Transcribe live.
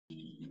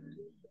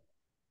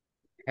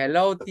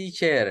Hello,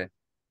 teacher.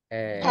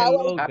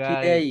 Hello, Happy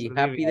guys. day, Good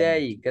happy evening.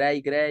 day.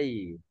 Great,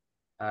 great.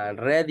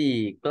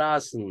 Ready,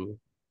 class.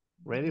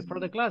 Ready for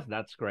the class?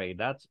 That's great.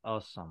 That's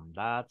awesome.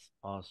 That's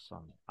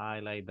awesome. I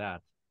like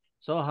that.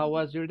 So how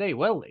was your day?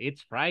 Well,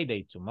 it's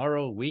Friday,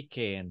 tomorrow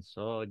weekend.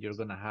 So you're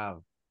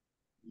gonna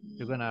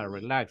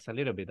relax a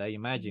little bit, I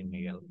imagine,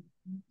 Miguel.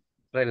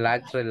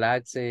 Relax,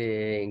 relax.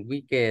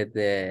 Weekend.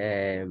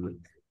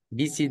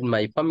 Visit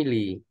my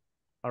family.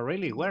 Oh,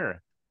 really?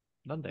 Where?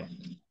 ¿Dónde?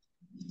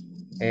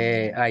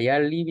 I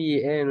am living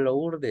in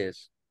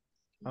Lourdes.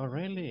 Oh,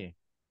 really?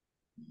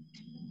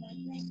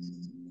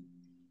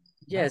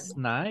 That's Yes,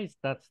 nice.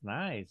 That's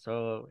nice.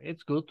 So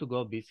it's good to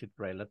go visit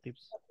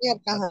relatives. Ya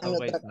That's bajando otra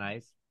always vez.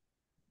 nice.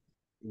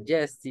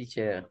 yes,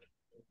 teacher.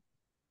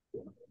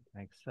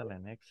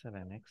 Excellent,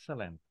 excellent,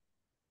 excellent.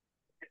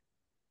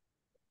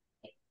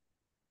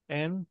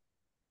 And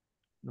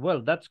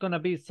well, that's gonna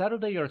be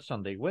Saturday or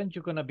Sunday. When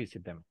you gonna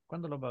visit them?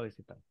 ¿Cuándo los va a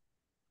visitar?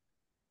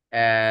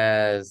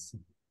 As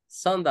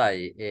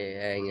Sunday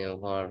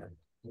or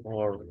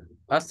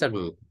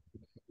afternoon.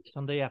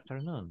 Sunday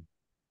afternoon.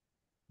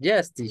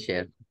 Yes,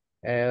 teacher.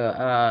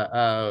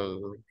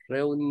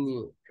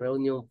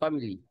 Reunion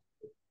family.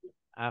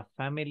 A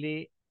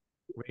family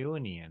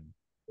reunion.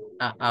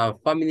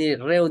 Family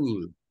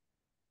reunion.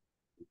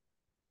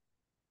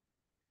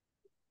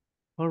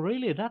 Oh,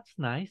 really? That's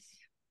nice.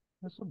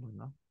 Eso es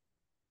bueno.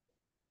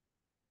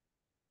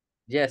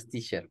 Yes,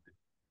 teacher.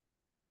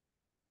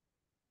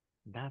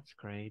 That's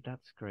great.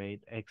 That's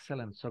great.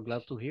 Excellent. So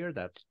glad to hear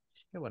that.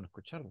 Qué bueno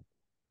escucharlo.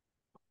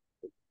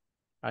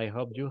 I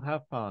hope you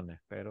have fun.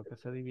 Espero que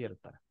se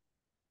divierta.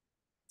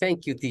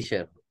 Thank you,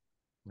 teacher.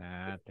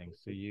 Nah,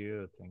 thanks to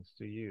you. Thanks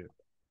to you.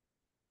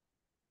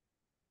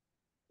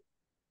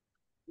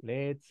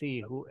 Let's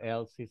see who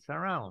else is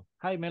around.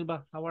 Hi,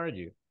 Melba. How are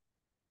you?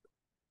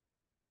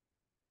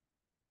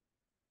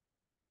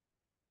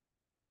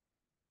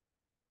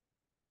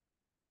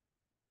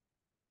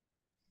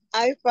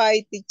 I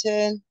fight,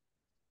 teacher.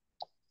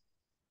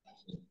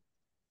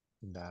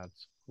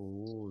 That's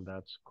cool.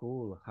 That's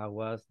cool. How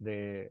was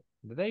the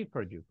day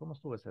for you? ¿Cómo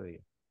estuvo ese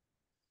día?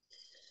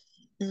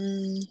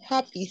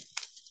 Happy.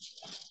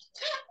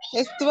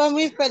 Estuve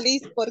muy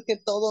feliz porque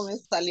todo me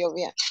salió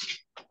bien.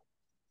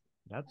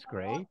 That's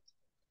great.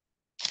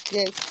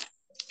 Yes.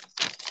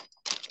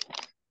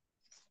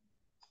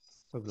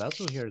 So glad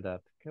to hear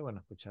that. Qué bueno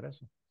escuchar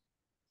eso.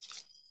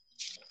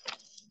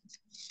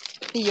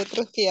 Y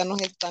otros que ya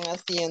nos están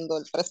haciendo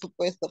el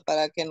presupuesto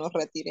para que nos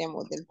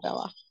retiremos del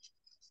trabajo.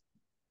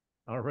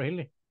 Oh,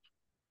 really?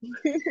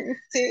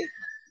 Sí.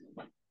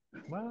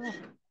 Well,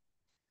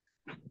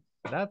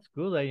 that's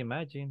good, I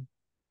imagine.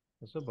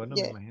 Eso es bueno,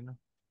 me Yes. imagino.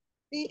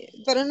 Sí,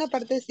 por una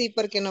parte sí,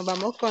 porque nos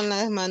vamos con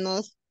las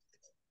manos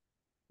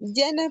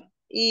llenas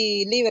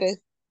y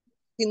libres.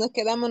 Si nos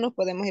quedamos, nos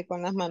podemos ir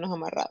con las manos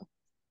amarradas.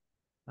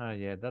 Ah,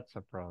 yeah, that's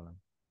a problem.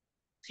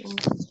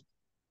 Mm,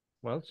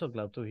 Well, so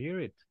glad to hear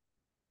it.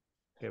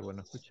 Qué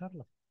bueno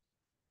escucharlo.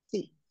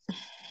 Sí.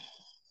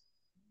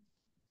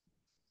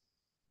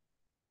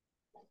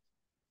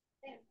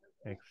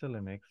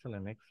 Excellent,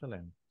 excellent,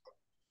 excellent.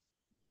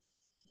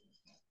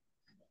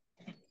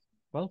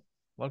 Well,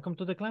 welcome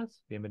to the class.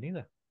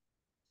 Bienvenida.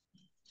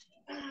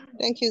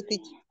 Thank you,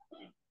 teacher.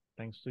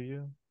 Thanks to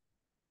you.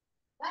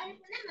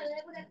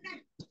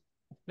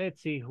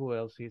 Let's see who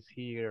else is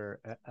here.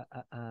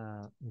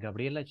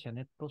 Gabriela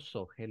Janet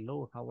Pozo.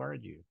 Hello, how are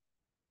you?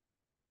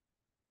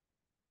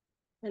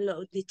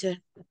 Hello, teacher.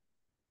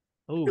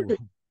 Oh,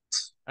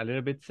 a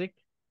little bit sick?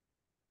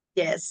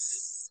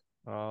 Yes.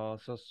 Oh,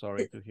 so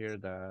sorry to hear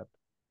that.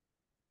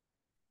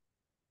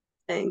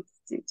 Thanks,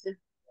 teacher.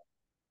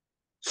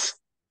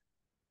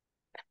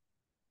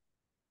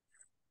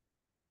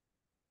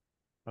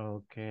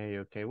 Okay,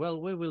 okay.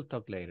 Well, we will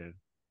talk later.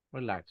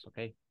 Relax,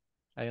 okay?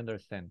 I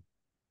understand.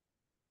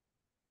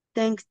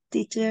 Thanks,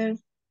 teacher.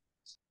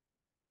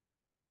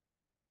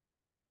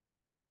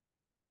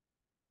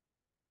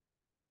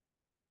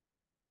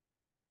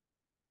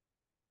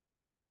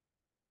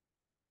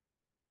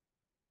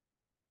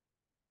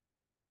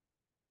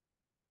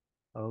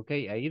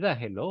 Okay, Aida,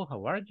 hello,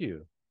 how are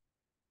you?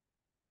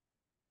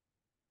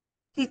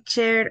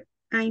 Teacher,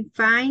 I'm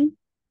fine.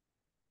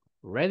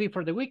 Ready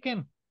for the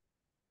weekend?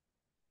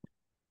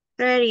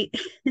 Ready.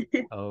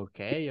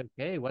 Okay,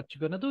 okay. What you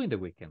gonna do in the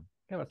weekend?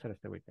 ¿Qué va a hacer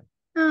este weekend?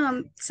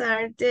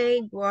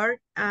 Saturday work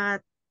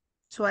at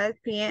 12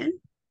 p.m.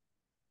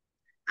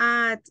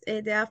 At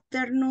the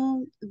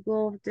afternoon,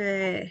 go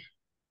the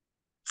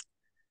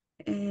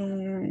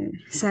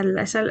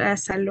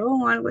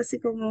salón o algo así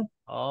como es.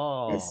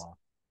 Oh,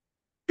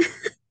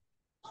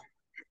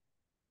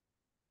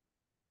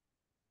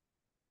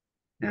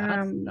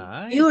 that's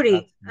nice. Beauty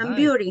That's and nice.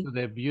 beauty. To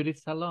the beauty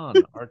salon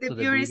or The to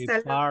the beauty beauty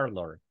salon.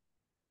 parlor.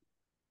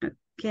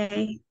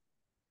 Okay.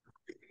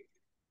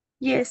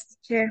 Yes,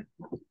 teacher.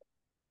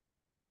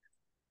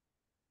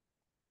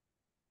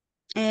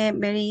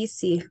 Very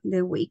easy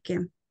the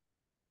weekend.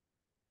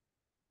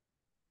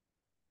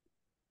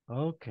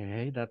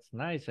 Okay, that's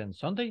nice. And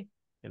Sunday?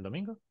 El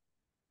domingo?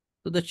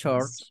 To the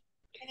church.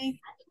 Okay.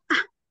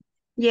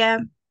 Yeah.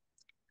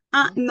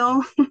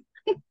 No.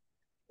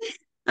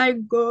 I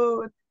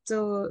go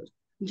to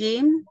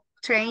gym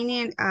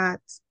training at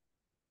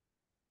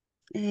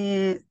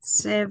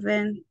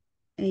 7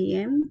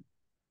 a.m.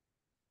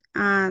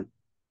 At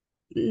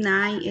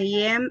 9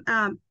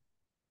 a.m.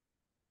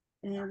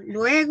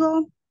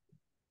 Luego,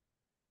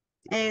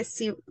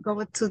 sí,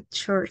 go to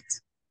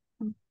church.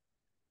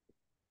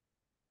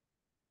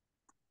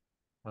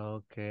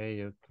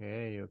 Okay,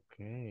 okay,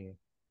 okay.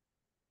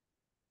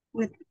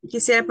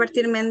 Quisiera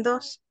partirme en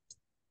dos.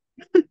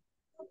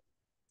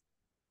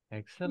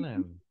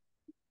 Excellent.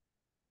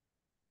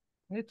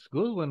 It's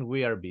good when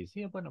we are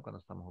busy. Bueno, cuando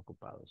estamos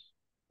ocupados.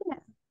 Yeah.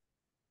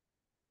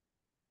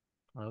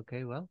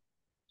 Okay, well,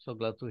 so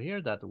glad to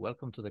hear that.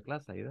 Welcome to the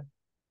class, Aida.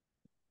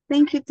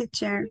 Thank you,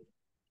 teacher.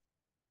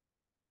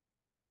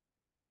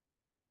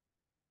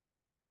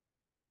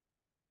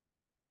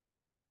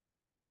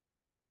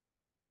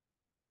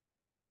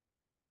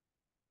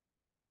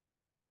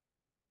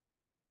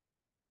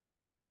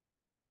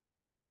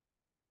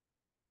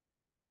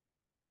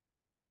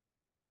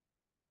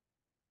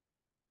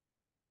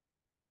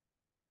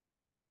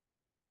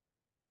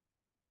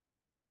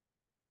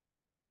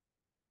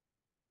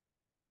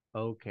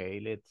 Okay,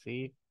 let's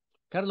see.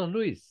 Carlos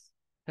Luis,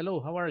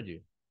 hello, how are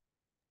you?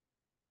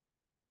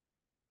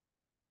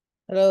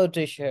 Hello,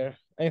 teacher.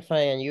 I'm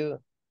fine, and you?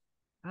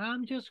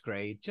 I'm just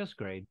great, just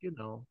great. You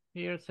know,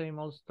 here, same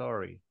old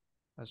story,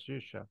 as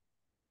usual.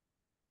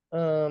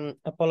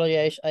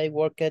 Apologize. I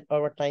worked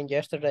overtime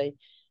yesterday.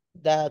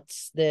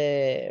 That's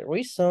the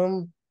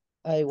reason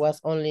I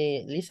was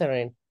only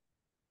listening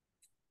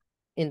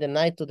in the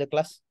night to the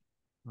class.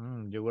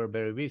 You were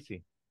very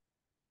busy.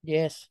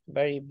 Yes,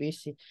 very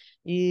busy.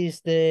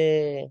 Is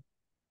the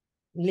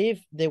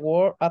leave the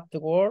work up the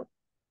work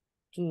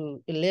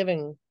to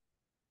 11.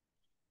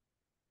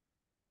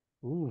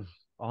 Ooh,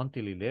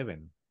 until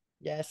 11.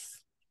 Yes.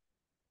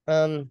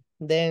 Then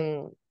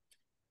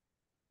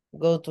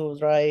go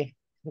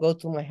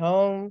to my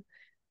home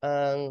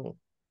and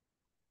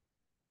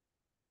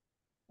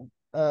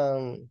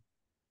um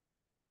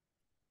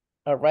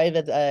arrive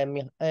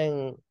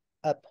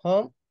at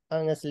home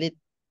and sleep.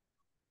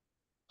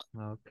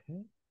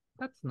 Okay,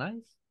 that's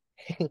nice.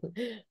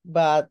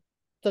 But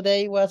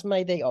today was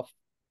my day off.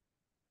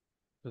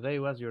 Today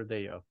was your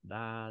day off.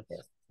 That's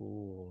Yes.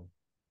 cool.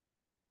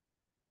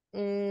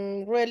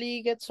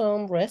 Really get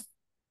some rest.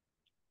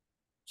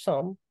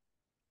 Some,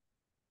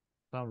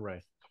 Some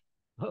rest.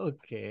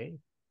 Okay.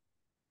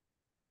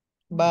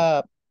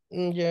 but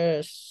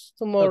yes,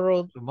 So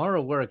tomorrow,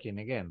 tomorrow working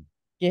again.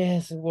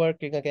 yes,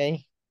 working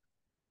again.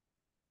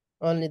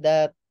 Only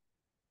that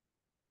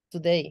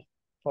today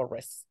for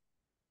rest.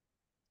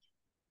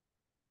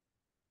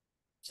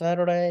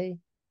 Saturday,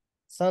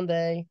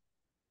 Sunday,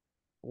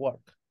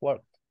 work,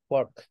 work,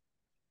 work.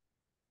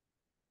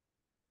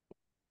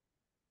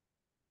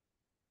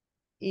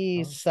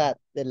 Is Okay. sad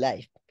the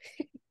life.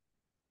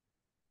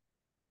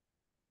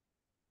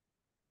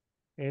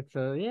 It's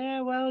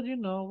yeah, well, you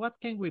know, what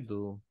can we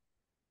do?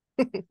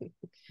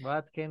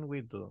 What can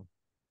we do?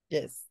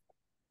 Yes,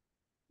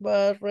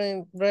 but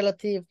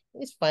relative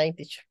is fine,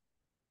 teacher.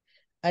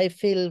 I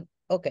feel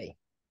okay.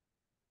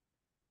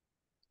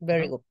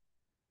 Very Well, good.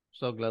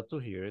 so glad to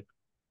hear it.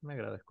 Me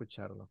agrada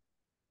escucharlo.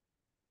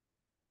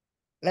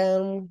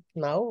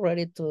 Now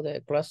ready to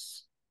the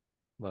class.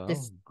 Well,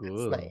 This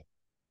good. night.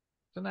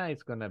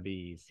 Tonight's gonna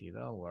be easy,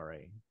 don't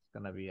worry. It's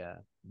gonna be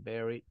a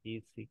very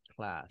easy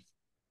class.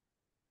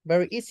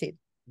 Very easy.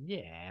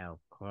 Yeah, of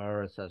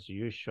course, as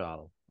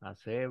usual, as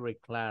every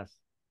class.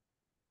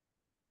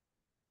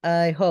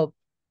 I hope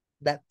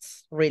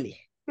that's really.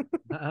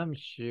 I'm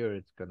sure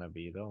it's gonna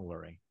be, don't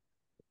worry.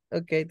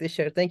 Okay,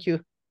 teacher. Thank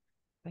you.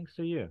 Thanks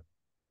to you.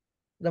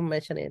 Don't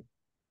mention it.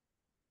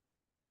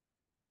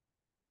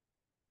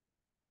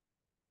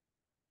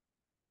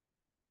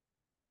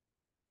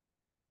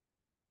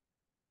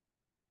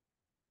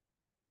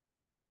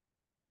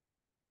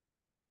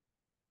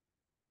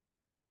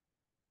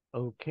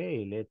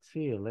 Okay, let's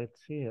see,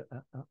 let's see.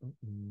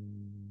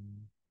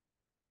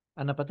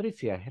 Ana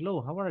Patricia,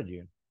 hello, how are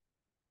you?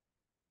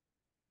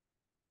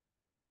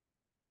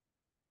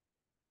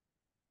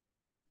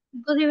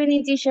 Good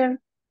evening, teacher.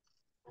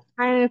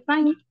 I'm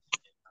fine.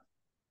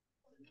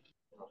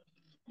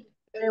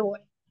 Very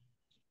well.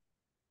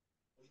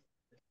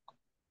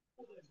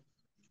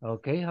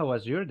 Okay, how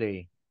was your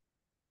day?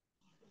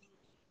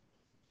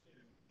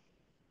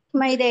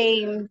 My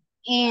day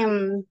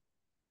in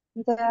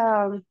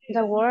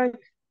the work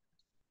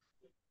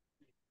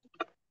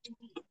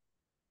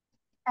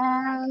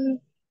and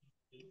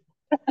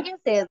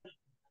just it,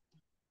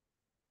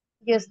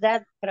 just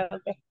that, creo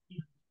que.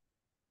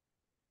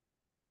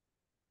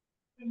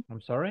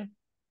 I'm sorry?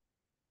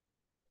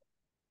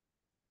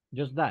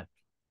 Just that.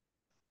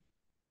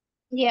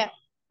 Yeah,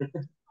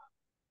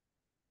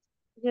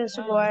 just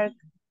Ah, work.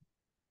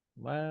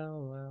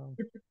 well.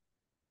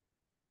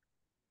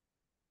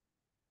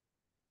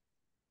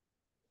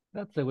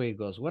 That's the way it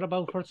goes. What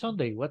about for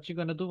Sunday? What you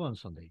gonna do on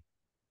Sunday?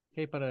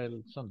 Okay, para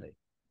el Sunday.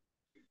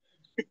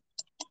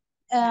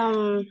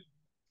 Um,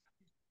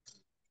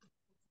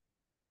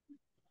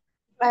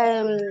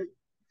 Go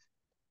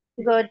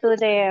to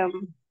the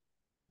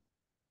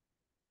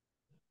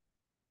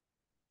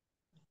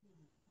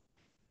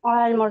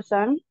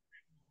almorzar.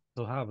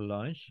 To have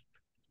lunch.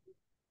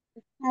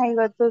 I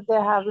go to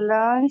the have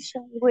lunch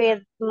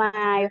with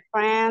my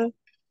friend.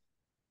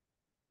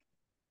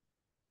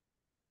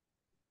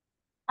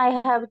 I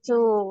have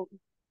to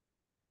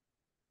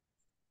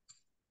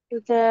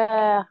do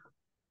the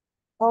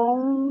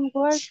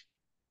homework.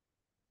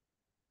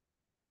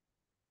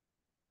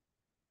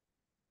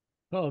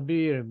 Oh,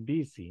 being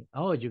busy.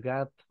 Oh, you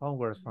got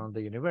homework from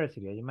the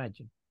university, I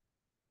imagine.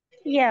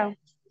 Yeah,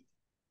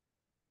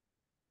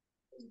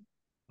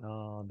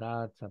 Oh,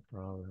 that's a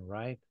problem,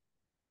 right?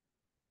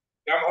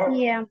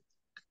 yeah.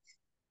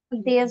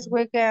 This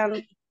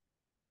weekend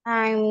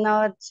I'm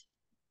not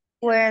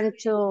going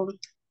to.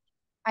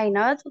 I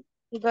not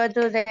go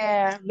to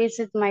the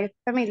visit my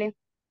family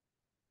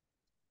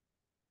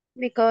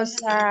because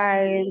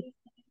I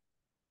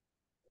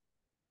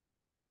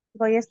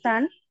voy a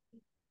estar.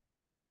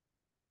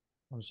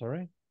 I'm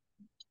sorry.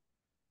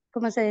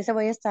 ¿Cómo se dice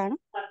voy a estar?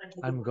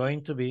 I'm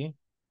going to be.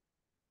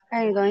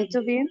 I'm going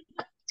to be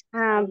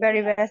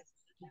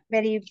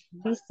very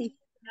busy.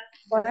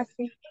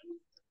 Busy.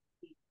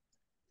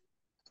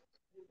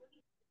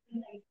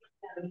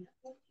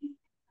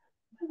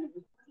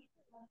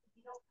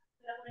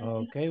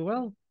 Okay,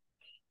 well,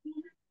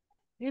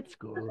 it's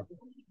good.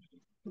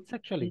 It's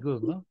actually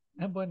good, no?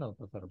 Es bueno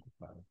estar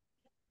ocupado.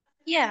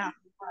 Yeah.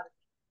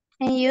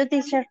 And you,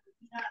 teacher?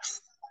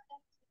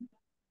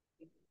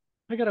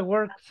 I gotta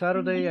work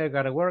Saturday, I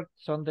gotta work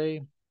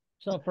Sunday.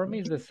 So for me,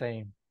 it's the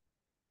same.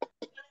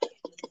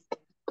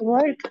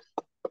 Work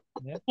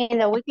Yep. in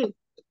the weekend.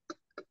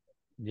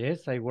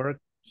 Yes, I work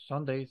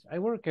Sundays. I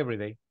work every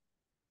day.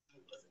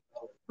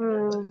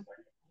 Mm,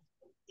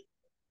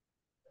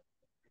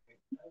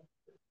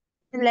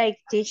 like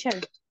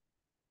teacher.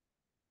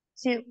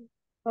 Sí,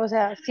 o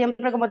sea,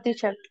 siempre como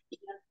teacher.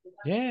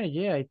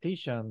 Yeah, I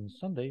teach on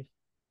Sundays.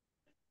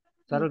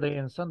 Saturday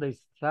and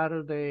Sundays.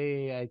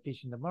 Saturday, I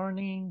teach in the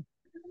morning.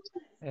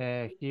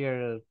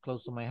 Here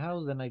close to my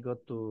house. Then I go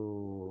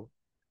to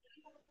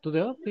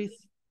the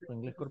office, to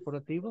English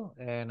Corporativo,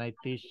 and I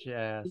teach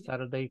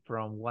Saturday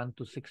from 1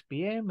 to 6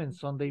 p.m. and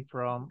Sunday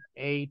from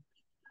 8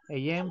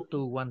 a.m.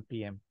 to 1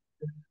 p.m.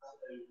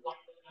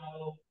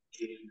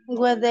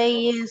 What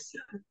day is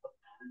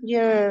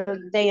your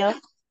day off?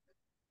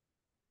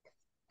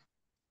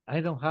 I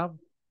don't have.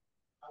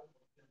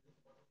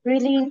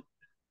 Really?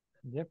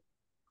 Yep.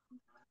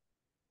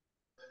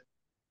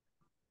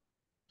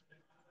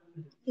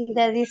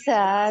 That is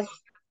sad.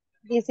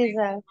 This is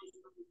a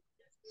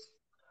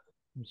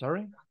I'm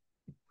sorry.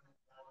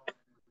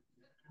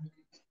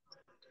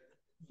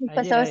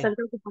 pasó Yeah,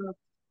 bastante ocupado.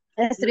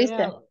 Es triste.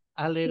 yeah,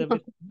 a little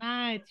bit.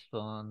 Nah, it's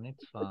fun.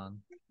 It's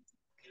fun.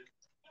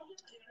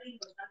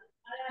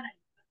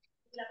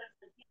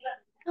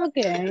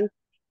 Okay.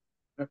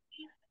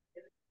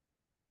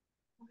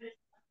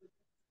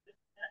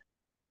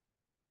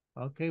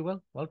 Okay,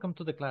 well, welcome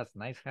to the class.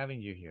 Nice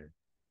having you here.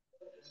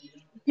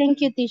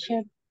 Thank you,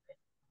 teacher.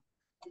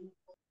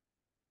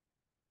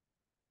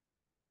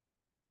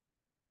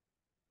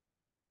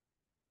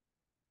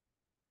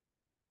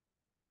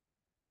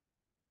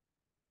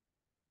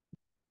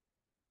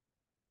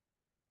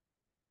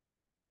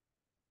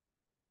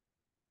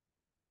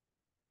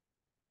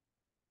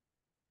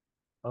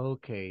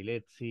 Okay,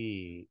 let's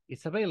see.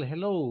 Isabel,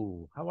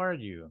 hello. How are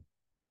you?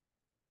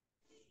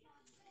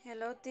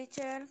 Hello,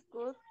 teacher.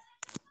 Good.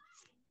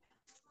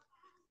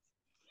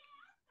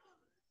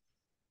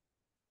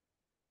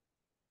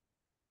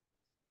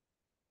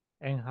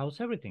 And how's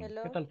everything? ¿Qué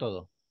Hello. tal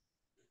todo?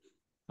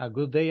 A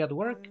good day at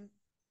work?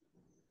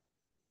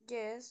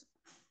 Yes.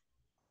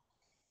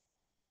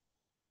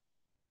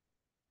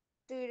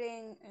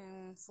 During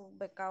full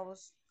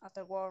BECAS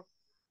after work,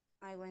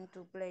 I went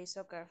to play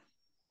soccer.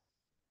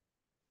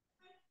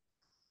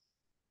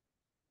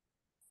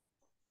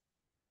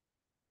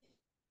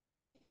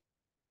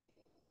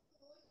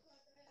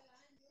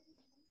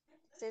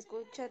 ¿Se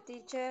escucha,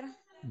 teacher?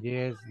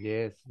 Yes.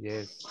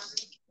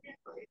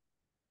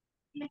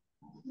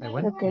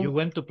 Okay. You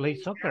went to play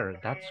soccer.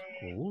 That's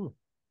cool.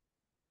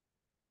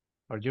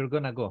 Or you're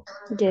gonna go?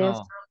 Yes.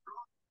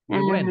 No,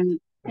 you went.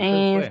 Usted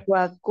And fue.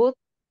 what good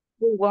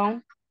we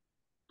want.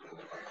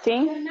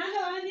 Sí.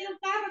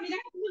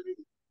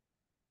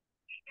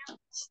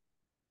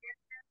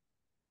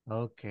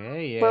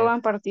 Okay, Fue yes.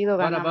 buen partido,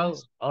 What about,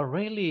 ganamos. oh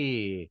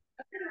really?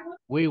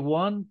 We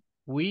won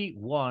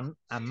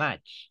a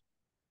match.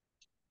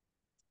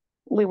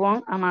 We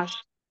won a match.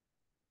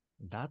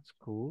 That's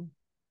cool.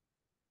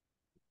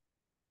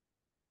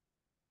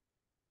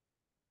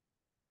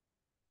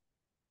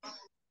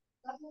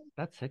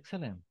 That's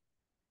excellent.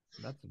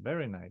 That's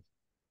very nice.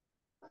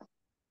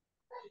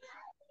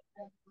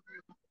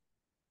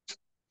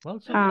 Well,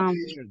 so glad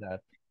to hear that.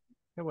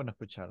 Qué bueno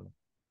escucharlo.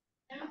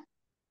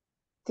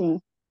 Sí.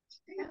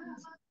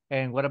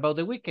 And what about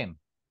the weekend?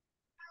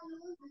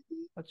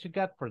 What you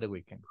got for the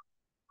weekend?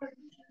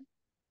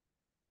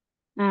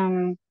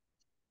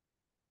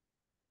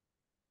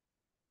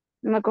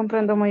 No me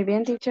comprendo muy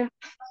bien, teacher.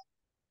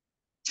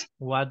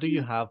 What do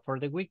you have for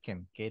the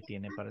weekend? ¿Qué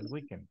tiene para el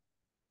weekend?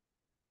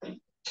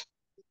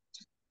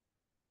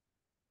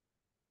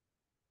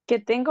 ¿Qué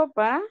tengo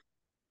para?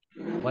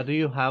 What do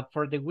you have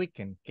for the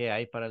weekend? ¿Qué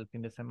hay para el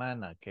fin de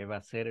semana? ¿Qué va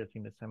a ser el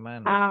fin de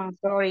semana?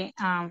 Sorry.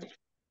 I'm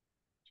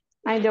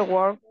the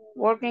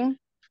working.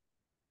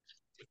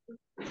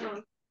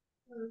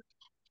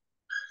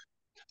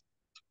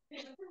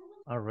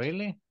 Oh,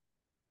 really?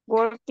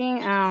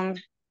 Working.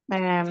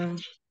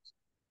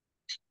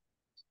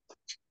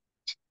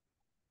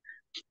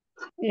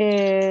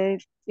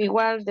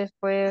 Igual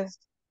después,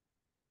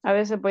 a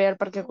veces voy al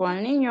parque con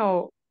el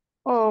niño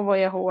o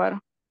voy a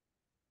jugar.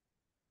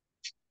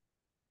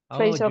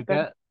 Play Oh,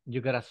 soccer. you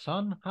got a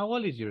son? How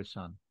old is your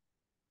son?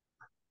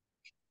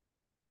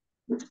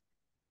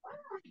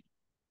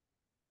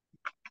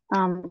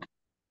 Um,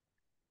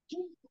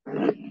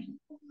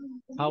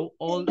 How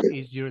old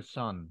is your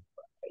son?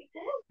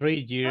 3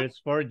 years,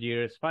 4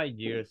 years, 5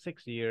 years,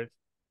 6 years?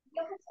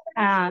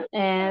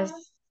 is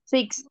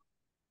 6.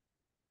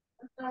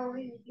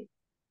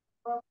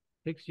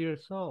 6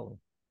 years old.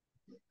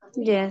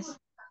 Yes.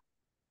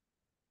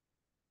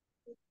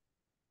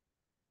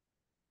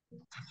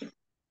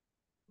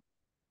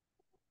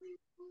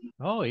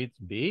 Oh, it's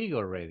big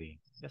already.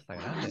 Ya está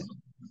grande.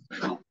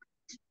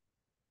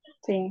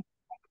 Sí.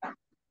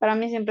 Para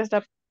mí siempre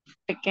está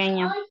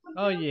pequeño.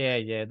 Oh,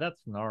 yeah,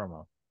 that's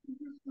normal.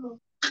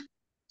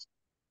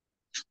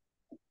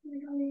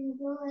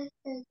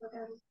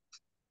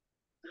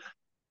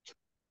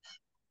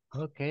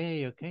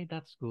 Okay,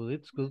 that's good.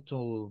 It's good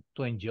to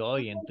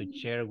enjoy and to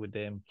share with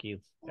them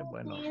kids. Es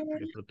bueno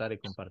disfrutar y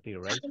compartir,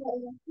 right?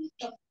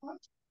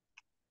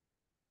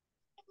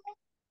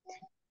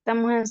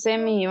 Estamos en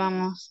semi y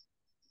vamos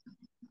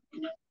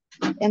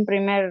en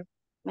primer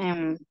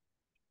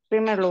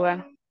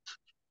lugar.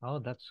 Oh,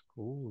 that's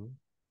cool.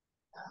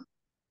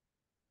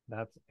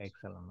 That's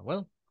excellent.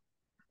 Well,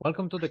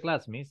 welcome to the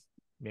class, Miss.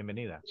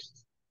 Bienvenida.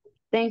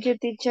 Thank you,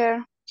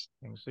 teacher.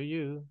 Thanks to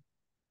you.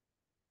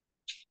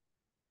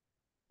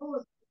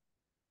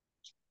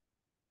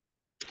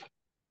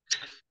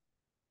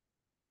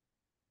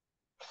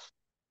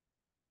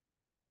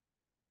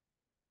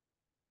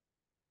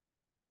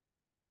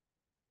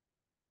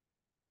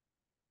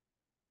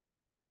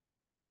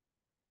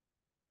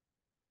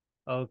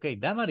 Okay,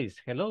 Damaris,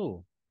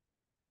 hello.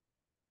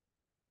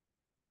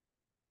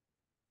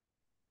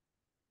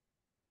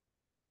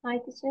 Hi,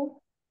 teacher.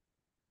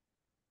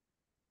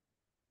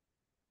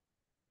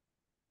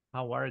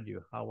 How are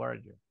you? How are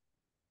you?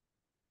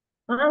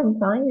 I'm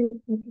fine.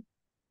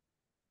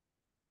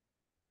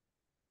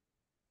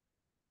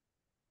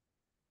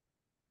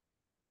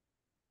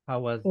 How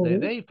was the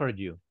day for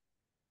you?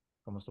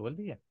 ¿Cómo estuvo el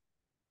día?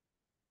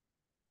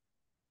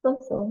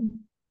 So.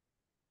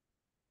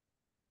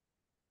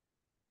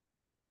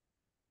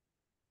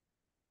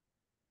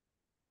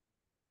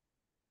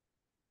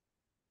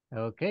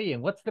 Okay,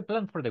 and what's the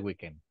plan for the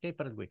weekend? ¿Qué hay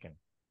para el weekend?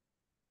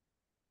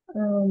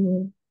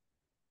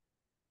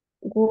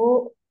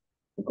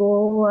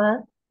 Go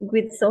out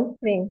with some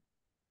friends.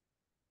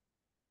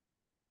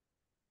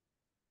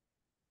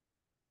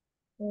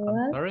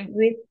 I'm sorry?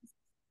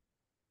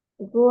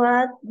 Go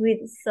out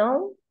with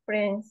some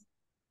friends.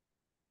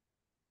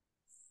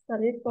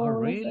 Oh,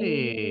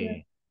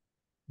 really?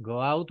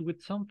 Go out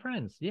with some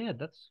friends. Yeah,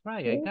 that's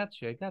right. I got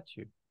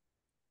you.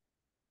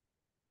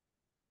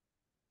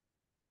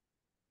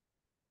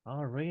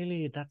 Oh,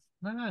 really? That's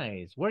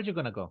nice. Where are you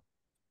gonna go?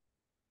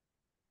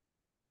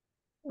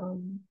 No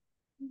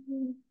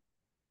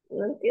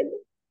entiendo.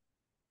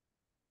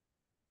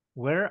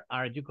 Where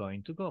are you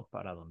going to go?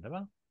 ¿Para dónde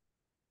va?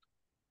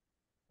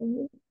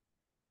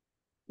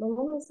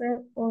 Vamos a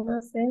hacer una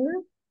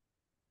cena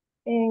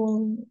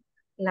en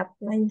la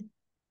playa.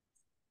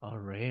 Oh,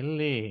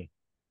 really?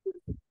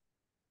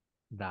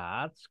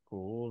 That's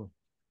cool.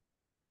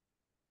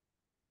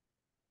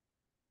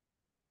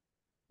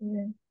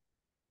 Yeah.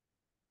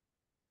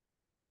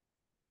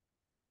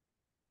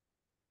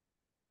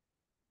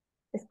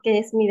 Es que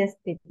es mi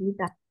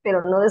despedida,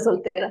 pero no de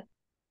soltera.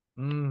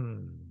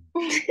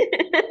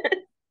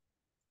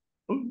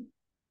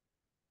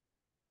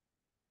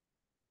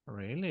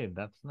 Really?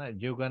 That's nice.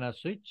 You gonna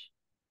switch?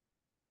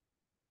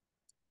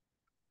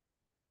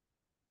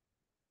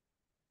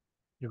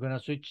 You gonna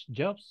switch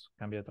jobs?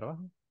 ¿Cambio de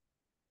trabajo?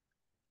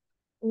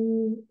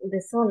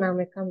 De zona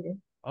me cambio.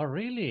 Oh,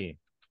 really?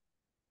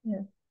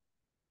 Yeah.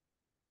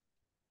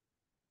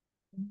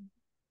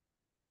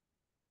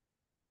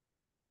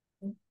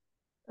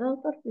 A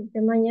partir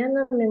de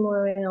mañana me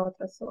mueven a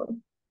otra zona.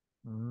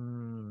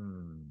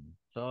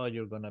 So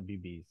you're gonna be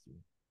busy.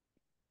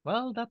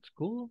 Well, that's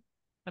cool.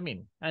 I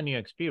mean, a new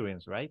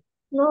experience, right?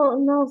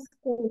 No, es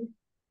cool.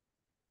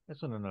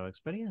 Es una nueva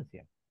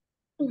experiencia.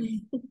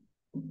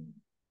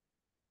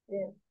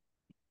 Yeah.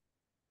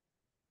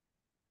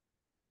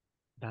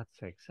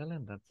 That's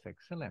excellent. That's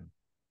excellent.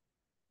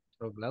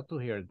 So glad to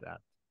hear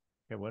that.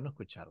 Qué bueno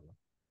escucharlo.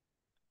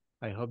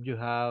 I hope you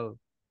have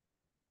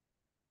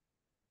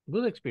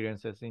good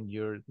experiences in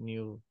your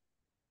new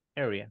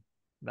area.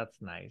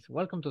 That's nice.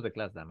 Welcome to the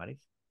class, Damaris.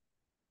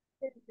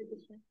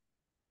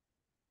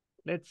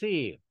 Let's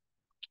see.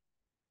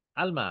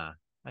 Alma.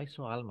 I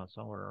saw Alma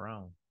somewhere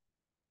around.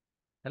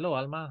 Hello,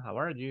 Alma. How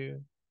are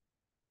you?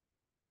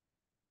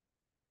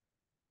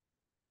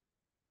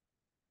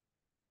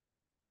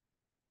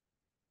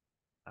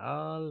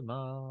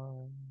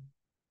 Alma.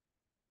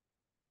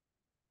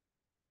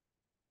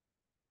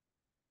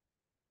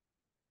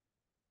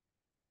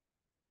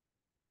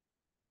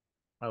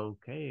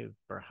 Okay,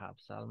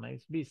 perhaps Alma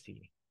is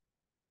busy.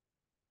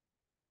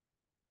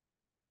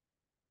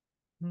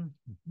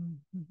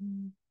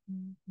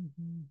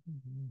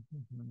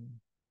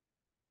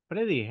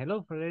 Freddy,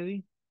 hello,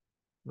 Freddy.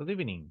 Good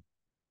evening.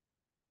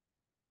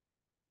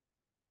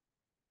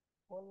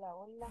 Hola,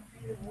 hola.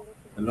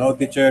 Hello,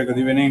 teacher. Good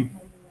evening.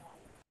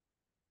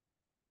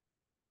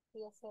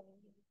 Fui a hacer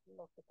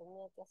lo que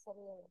tenía que hacer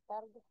en la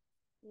tarde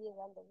y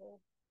llegando bien.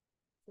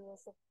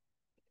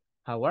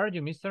 How are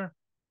you, mister?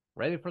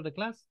 Ready for the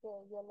class? Que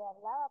yo le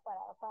hablaba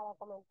para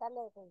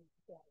comentarle que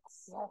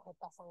demasiado se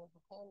pasan esa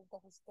gente,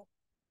 ¿viste?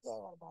 Qué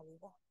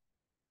barbaridad.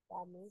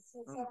 A mí,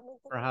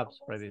 sinceramente,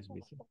 Perhaps Freddy is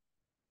busy.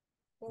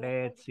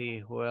 Let's see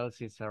who else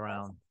is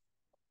around.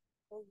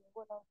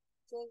 Bueno,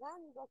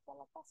 llegando aquí a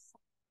la casa,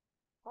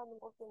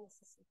 cuando que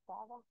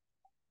necesitaba.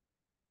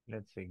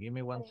 Let's see, give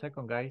me 1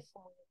 second, guys.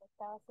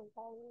 Estaba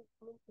sentada ahí,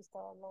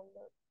 estaba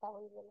hablando, estaba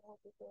viendo los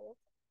noticias,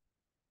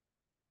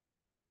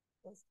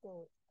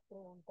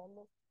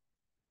 preguntando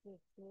qué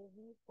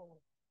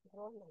dijo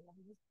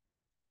Ronald,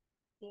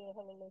 que es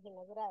el eje en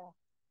la grada.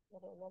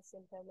 Ronald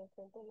siempre me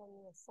enfrente a la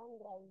niña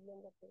Sandra y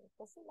viendo que,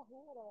 pues sí, la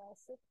señora va a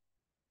decir,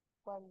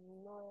 cuando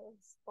no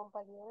es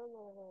compañero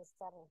no debe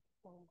estar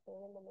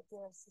queriendo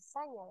meter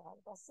cizaña o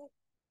algo así,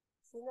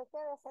 sino que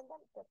defender,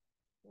 pero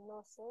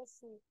no sé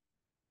si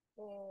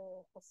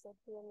José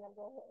tiene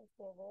algo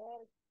que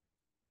ver,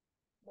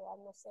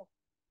 vean, no sé,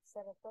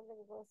 se recuerda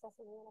que con esa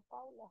señora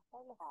Paula,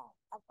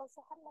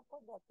 aconsejarla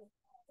pues de que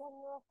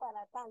no es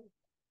para tanto,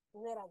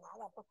 no era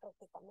nada pues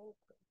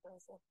prácticamente,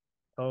 entonces.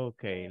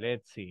 Okay,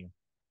 let's see.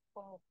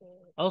 Como que,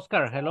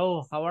 Oscar,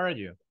 hello, how are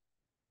you?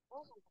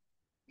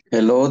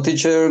 Hello,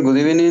 teacher. Good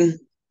evening.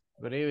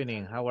 Good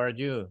evening, how are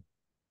you?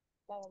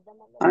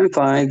 I'm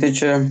fine,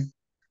 teacher.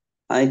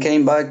 I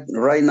came back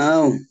right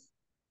now.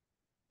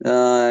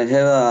 I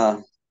have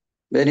a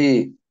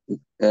very,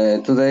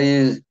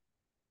 today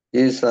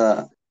is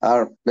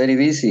are very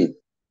busy.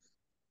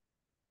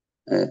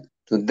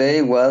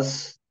 Today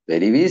was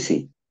very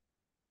busy.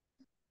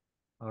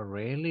 Oh,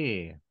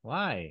 really?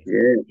 Why?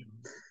 Yeah.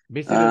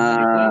 Visited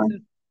many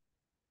places?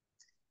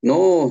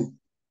 No,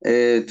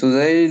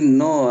 today,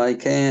 no, I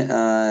can't.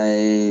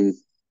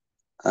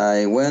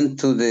 I went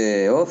to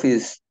the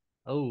office.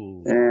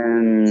 Oh.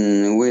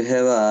 And we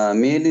have a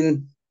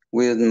meeting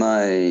with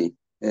my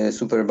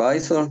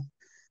supervisor,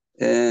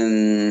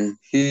 and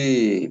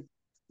he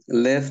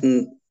left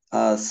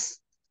us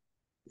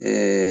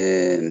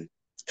too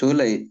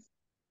late.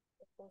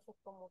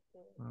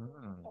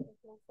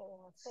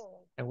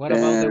 And what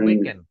about the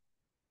weekend?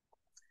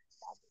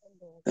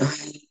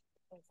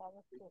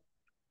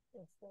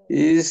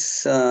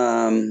 Is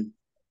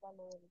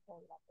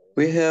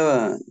we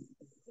have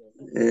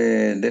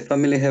the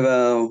family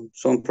have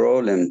some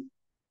problem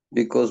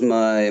because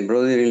my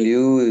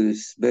brother-in-law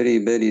is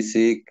very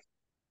sick.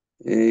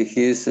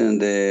 He's in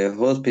the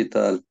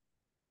hospital,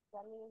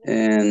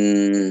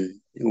 and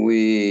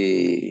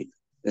we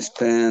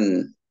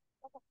spend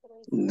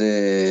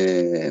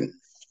the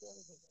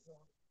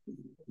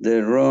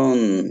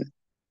wrong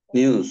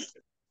news,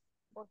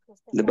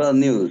 the bad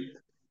news.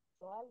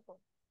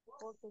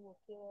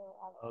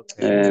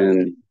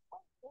 Okay.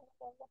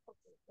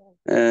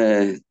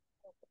 And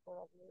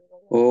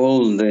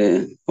all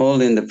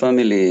in the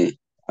family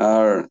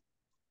are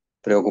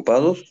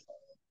preocupados.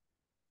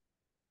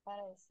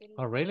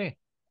 Oh, really?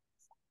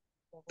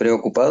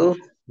 Preocupados?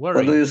 Worried.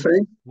 What do you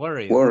say?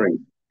 Worried. Worried.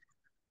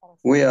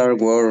 We are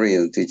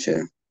worried,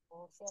 teacher.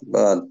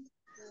 But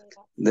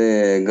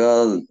the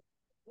God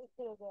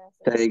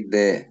take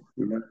the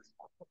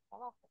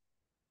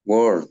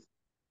word.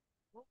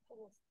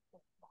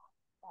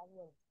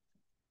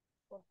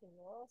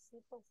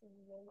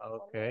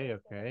 Okay,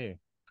 okay.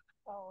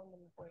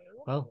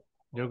 Well,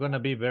 you're gonna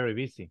be very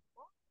busy.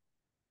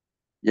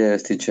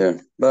 Yes,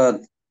 teacher.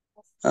 But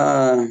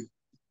I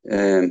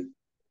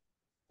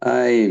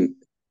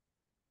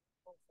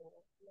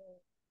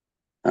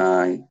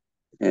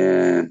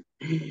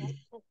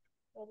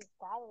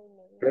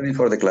ready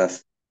for the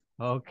class.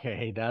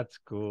 Okay, that's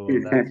cool.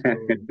 That's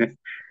cool.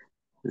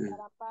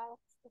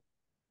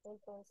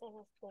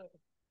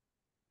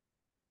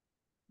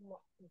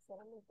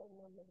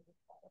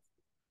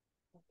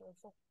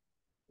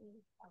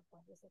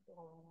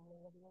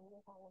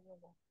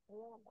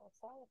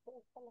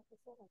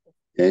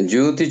 And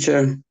you,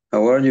 teacher,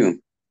 how are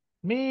you?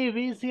 Me,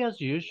 busy as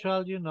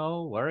usual, you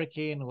know,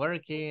 working,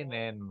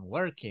 and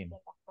working.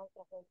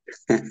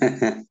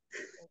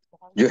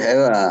 You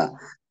have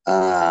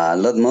a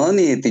lot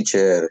money,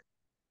 teacher.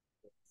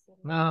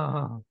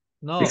 No,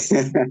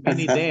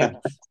 many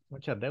debts.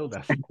 Muchas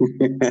deudas.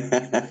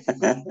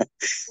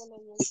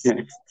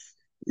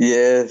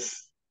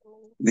 Yes,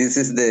 this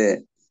is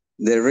the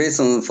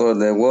reason for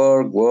the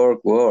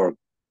work.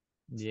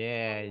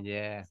 Yeah,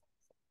 yeah.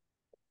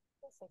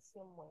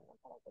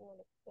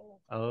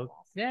 Oh,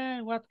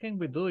 yeah, what can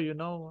we do? You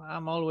know,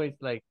 I'm always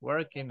like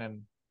working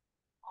and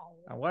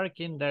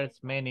working. There's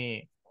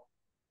many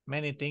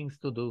things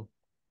to do.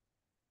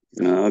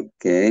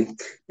 Okay.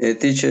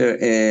 Teacher,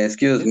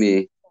 excuse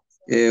me.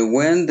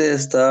 When they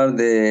start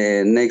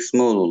the next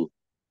module?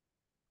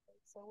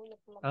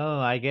 Oh,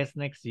 I guess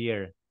next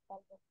year.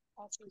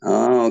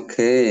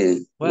 Okay.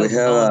 Well, We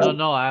have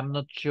no, I'm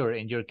not sure.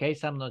 In your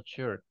case, I'm not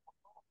sure.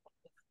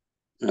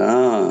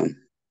 uh,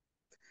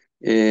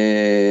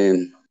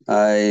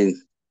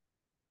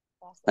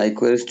 I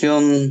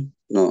question,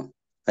 no,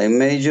 I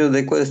made you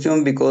the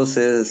question because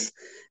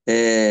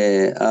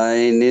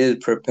I need to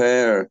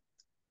prepare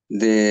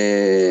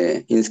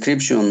the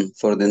inscription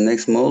for the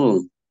next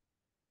module.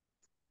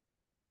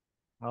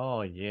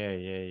 Oh, yeah.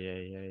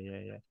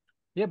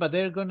 Yeah, but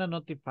they're gonna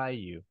notify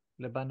you.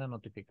 Le van a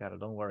notificar,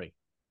 don't worry.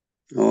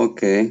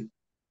 Okay.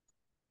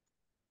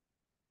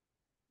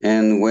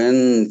 And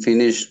when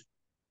finish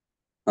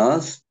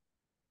us?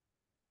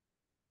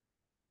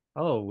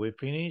 Oh, we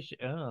finish.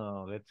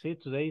 Oh, let's see.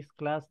 Today's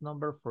class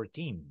number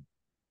 14.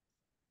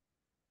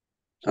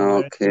 So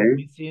we're Okay.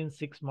 missing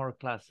 6 more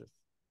classes.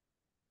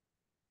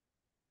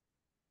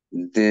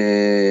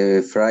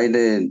 The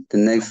Friday, the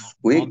next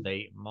week?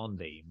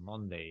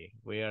 Monday.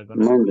 We are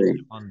gonna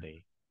finish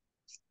Monday.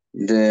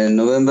 The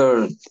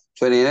November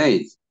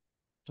 28th.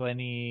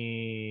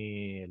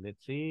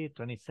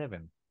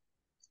 27.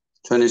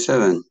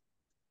 27.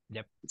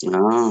 Yep.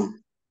 Ah,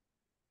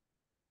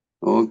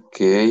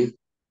 okay.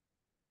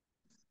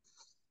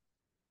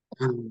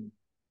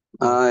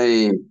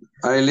 I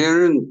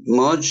learned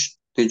much,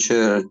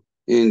 teacher,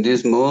 in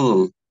this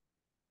model.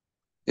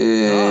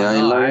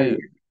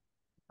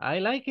 I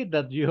like it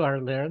that you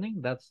are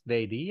learning. That's the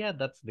idea.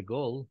 That's the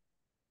goal.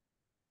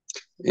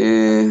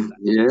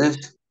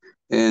 Yes,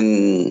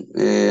 and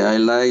I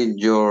like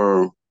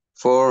your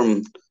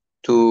form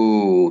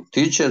to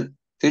teach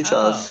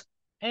us.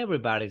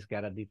 Everybody's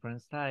got a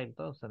different style.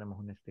 Todos tenemos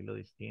un estilo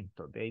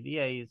distinto. The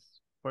idea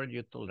is for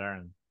you to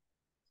learn.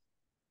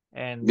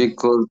 And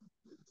because,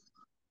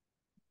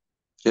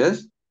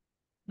 yes?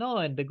 No,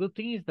 and the good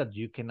thing is that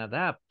you can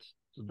adapt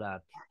to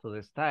the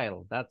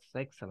style. That's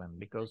excellent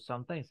because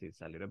sometimes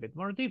it's a little bit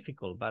more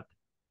difficult, but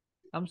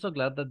I'm so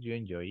glad that you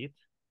enjoy it.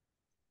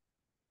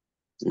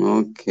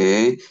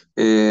 Okay.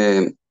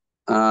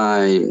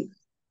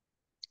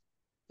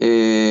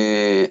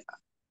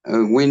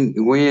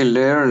 We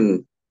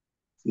learn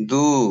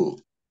do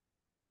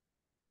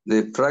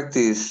the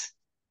practice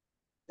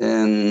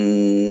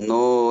and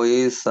no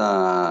is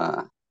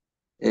write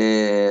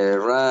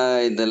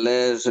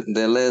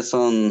the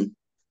lesson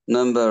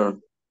number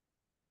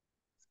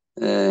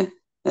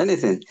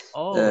anything.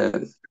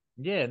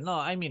 Yeah, no,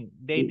 I mean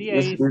the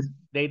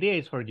idea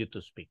is for you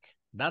to speak.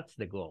 That's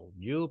the goal.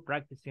 You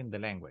practicing the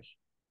language.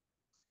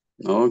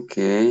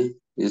 Okay,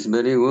 it's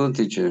very good,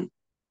 teacher.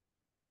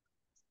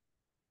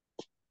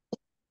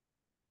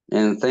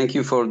 And thank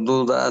you for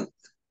do that.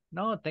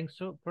 No, thanks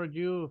for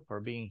you for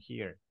being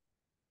here.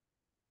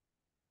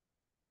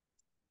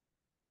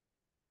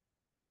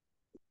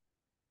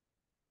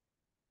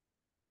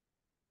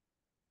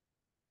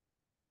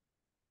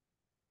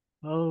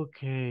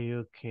 Okay.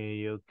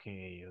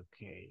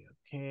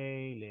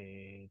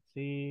 Let's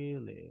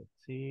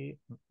see.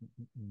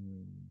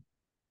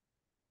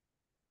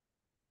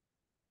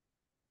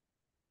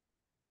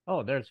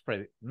 Oh, there's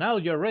Freddy. Now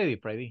you're ready,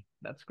 Freddy.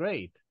 That's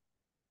great.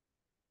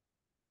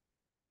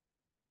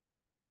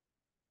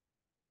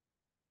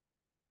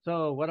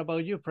 So what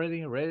about you,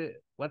 Freddy?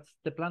 What's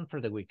the plan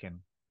for the weekend?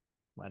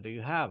 What do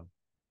you have?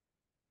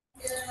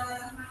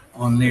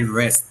 Only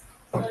rest.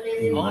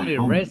 Only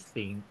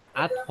resting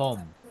at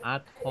home.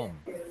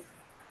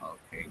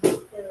 Okay.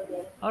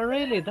 Oh,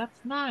 really? That's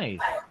nice.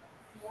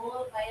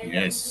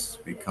 Yes,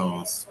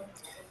 because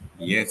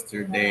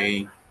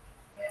yesterday,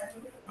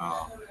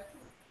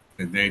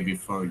 the day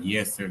before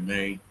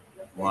yesterday,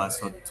 was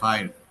so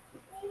tired.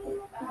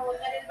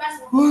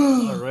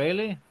 Oh,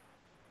 really?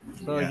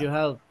 So Yeah. you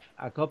have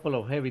a couple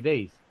of heavy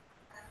days.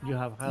 You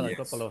have had a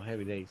couple Yes. of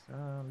heavy days.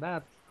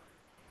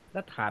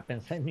 That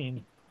happens. I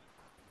mean,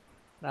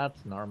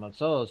 that's normal.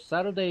 So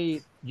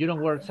Saturday, you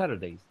don't work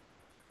Saturdays.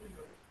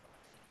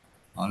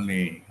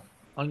 Only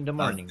Only in the half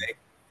morning. day.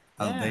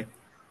 Half Yeah, day.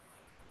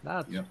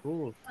 that's Yep.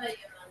 cool.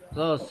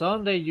 So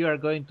Sunday you are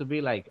going to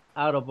be like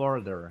out of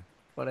order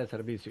for el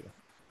servicio.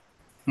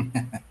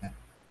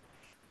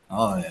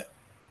 Oh, yeah.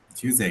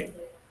 Tuesday.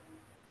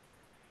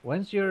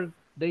 When's your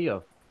day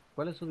off?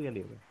 ¿Cuál es su día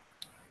libre?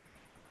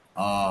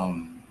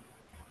 Um,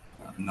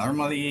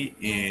 Normally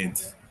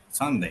it's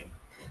Sunday,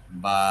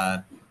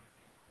 but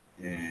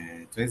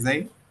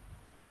Tuesday,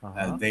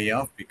 a day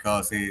off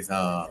because it's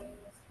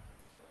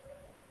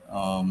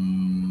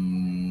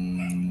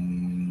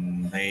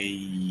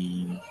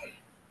day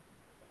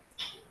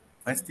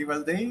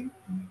festival day.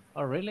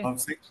 Oh, really?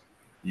 Of six.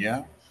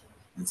 Yeah.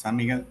 In San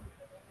Miguel?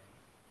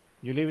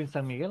 You live in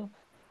San Miguel?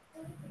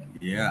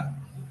 Yeah.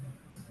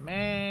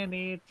 Man,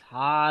 it's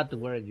hot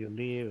where you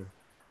live.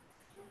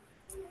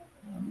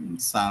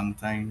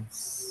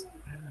 Sometimes.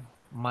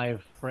 My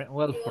friend,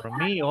 well, for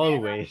me,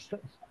 always.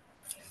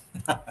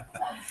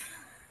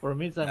 For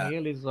me, San Yeah.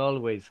 Miguel is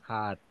always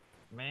hot.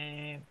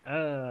 Man,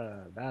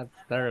 that's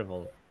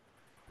terrible.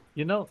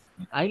 You know,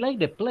 I like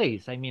the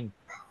place. I mean,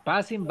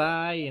 passing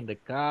by in the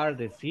car,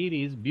 the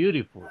city is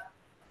beautiful.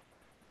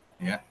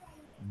 Yeah.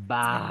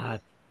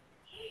 But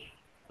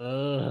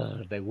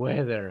the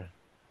weather,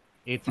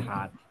 it's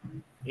hot.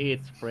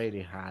 It's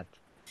pretty hot.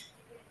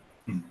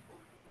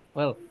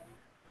 Well,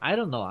 I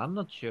don't know. I'm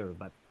not sure.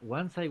 But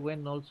once I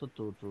went also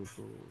to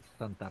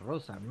Santa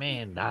Rosa,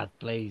 man, that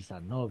place,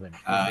 an oven.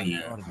 Oh my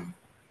Yeah. God.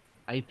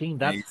 I think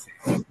It's,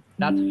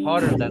 that's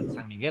hotter than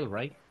San Miguel,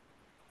 right?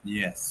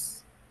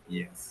 yes.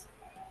 Yes.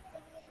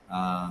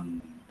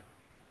 Um,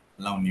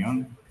 La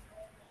Unión.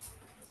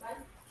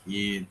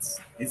 It's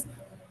is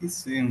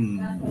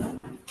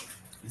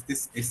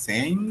this the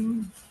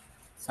same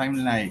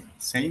like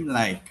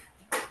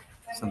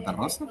Santa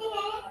Rosa?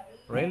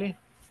 Really?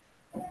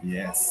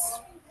 Yes.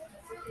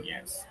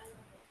 Yes.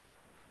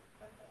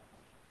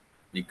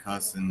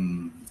 Because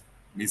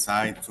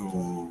beside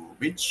to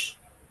beach.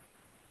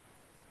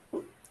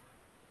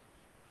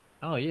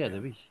 Oh yeah, the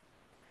beach.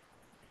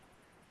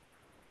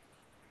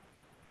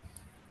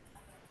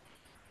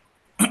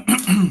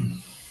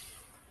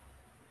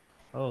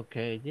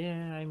 Okay,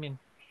 yeah. I mean,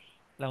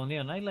 La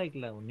Unión. I like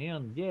La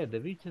Unión. Yeah, the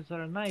beaches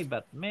are nice,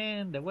 but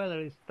man, the weather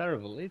is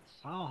terrible. It's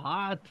so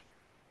hot.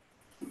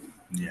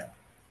 Yeah.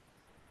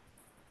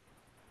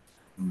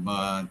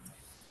 But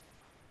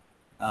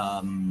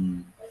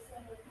um,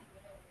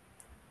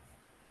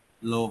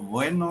 lo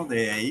bueno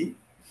de ahí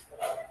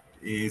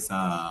is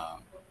uh,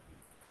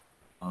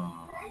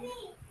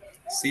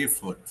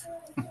 seafood.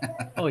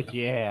 Oh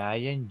yeah, I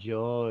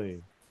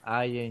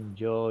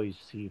enjoy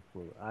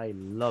seafood. I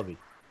love it.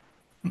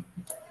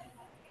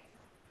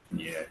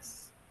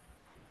 Yes.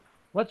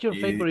 What's your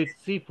It, favorite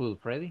seafood,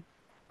 Freddy?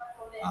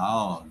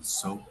 oh,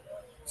 soap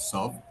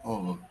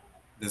of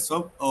the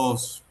soap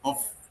of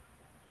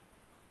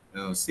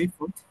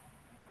seafood,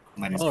 Oh,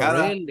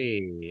 mariscada,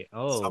 really?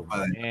 Oh,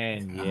 sopa de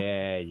man, mariscada.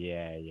 yeah,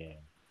 yeah, yeah.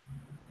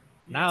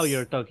 Now Yes.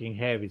 you're talking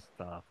heavy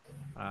stuff.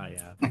 Ah,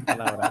 yeah.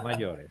 Palabras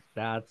mayores.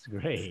 That's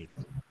great.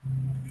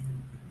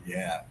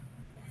 Yeah.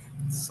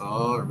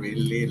 So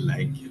really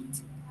like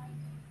it.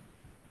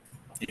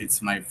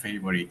 It's my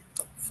favorite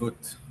food.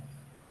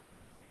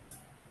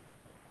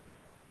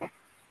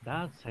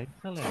 That's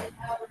excellent.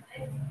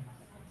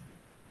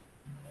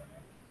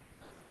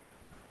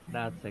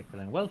 That's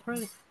excellent. Well,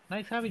 Freddy,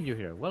 nice having you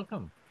here.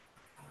 Welcome.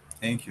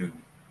 Thank you.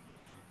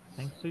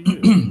 Thanks to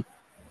you.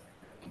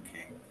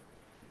 Okay.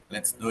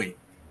 Let's do it.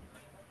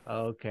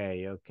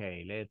 Okay,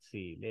 okay. Let's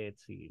see.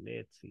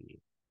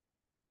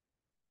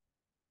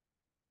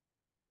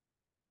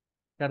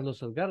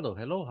 Carlos Edgardo,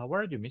 hello. How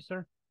are you,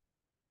 mister?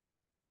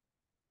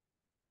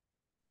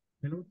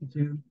 Hello,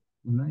 teacher.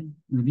 Good night.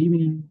 Good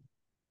evening.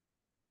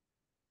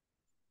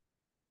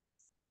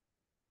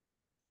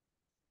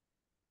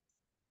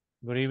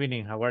 Good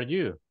evening. How are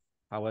you?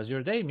 How was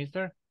your day,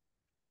 mister?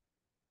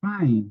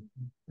 Fine.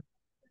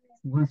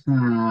 Was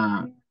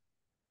a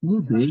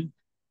good day.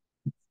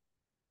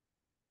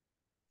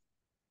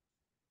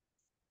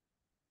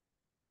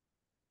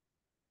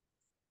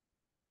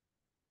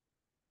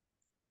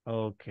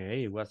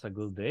 Okay, it was a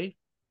good day.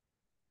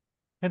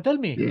 And tell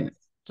me, Yes.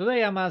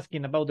 today I'm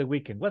asking about the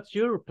weekend. What's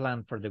your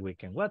plan for the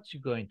weekend? What you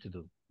going to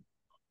do?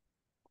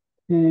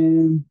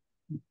 And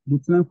the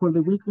plan for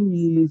the weekend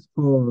is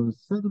for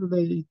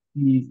Saturday.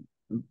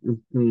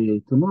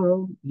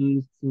 Tomorrow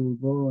is to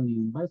go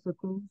in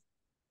bicycle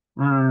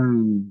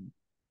and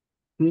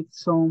take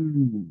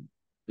some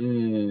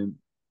uh,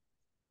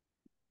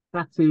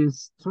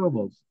 practice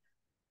troubles.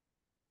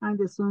 And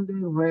the Sunday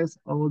rest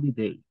all the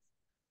day.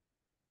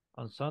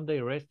 On Sunday,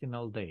 resting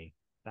all day.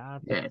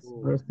 That's Yes,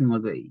 cool. resting all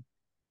day.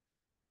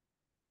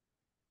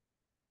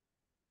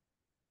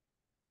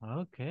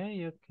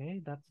 Okay,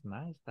 okay. That's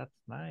nice. That's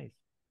nice.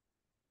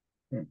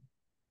 Yeah.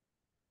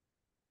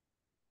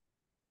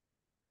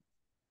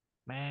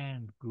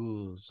 Man,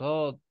 good.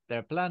 So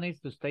their plan is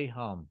to stay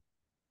home.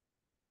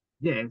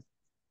 Yes.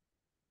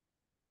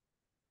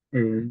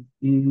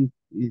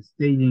 Is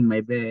staying in my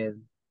bed,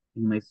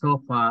 in my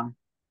sofa,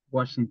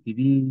 watching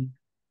TV,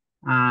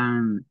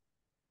 and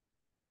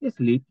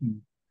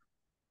sleeping.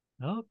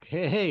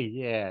 Okay,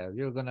 yeah.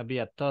 You're gonna be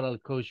a total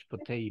couch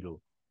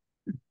potato.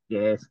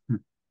 Yes,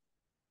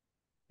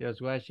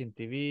 Just watching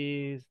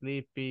TV,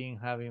 sleeping,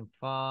 having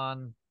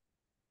fun.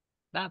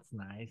 That's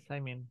nice. I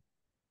mean,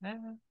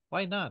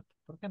 why not?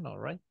 ¿Por qué no,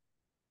 right?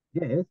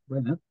 yes, why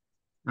not?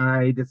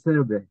 I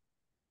deserve it.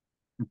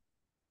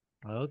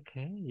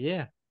 Okay,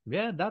 yeah.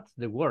 Yeah, that's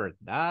the word.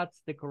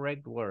 That's the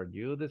correct word.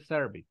 You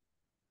deserve it.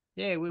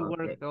 Yeah, we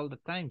work Okay, all the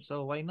time,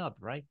 so why not,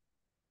 right?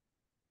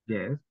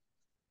 yes.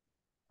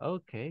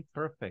 Okay,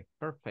 perfect,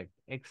 perfect.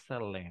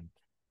 Excellent.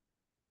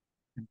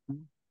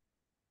 Mhm.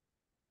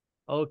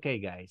 Okay,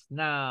 guys.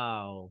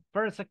 Now,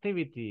 first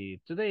activity.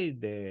 Today,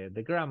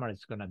 the grammar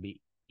is going to be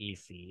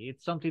easy.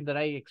 It's something that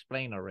I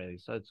explained already,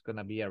 so it's going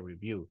to be a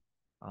review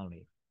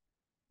only.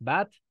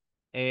 But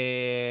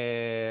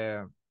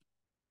today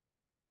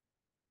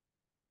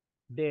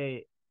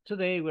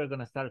we're going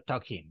to start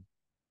talking.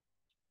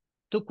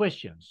 2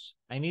 questions.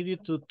 I need you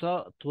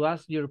to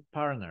ask your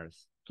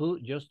partners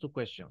just 2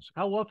 questions.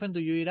 How often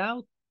do you eat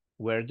out?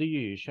 Where do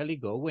you usually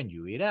go when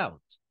you eat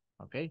out?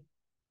 Okay.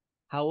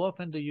 How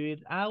often do you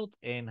eat out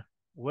and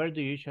where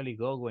do you usually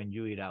go when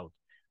you eat out?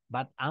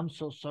 But I'm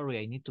so sorry,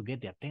 I need to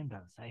get the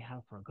attendance. I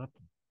have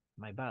forgotten.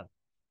 My bad.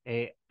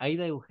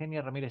 Aida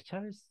Eugenia Ramírez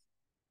Chávez.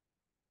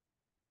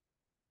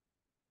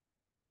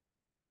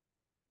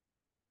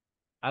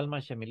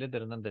 Alma Shamilet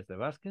Hernández de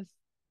Vázquez.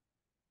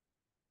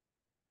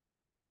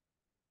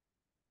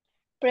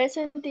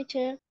 Present,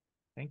 teacher.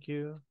 Thank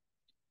you.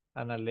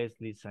 Ana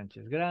Leslie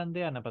Sánchez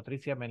Grande. Ana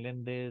Patricia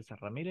Meléndez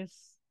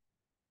Ramírez.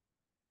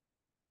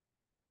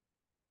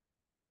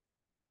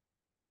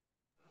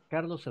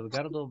 Carlos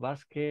Edgardo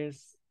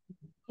Vázquez.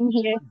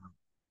 Here.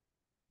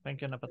 Thank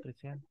you, Ana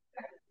Patricia.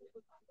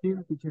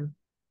 Here, teacher.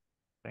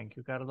 Thank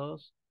you,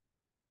 Carlos.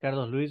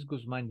 Carlos Luis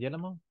Guzmán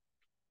Yélamo.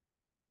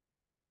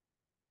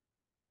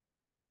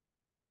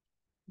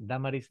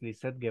 Damaris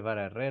Lisette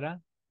Guevara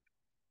Herrera.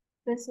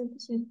 Present,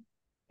 teacher.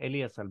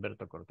 Elías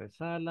Alberto Cortés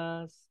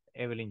Salas.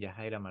 Evelyn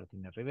Yajaira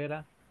Martínez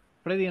Rivera.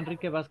 Freddy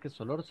Enrique Vázquez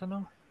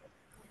Solórzano.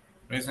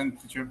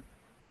 Present, teacher.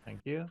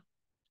 Thank you.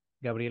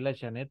 Gabriela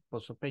Janet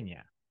Pozo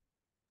Peña.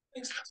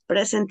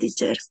 Present,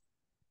 teacher.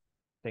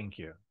 Thank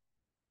you.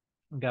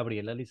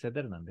 Gabriela Lisette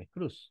Hernández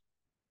Cruz.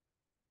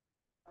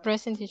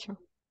 Present, teacher.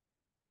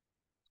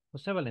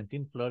 José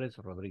Valentín Flores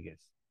Rodríguez.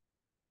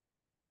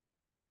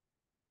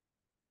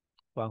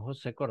 Juan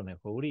José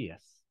Cornejo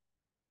Urías.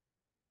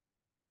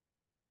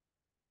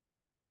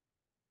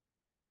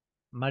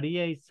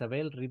 María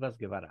Isabel Rivas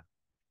Guevara.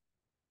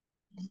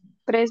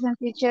 Present,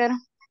 teacher.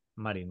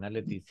 Marina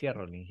Leticia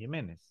Rolín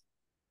Jiménez.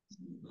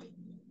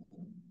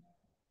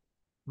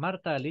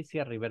 Marta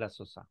Alicia Rivera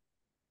Sosa.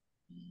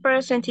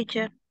 Present,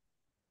 teacher.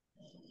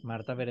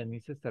 Marta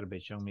Berenice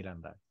Cervechón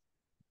Miranda.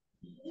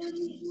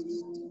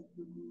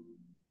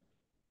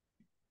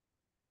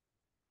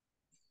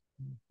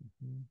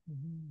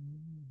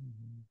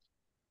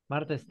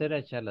 Marta Estera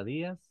Echala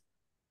Díaz.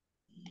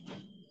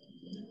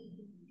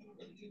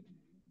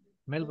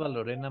 Melba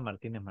Lorena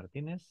Martínez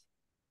Martínez.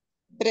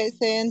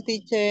 Present,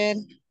 teacher.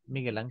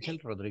 Miguel Ángel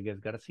Rodríguez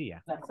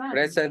García.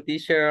 Present,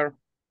 teacher.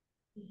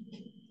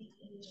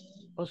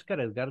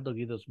 Óscar Edgardo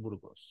Guidos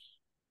Burgos.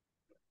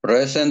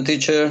 Present,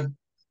 teacher.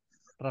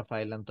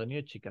 Rafael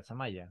Antonio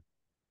Chicazamaya.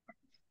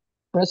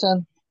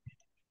 Present.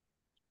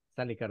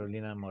 Sally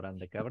Carolina Morán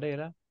de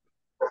Cabrera.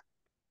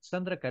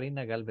 Sandra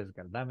Karina Galvez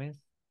Galdames.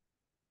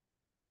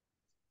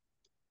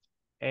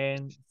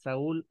 And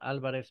Saúl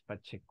Álvarez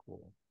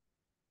Pacheco.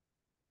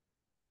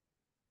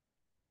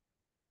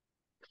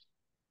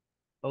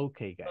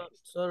 Okay, guys.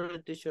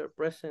 Sorry, teacher,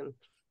 present.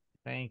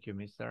 Thank you,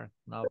 mister.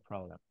 No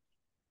problem.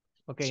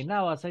 Okay,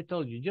 now, as I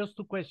told you, just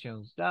 2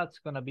 questions. That's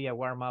going to be a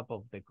warm-up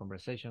of the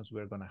conversations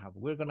we're going to have.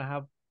 We're going to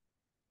have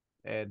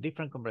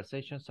different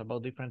conversations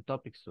about different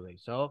topics today.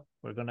 So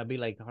we're going to be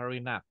like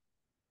hurrying up.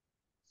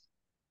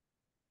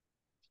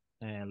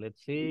 And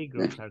let's see,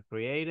 groups are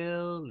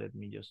created. Let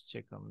me just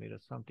check a little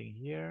something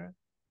here.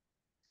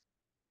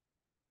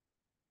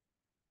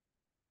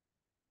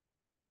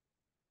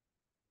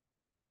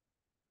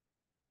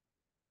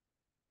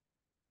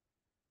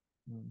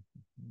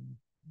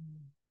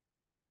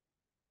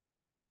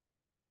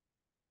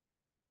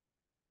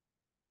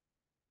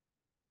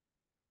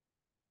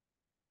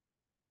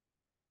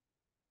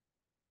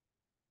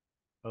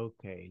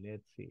 Okay,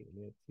 let's see.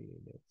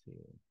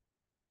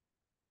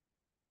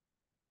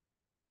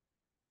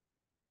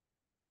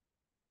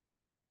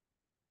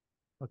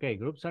 Okay,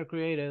 groups are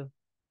created.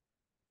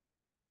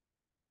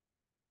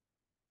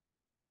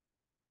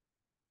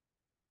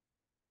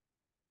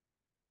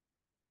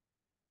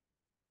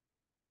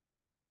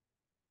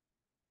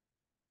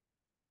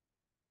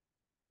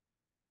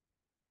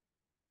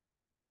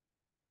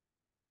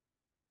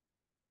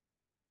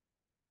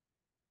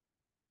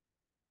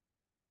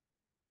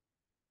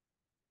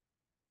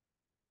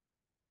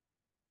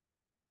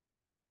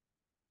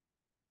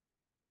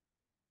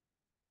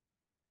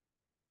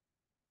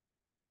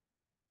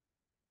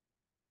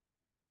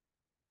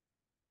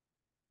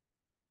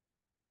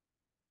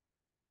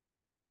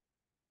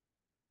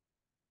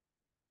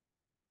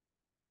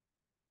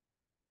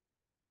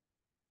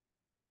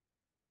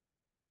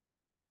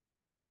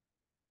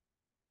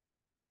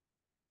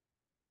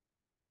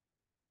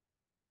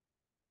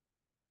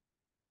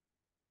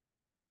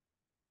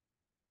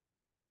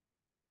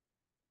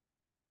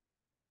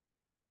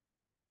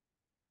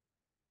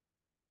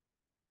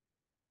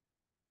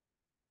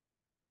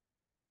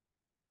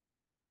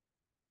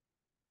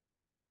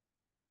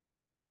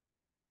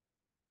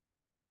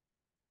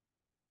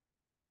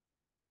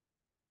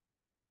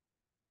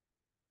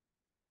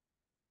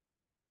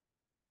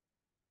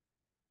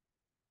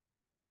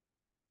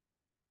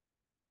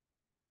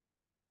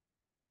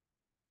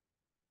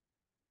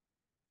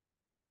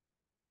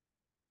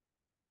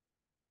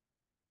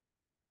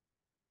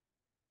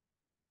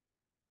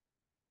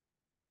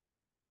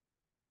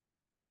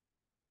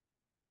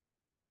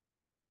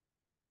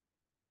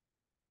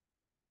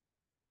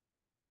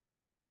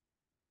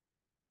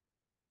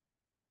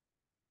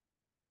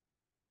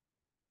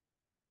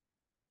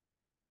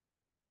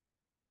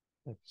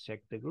 Let's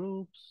check the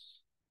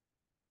groups.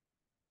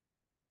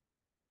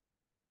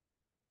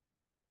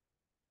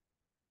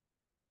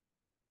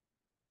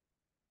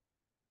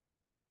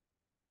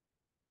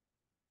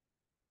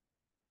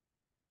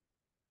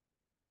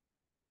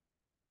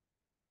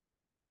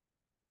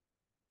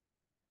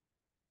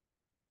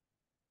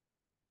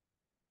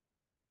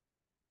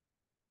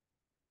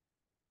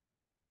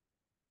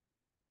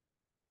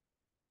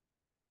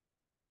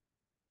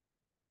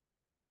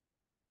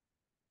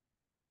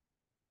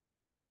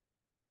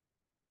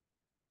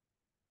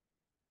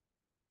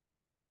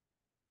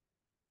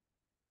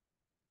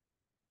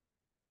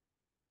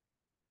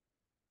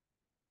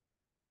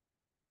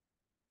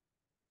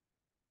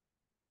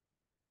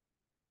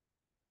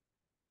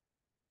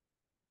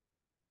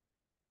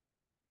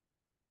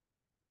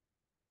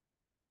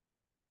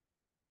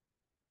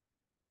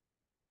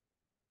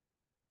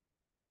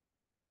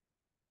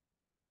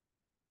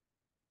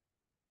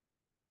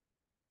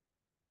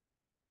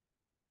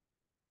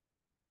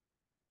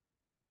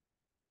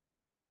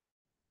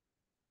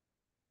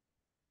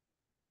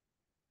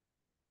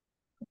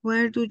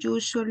 Where do you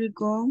usually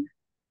go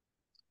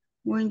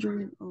when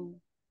you oh.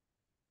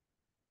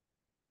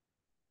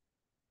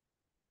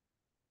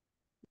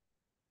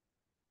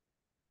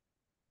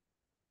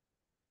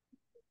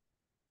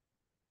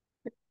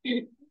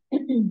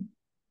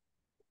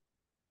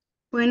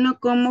 Bueno,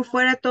 como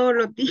fuera todos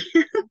los días.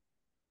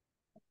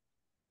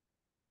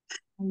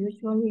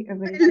 Usually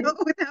every day. Hello,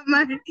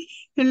 Damari.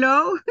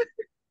 Hello.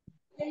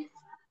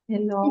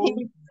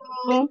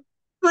 Hello.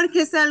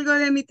 Porque salgo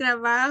de mi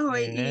trabajo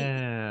y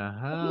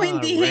como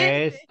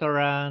indigente.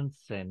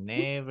 Restaurants and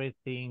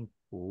everything.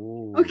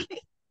 Food. Okay.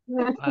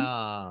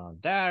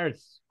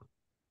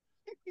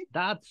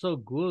 That's so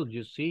good,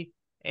 you see.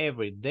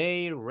 Every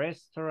day,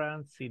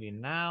 restaurants,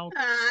 eating out.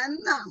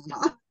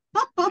 No.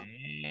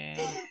 And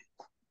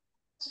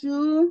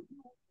True.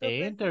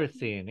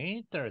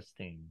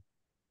 interesting.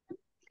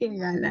 Qué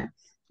gala.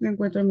 Me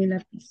encuentro mi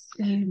lápiz.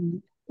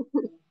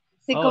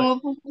 Sí, Oh,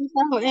 como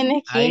pensamos en la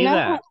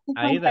esquina,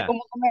 Aida.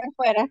 como comer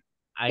fuera.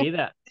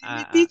 Aida,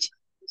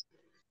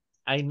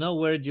 I know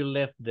where you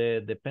left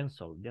the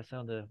pencil. Ya sé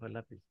dónde dejó el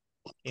lápiz.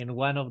 In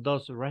one of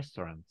those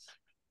restaurants.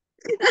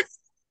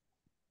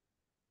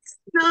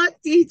 No,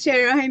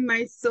 teacher, I'm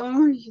my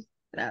son.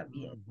 Está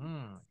bien.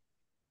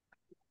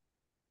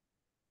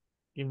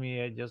 Give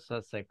me just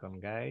a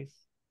second, guys.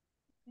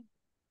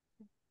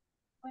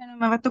 Bueno,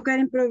 me va a tocar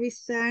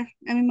improvisar.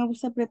 A mí me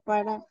gusta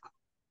preparar.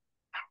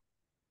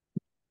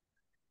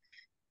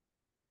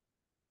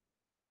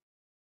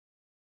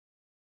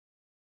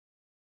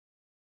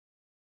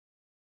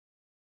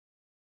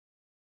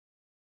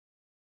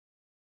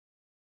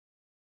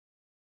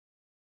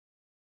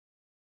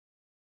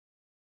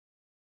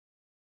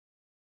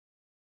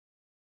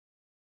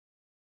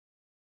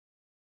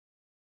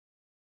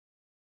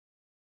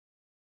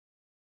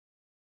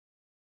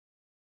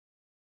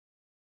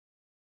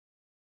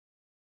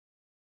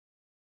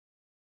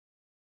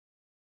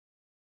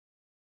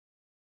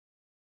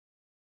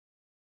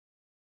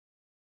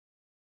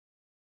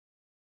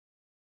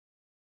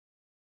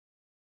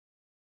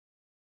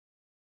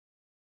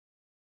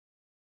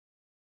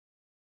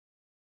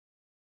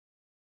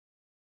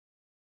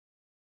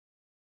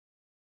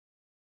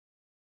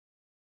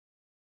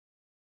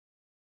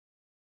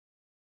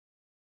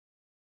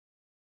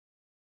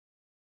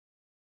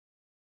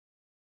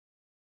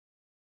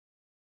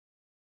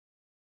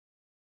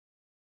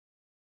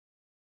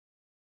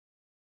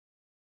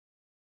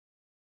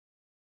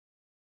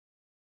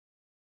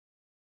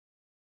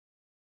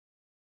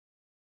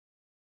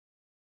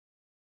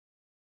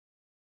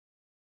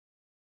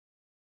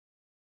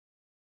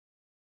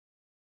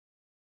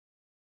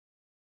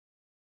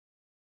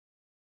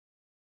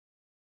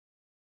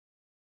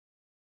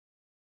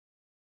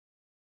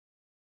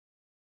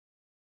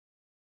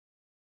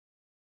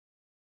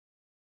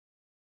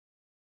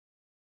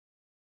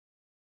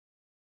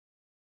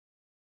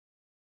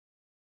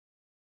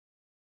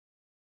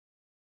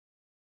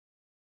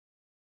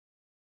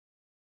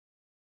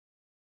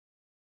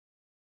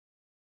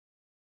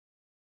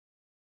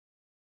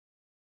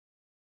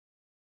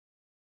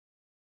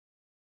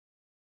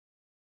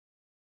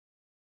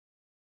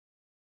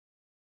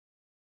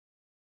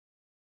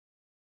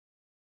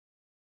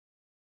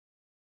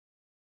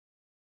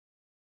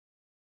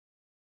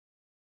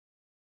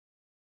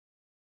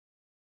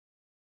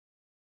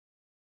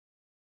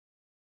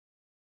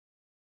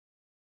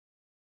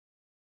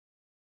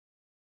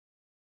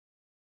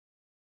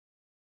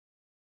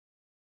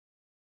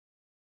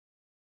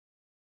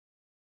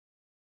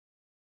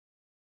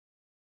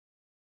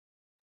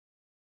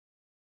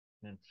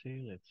 Let's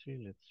see.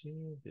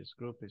 This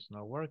group is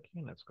not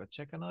working. Let's go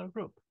check another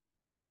group.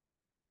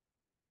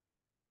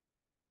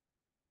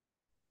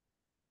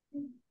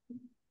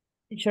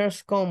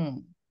 Teachers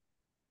come.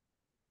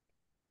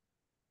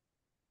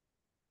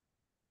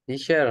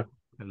 Teacher,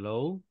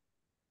 Hello.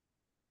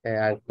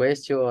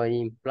 question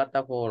in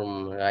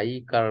platform,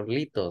 ahí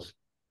Carlitos.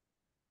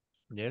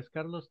 Yes,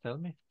 Carlos, tell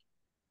me.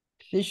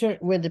 Teacher,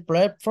 with the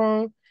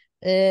platform,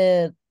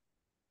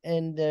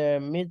 in the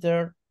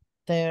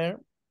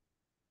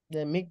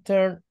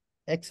midterm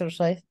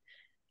exercise,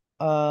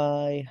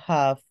 I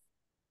have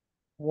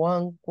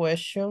one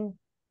question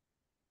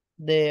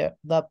that's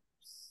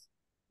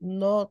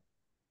not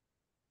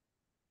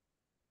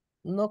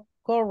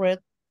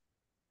correct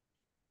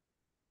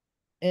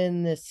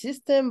in the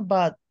system,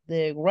 but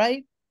the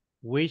right.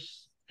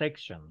 Which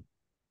section?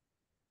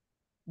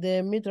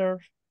 The midterm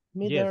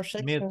Yes,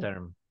 section.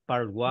 midterm.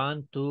 Part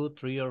 1, 2,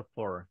 3, or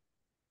 4.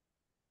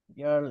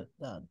 You're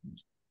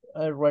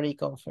already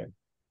confirmed.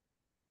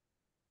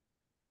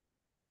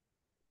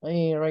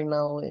 I right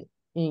now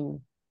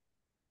in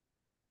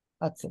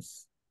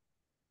access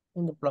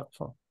in the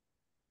platform.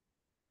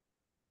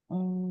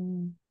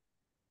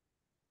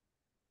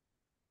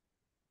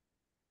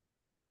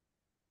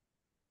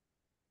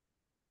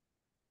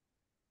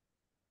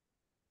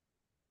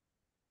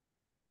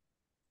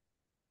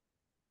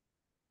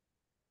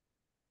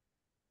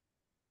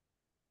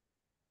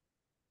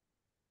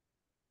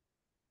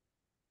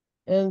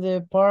 And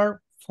the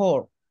part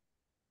 4.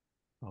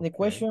 Okay. The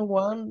question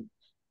 1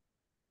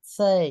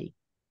 say,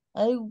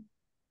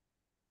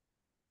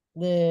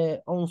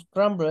 the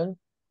unscramble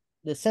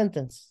the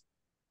sentence.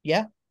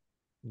 Yeah?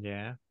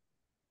 Yeah.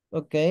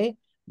 Okay.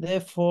 The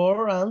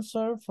 4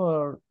 answer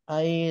for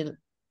I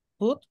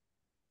put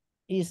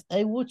is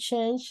I would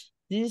change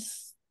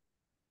this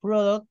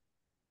product.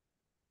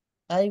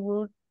 I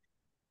would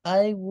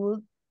like.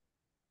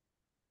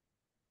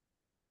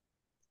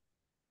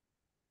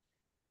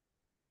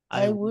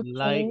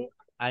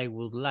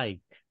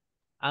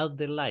 Add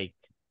the like.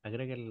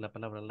 Agrégale la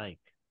palabra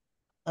like.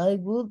 I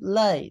would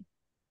like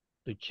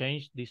to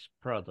change this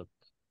product.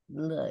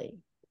 Like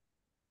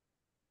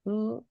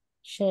to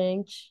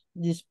change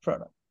this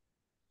product.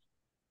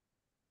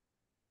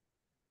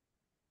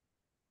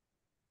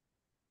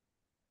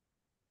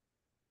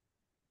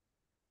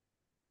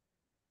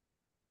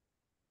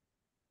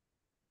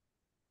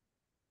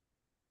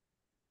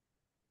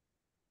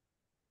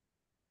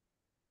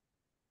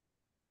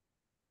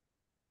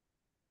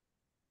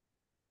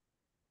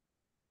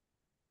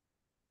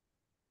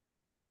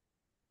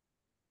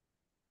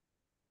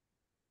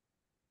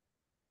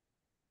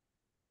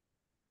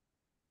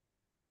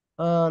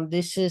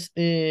 This is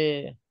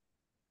a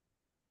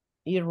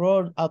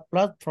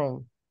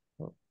platform.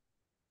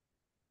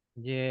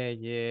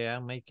 Yeah,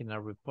 I'm making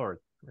a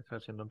report. Estoy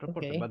haciendo un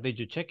reporte. Okay. But did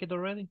you check it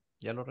already?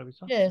 ¿Ya lo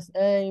revisó? Yes,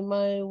 I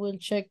will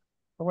check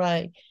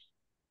right.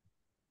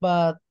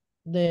 But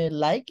the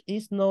like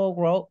is no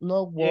word.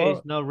 Yeah,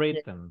 it's not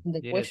written.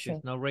 The Yes, question.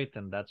 it's not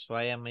written. That's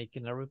why I'm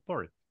making a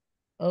report.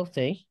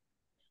 Okay.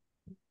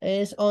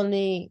 It's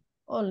only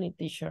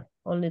teacher,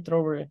 only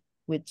trouble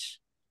with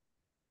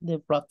the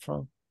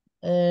platform.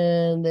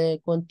 And the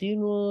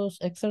continuous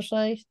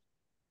exercise,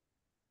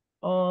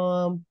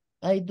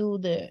 I do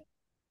the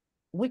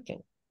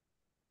weekend.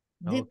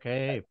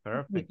 Okay,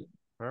 perfect,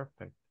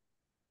 perfect.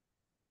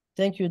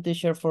 Thank you,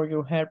 teacher, for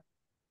your help.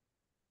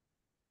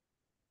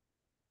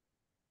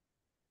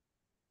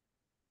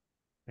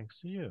 Thanks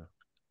to you.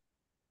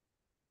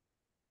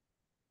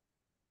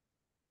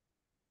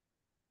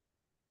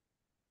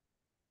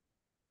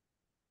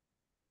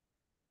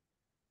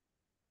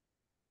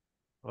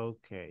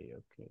 Okay.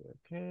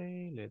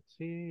 Let's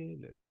see.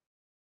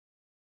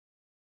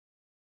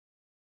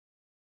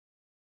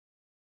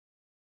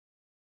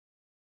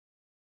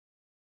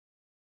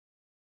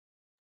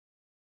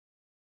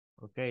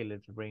 Okay,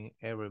 let's bring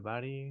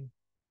everybody.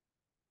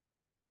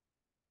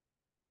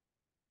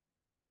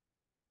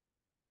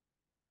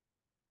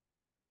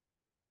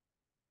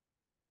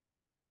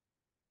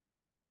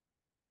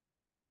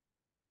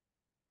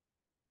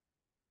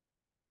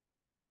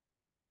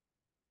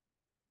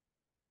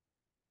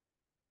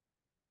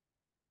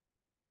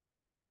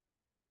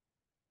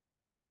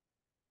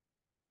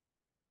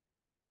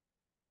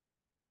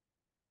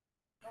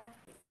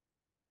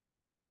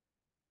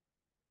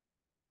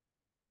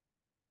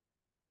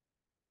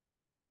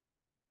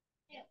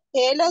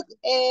 Hello,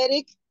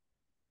 Eric.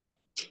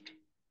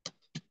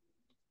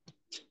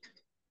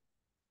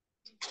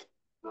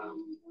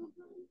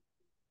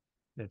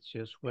 Let's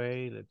just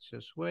wait.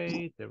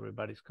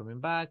 Everybody's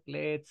coming back.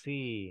 Let's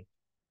see.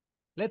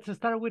 Let's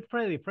start with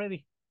Freddy.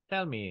 Freddy,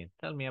 tell me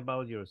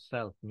about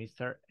yourself,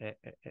 Mr.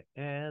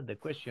 The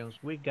questions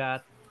we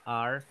got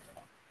are,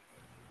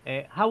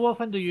 how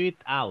often do you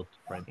eat out,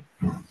 Freddy?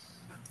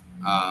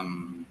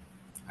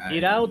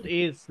 Eat out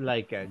is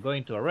like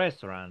going to a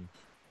restaurant.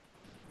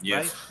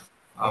 Yes.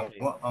 Right? Okay.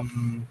 Well,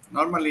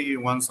 normally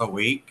once a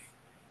week,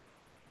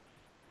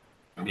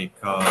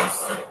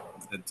 because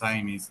the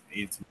time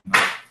it's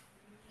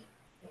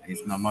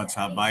not much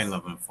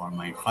available for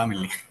my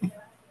family.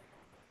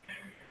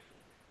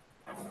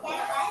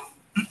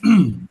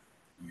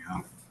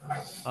 Yeah.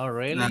 Oh,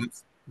 really?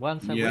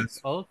 Once a week? Yes.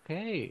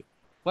 Okay.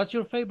 What's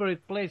your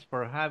favorite place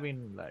for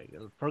having,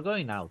 for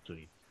going out to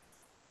eat?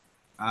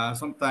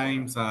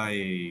 Sometimes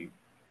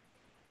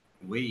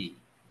we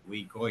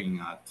going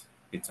at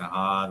Pizza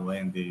Hut,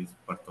 Wendy's,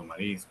 Puerto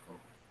Marisco,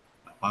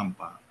 La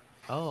Pampa.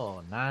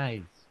 Oh,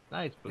 nice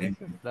places.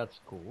 That's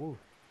cool.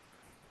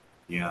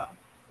 Yeah.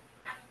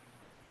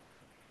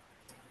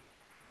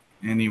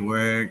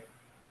 Anywhere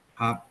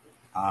have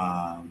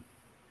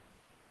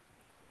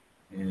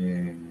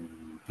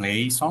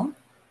play zone?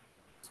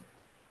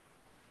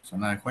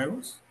 Zona de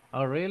juegos?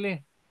 Oh,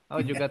 really? Oh,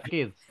 you got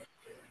kids?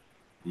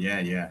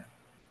 Yeah.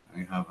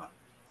 I have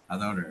a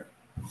daughter.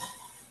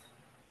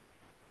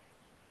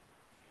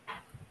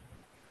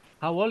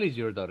 How old is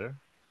your daughter?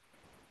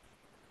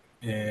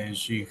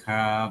 She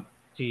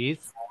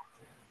is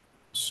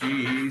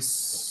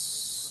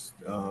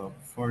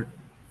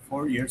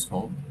 4 years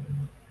old.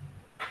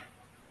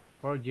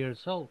 4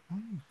 years old.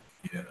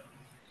 Yeah.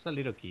 It's a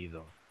little kid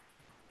though.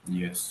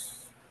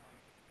 Yes.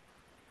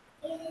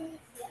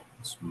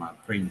 It's my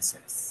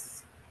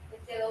princess.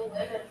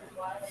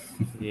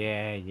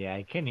 Yeah,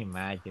 I can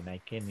imagine.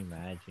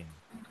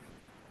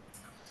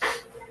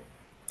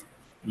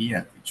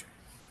 Yeah, teacher.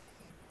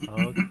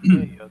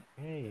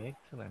 Okay,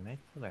 excellent.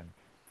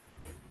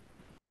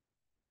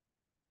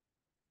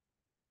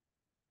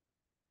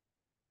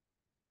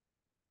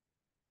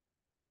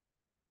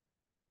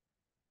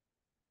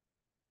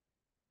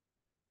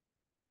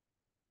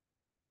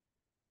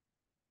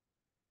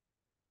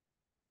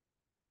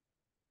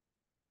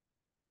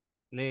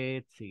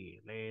 Let's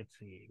see.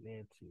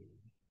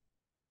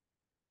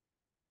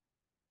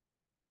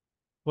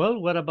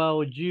 Well, what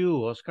about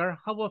you, Oscar?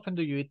 How often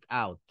do you eat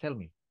out? Tell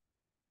me.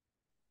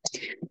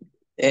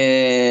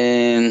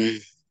 I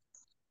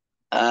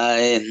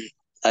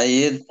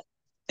eat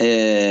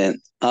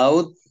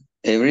out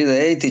every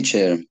day,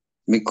 teacher,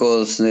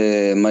 because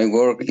my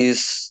work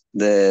is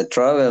the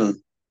travel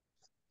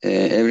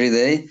every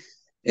day,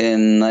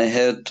 and I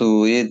have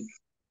to eat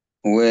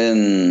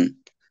when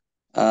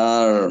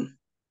are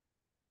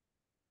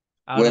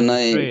Out on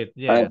the street,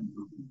 yeah.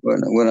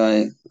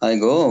 I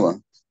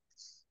go,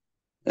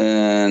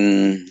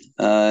 and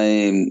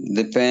I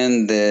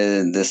depend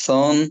the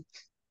sun.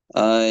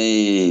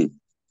 I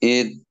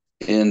eat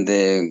in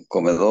the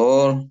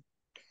comedor,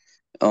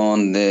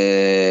 on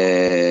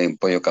the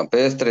pollo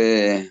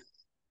campestre,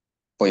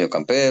 pollo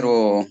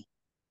campero,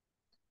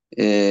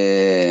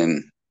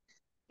 en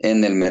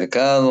el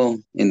mercado,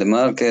 in the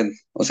market,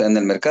 o sea, en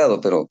el mercado,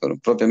 pero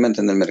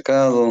propiamente en el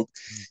mercado,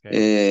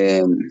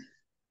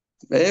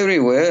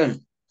 everywhere,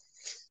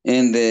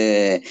 en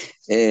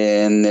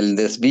el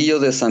desvío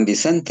de San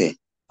Vicente.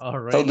 Oh,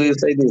 How do really? you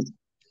say this?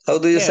 How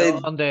do you say?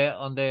 On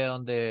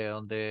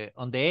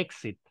the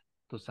exit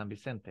to San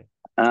Vicente.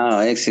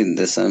 Exit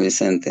de San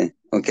Vicente.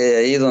 Ok,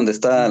 ahí donde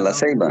está la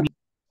ceiba.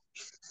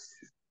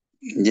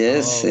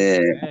 Yes.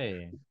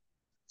 Okay.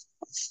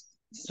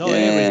 So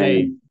every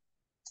day.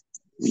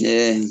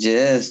 Yeah,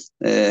 yes.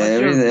 What's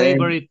Every your day.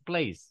 favorite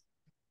place?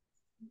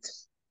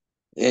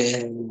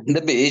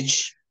 The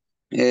beach.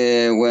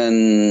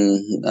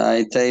 When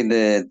I take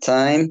the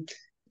time,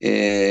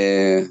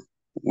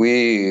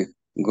 we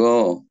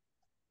go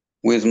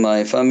with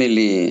my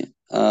family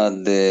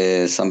at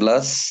the San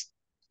Blas,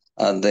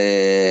 at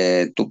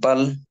the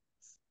Tupal.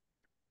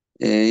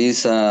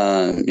 It's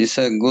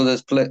a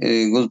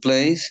good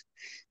place,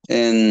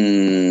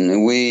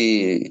 and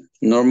we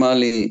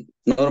normally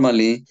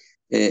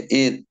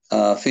eat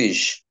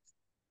fish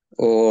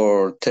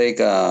or take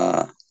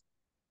how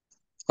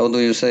do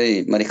you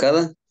say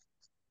mariscada?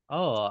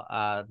 Oh,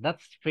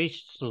 that's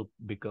fish soup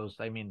because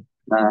I mean.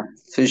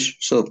 Fish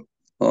soup.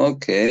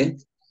 Okay,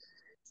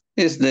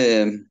 it's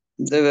the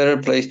better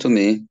place to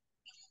me.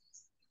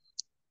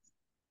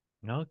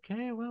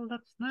 Okay, well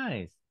that's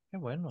nice. Qué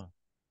bueno.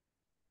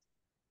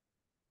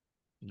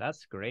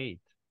 That's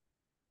great.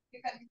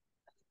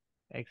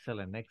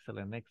 Excellent.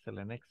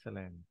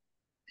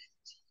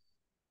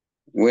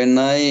 When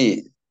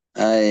I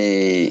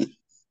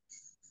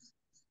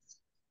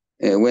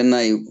when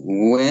I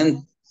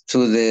went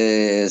to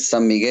the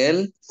San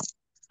Miguel,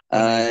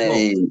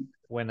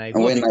 when I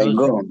go,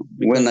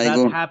 because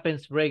that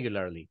happens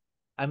regularly.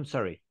 I'm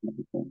sorry.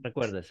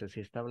 Recuérdese,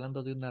 si está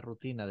hablando de una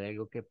rutina, de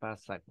algo que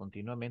pasa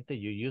continuamente,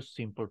 you use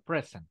simple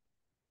present.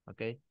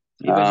 Okay?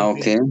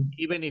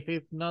 Even if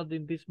it's not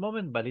in this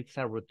moment, but it's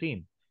a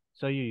routine.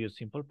 So you use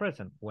simple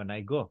present when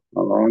I go.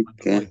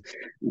 Okay.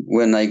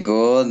 When I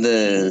go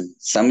the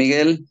San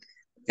Miguel,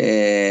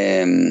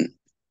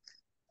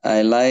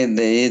 I like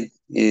the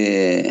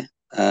eat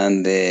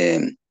and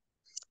the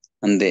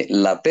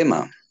La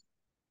Pema.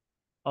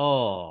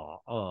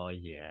 Oh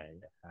yeah.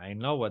 I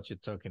know what you're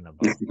talking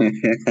about.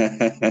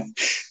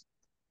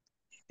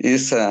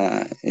 It's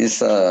a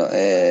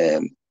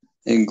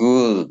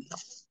good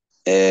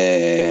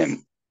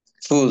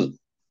food.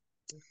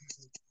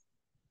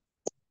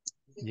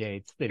 Yeah,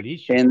 it's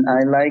delicious. And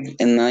I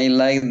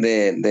like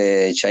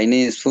the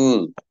Chinese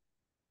food.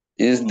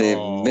 Is the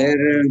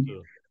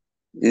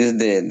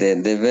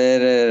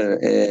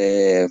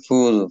better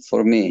food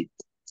for me.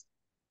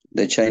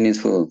 The Chinese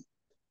food.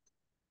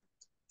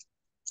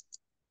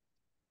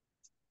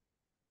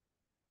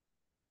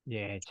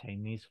 Yeah,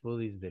 Chinese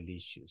food is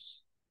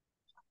delicious.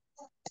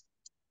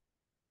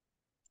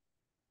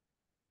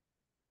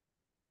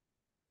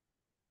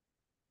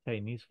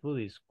 Chinese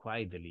food is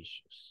quite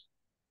delicious.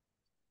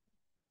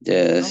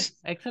 Yes.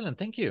 Oh, excellent,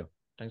 thank you.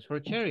 Thanks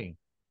for sharing.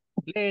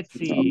 Let's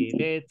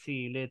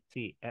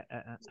see.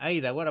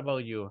 Aida, what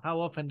about you? How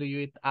often do you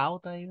eat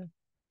out, Aida?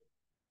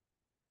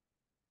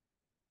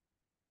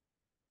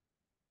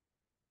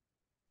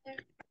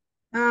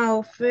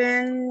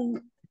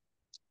 Often,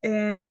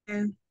 2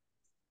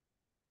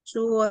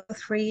 or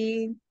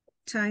 3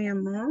 times a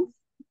month.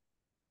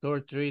 2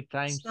 or 3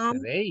 times a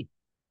day?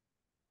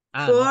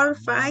 4 or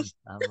 5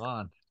 a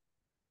month.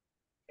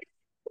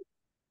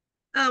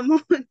 a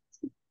month.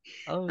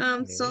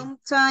 Okay.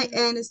 Sometimes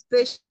and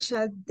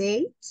special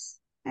dates,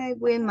 I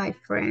with my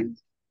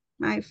friends,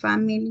 my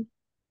family.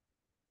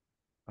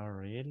 Oh,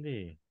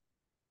 really?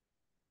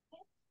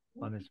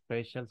 On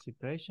special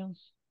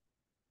situations?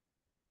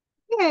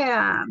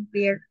 Yeah,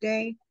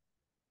 birthday.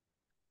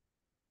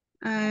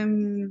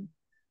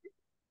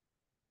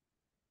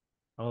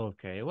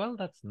 Okay, well,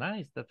 that's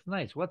nice. That's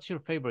nice. What's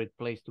your favorite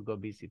place to go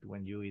visit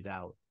when you eat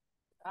out?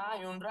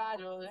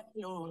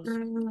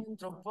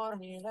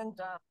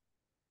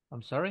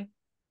 I'm sorry?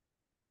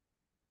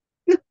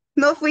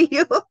 No for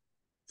you.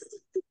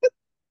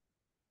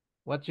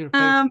 What's your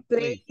favorite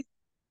place?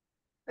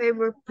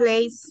 Favorite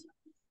place,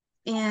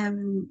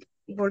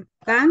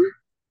 volcán.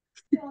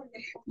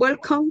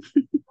 Welcome.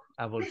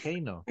 A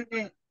volcano.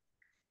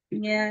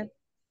 Yeah.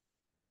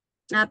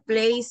 A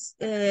place,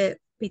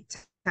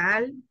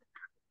 Pital.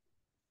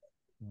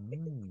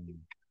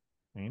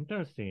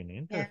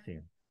 Interesting. Yeah.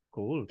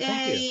 Cool.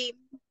 Thank you.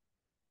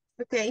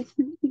 Okay.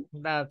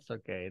 That's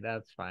okay.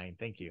 That's fine.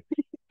 Thank you.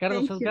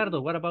 Carlos Thank Edgardo,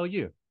 you. what about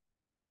you?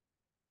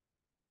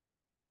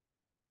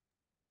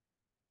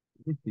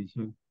 Yes,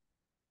 teacher.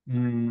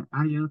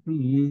 I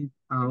often eat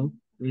out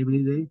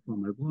every day for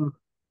my work.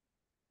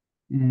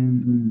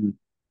 And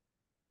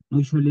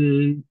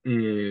usually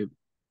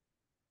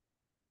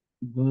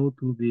go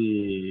to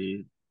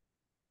the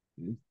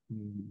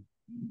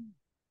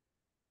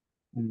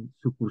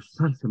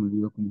sucursal, se me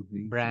olvidó cómo se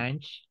dice.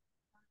 Branch.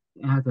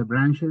 The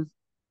branches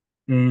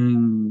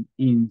in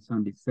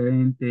San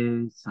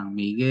Vicente, San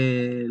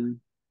Miguel,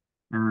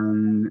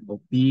 and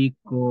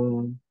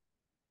Opico,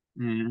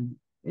 and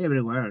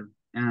everywhere.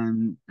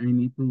 And I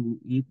need to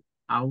eat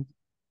out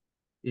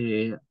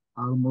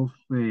almost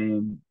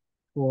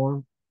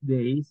 4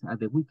 days at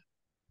the week.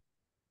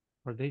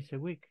 4 days a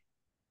week?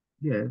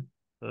 Yeah.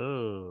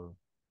 Oh,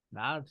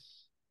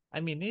 I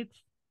mean,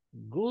 it's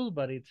good,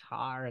 but it's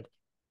hard.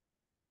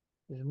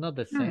 It's not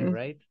the same,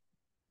 right?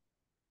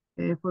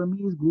 For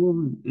me, it's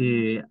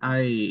good.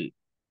 I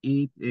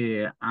eat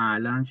a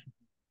lunch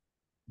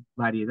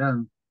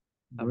variedad.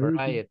 A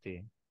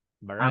variety.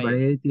 A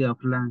variety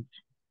of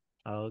lunch.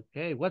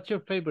 Okay. What's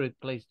your favorite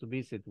place to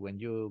visit when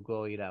you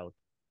go eat out?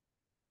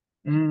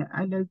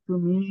 I like to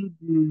meet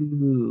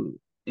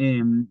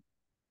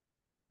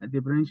at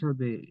the branch of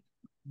the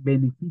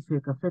Beneficio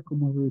de Café,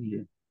 como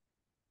diría.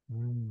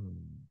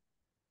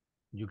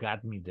 You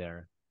got me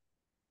there.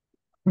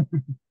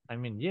 I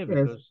mean, yeah,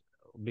 Yes.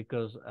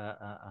 because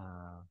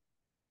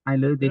I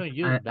love you don't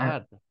use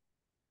that.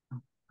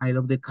 I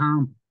love the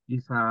camp.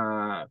 It's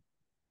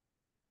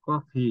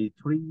coffee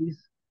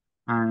trees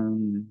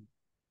and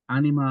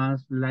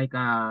animals like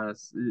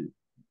us,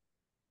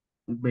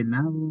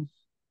 venados,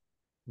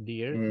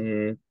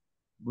 Deers.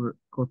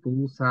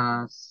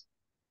 cotuzas.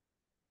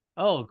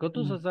 Oh,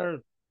 cotuzas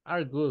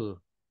are good.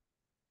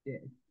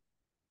 Yeah.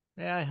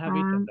 Yeah, I have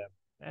eaten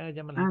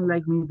them. And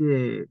like me,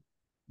 the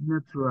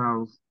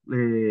natural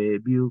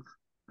view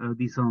of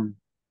the sun.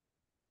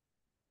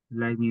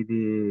 Like me,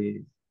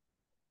 the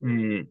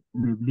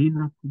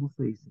neblina, ¿cómo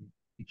se dice?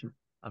 Teacher?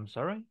 I'm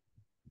sorry?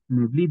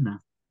 Neblina.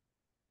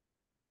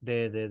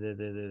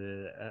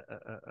 The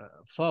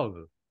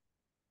fog.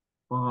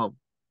 Fog.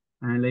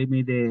 And like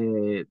me,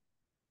 the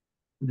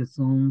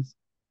suns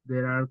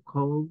that are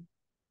cold.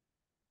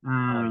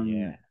 Oh,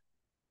 yeah.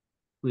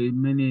 With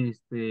many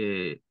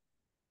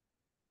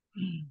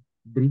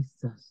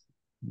brisas.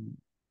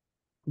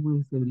 ¿Cómo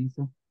dice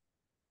brisa?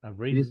 A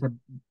breeze.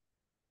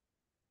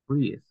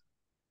 Breeze.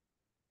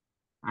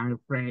 And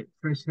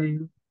fresh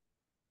air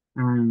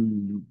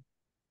and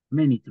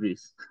many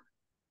trees.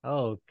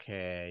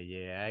 Okay,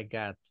 yeah, I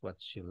got what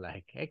you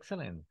like.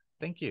 Excellent.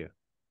 Thank you.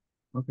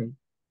 Okay.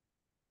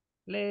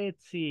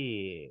 Let's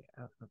see.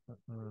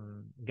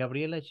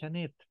 Gabriela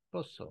Janet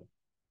Pozo.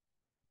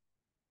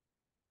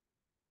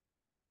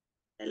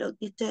 Hello,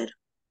 teacher.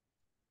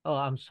 Oh,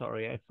 I'm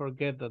sorry. I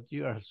forget that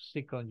you are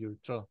sick on your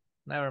throat.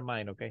 Never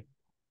mind, okay?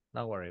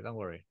 Don't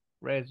worry.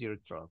 Rest your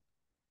throat.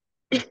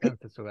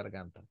 Descanse su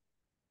garganta.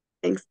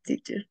 Thanks,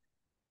 teacher.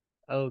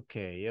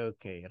 Okay.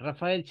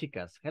 Rafael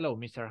Chicas. Hello,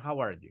 mister. How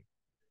are you?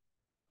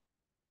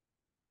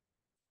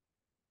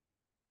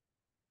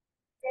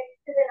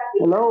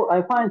 Hello,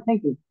 I'm fine,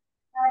 thank you.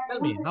 Tell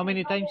me, how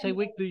many times a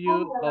week do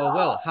you,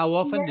 how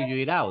often do you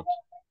eat out?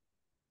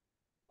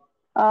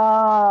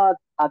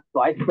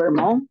 Twice per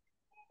month.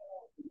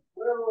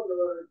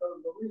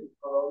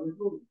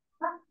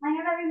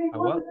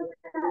 What?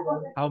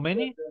 How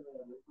many?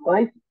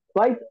 Twice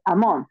a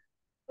month.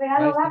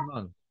 Twice a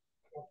month.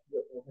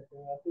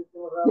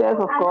 Yes,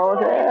 of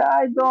course.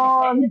 I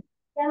don't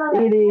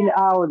eat it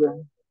out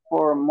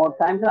for more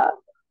times.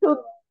 two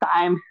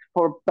times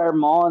for per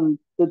month,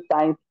 two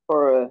times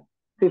for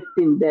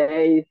 15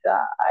 days.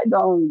 I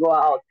don't go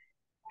out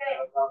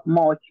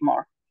much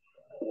more.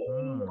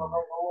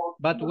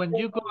 But when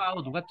you go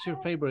out, what's your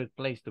favorite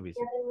place to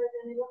visit?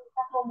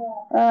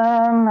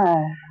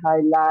 I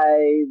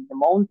like the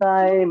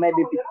mountain,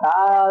 maybe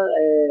Pital,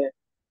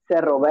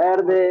 Cerro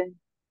Verde,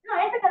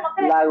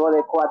 Lago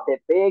de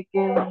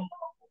Coatepeque,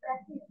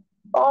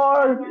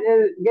 or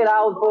get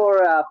out for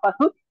fast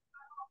food,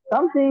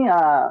 something,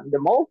 the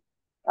mall,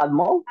 at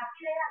mall.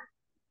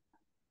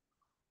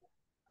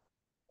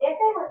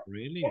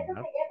 Really?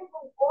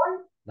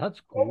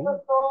 That's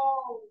cool.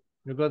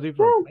 You got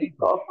different places.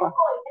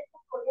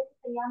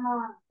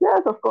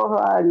 Yes, of course,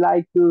 I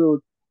like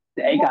to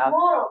take a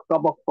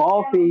cup of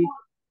coffee,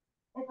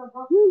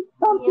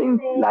 something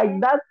like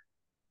that,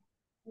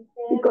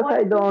 because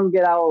I don't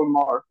get out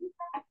more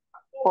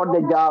for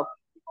the job.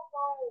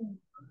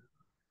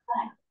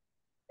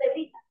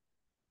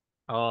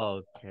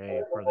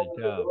 Okay, for the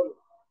job.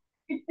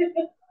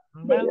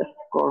 Well, Yes,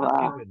 of course.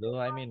 okay, we do.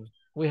 I mean,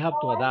 we have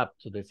to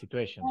adapt to the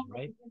situations,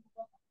 right?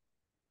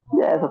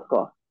 Yes, of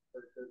course.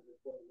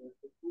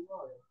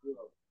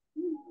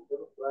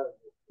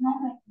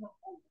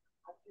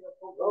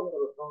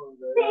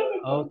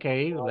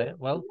 Okay,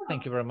 well,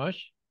 thank you very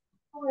much.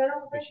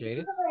 Appreciate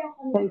it.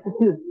 Thank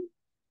you.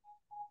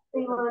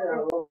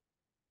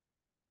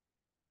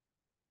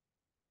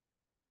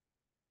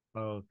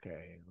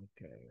 Okay.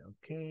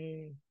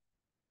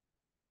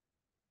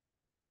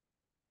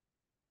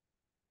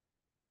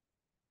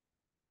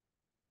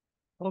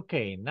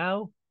 Okay,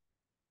 now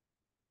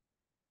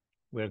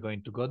we're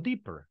going to go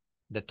deeper.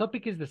 The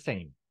topic is the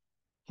same.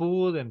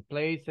 Food and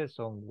places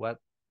on what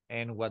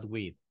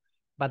we eat.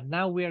 But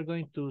now we are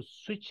going to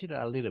switch it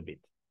a little bit.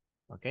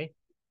 Okay?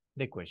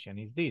 The question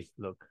is this,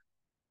 look.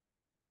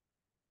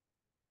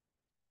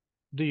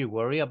 Do you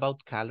worry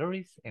about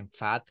calories and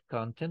fat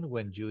content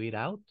when you eat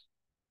out?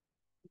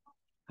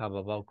 How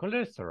about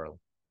cholesterol?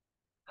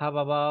 How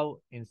about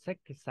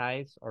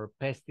insecticides or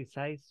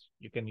pesticides?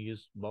 You can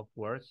use both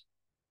words.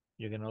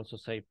 You can also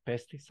say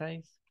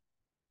pesticides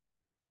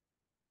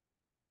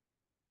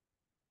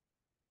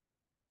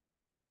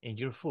in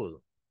your food,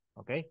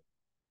 okay?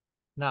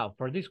 Now,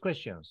 for these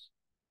questions,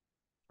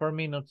 4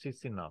 minutes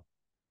is enough.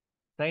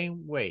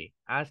 Same way,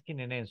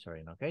 asking and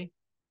answering, okay?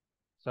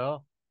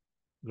 So,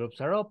 groups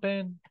are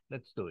open.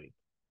 Let's do it.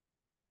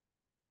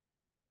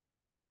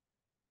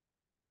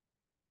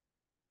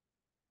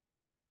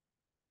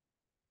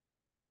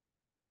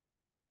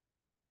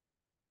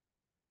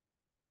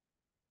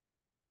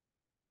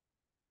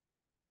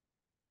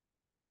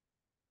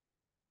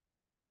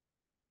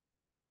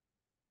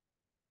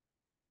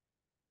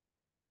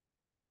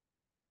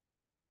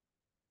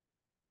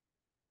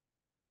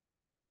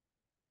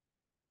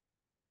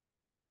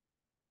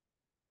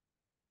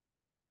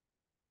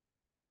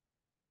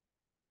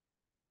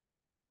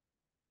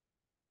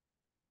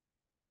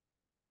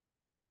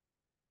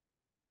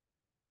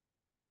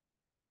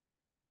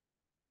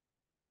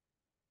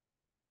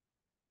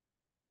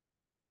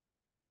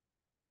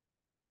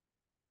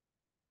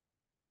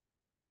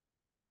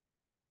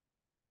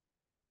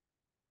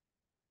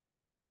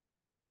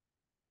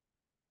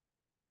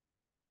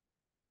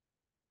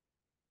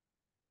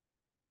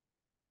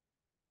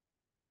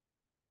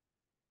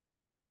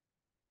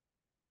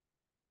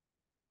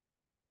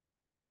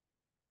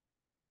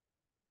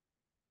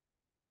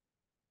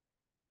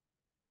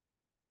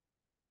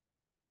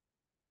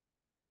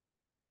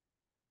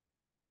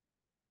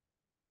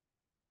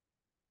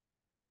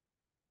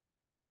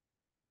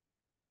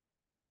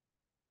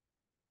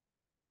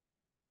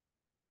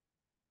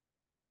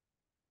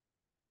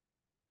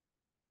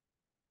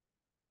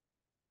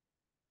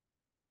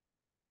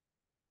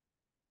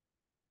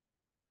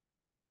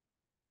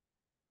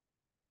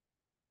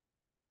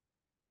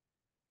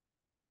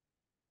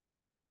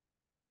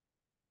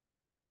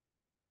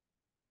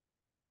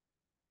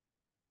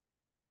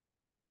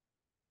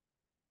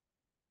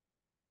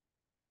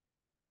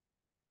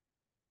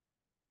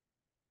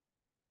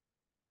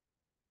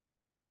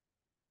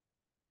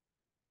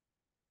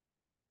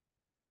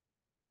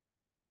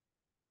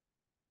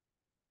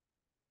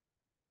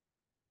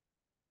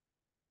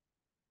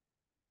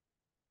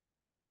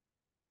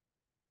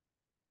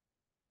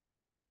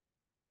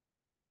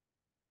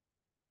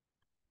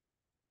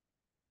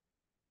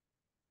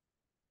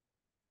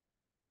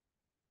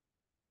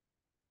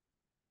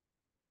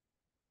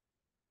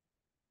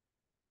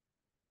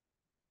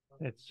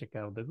 Let's check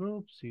out the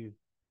group, see if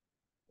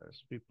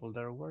there's people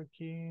that are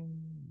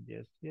working.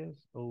 Yes.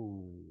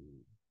 Oh.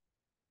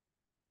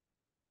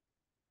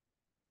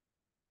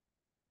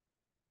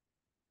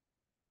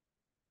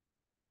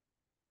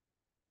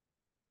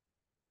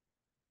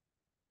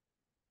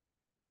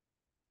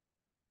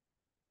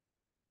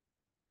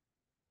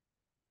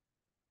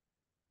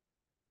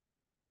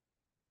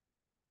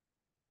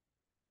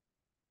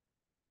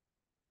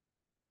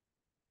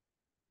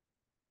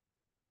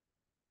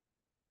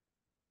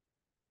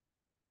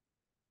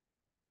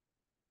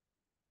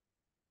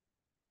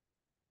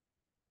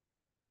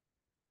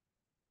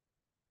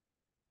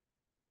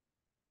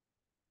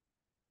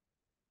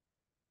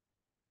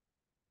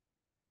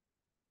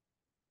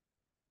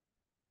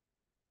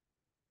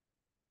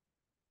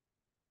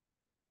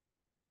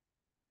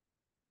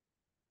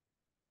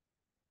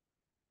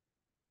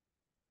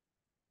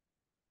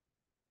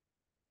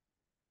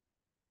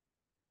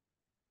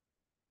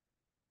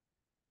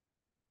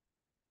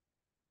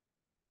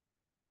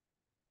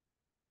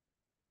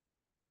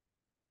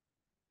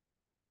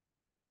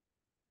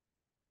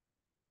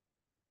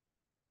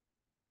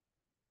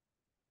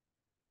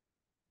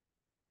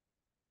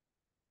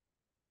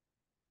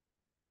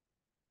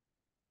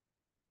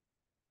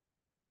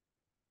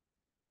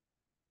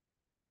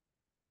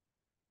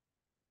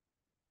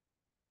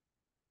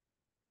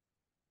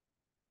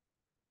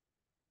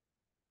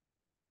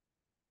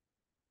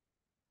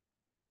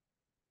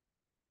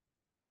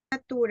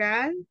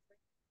 natural,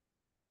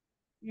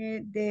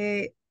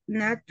 de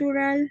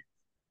natural,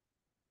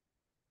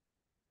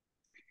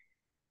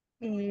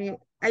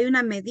 hay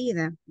una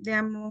medida,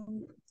 digamos,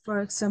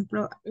 por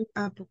ejemplo,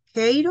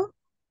 avocado,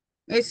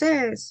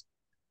 ese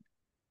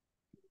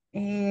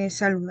es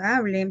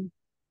saludable.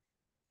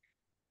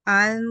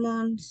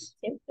 Almonds.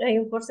 Siempre hay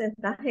un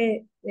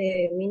porcentaje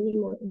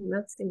mínimo y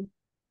máximo.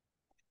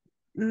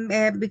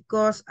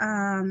 Because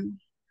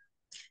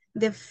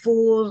the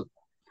food,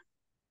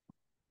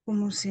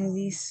 ¿cómo se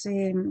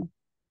dice?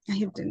 Ay,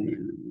 yo tenía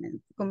en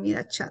mente,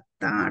 comida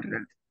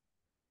chatarra.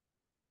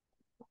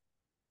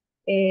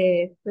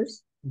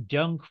 Pues,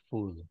 Junk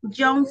food.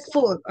 Junk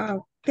food.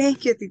 Oh,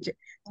 thank you, teacher.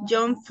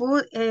 Junk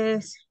food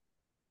is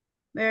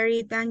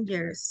very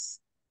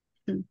dangerous.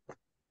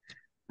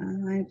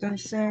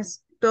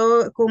 Entonces,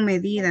 todo con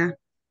medida.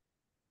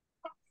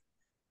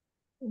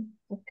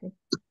 okay.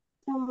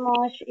 Too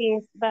much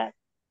is bad.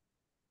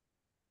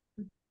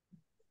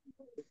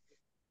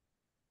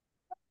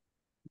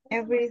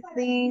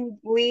 Everything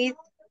with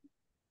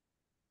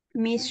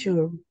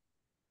measure.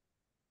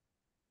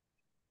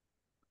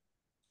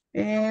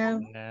 Yeah,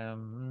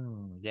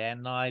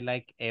 no, I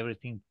like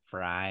everything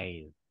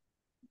fried.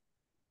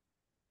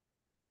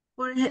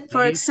 For Deep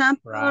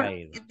example,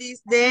 fried.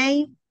 this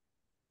day,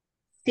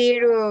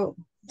 zero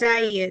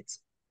diet.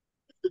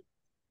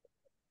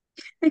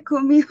 He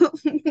comido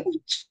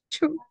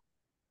mucho.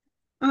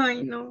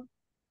 Ay, no.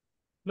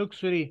 Look,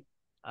 sweetie,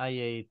 I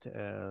ate,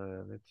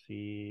 let's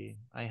see,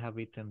 I have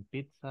eaten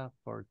pizza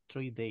for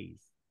 3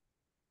 days.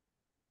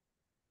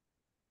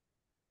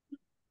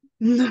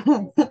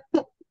 No.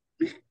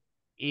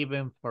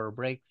 Even for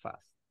breakfast.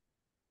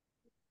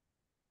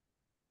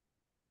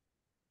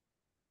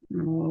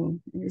 No,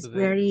 it's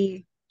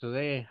very...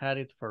 Today I had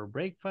it for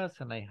breakfast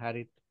and I had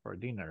it for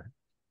dinner.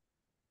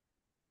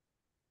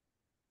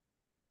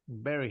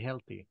 Very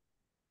healthy.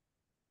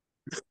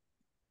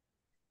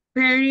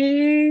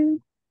 Very...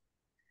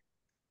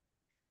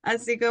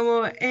 Así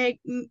como,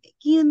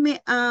 give me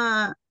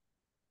a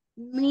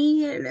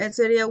meal,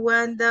 sería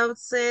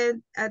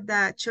 1,000 at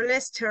the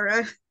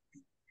cholesterol.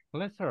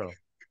 Cholesterol.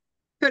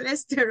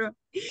 Cholesterol.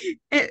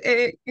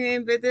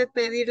 En vez de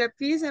pedir la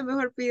pizza,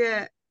 mejor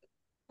pida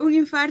un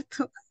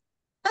infarto.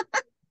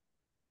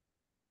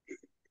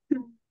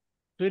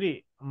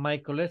 Sweetie, my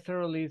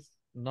cholesterol is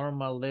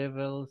normal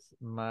levels.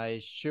 My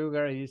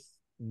sugar is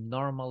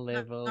normal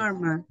levels.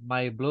 Normal.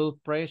 My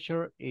blood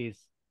pressure is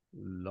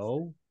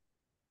low.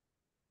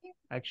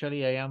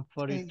 Actually, I am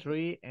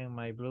 43 and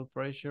my blood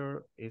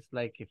pressure is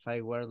like if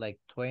I were like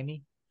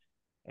 20.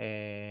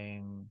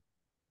 And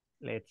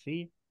let's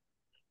see.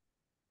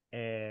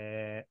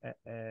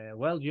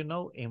 Well, you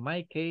know, in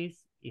my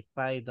case, if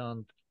I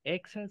don't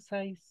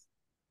exercise,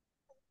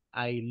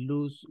 I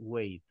lose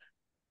weight.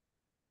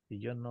 Si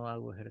yo no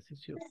hago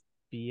ejercicio,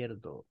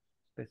 pierdo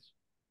peso.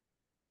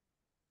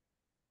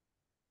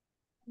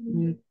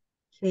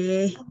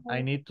 Okay.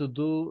 I need to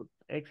do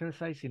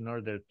exercise in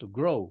order to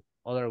grow.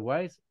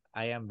 Otherwise,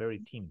 I am very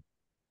thin.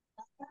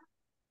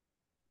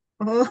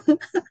 Oh,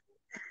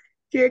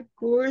 qué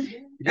cool.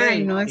 Yeah,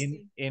 Ay, no.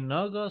 in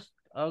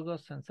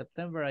August and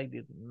September, I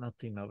did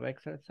nothing of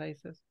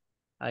exercises.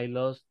 I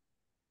lost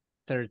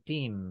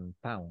 13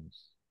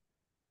 pounds.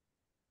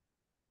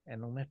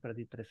 En un mes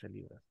perdí 13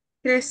 libras.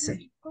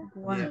 13.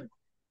 Wow.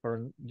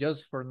 Yeah,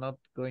 just for not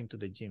going to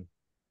the gym.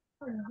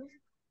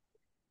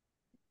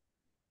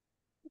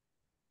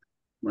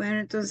 Bueno,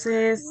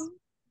 entonces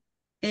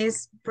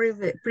es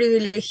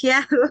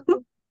privilegiado.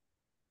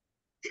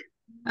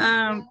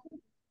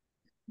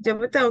 Yo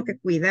me tengo que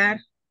cuidar.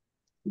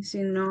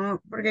 Si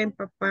no, porque mi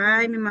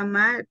papá y mi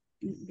mamá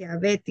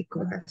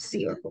diabéticos,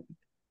 así.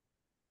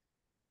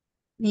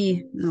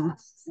 Y no.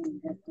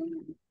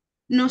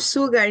 No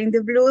sugar in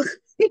the blood.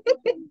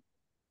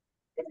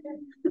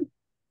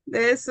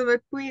 De eso me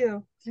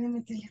cuido.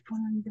 Mi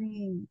teléfono,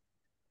 André.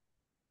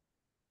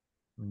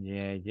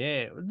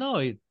 Yeah. No,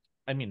 I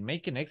mean,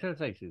 making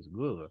exercise is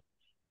good.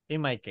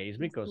 In my case,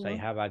 because I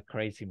have a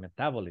crazy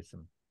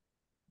metabolism.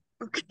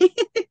 Okay.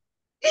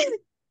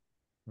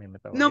 Mi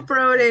No metabolismo.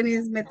 problem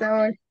is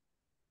metabolic.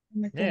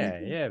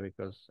 Yeah,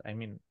 because I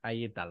mean, I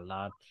eat a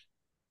lot.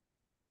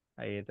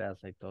 I eat,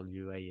 as I told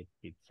you, I eat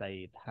pizza, I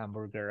eat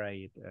hamburger, I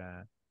eat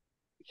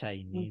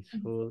Chinese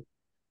food.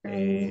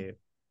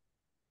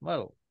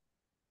 Well,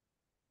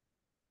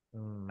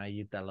 I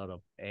eat a lot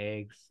of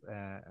eggs,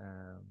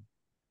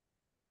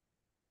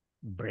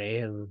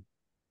 bread,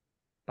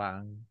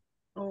 pan,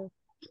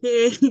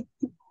 Okay.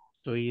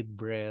 sweet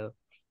bread.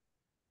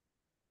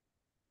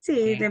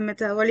 Sí, the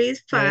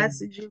metabolism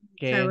fast.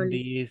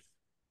 Candies,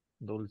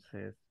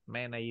 dulces.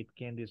 Man, I eat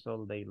candies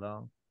all day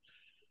long.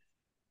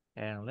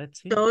 And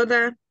let's see.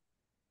 Soda.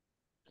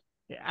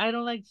 I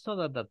don't like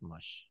soda that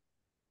much.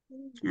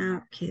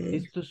 Okay.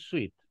 It's too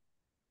sweet.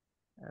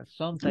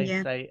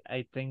 Sometimes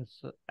I think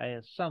so,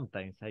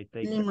 sometimes I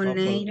take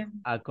Lemonade.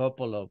 a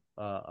couple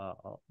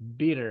of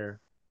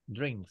bitter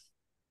drinks.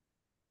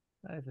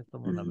 A veces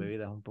tomo unas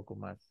bebidas un poco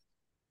más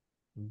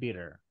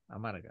bitter,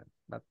 amargas.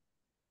 But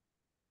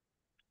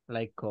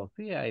Like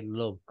coffee, I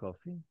love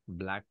coffee,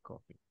 black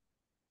coffee,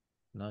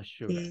 no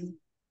sugar. Okay.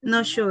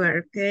 No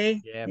sugar,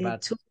 okay? Yeah,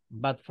 Too.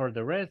 but for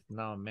the rest,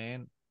 no,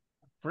 man.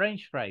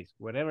 French fries,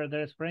 wherever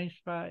there's French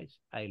fries,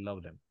 I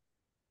love them.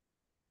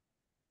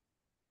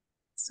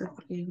 It's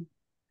okay.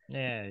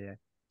 Yeah, yeah.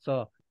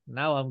 So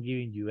now I'm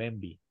giving you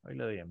envy. I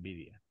love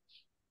envidia.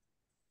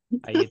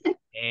 I eat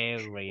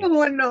everything.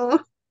 Oh no.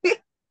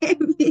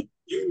 Envy.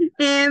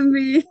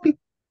 Envy.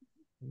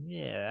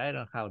 Yeah, I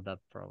don't have that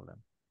problem.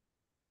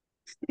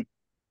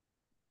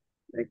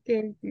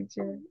 Okay,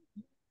 teacher.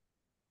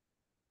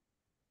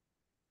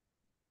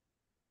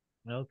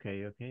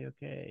 Okay, okay,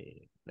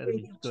 okay. Let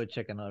me just go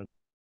check another.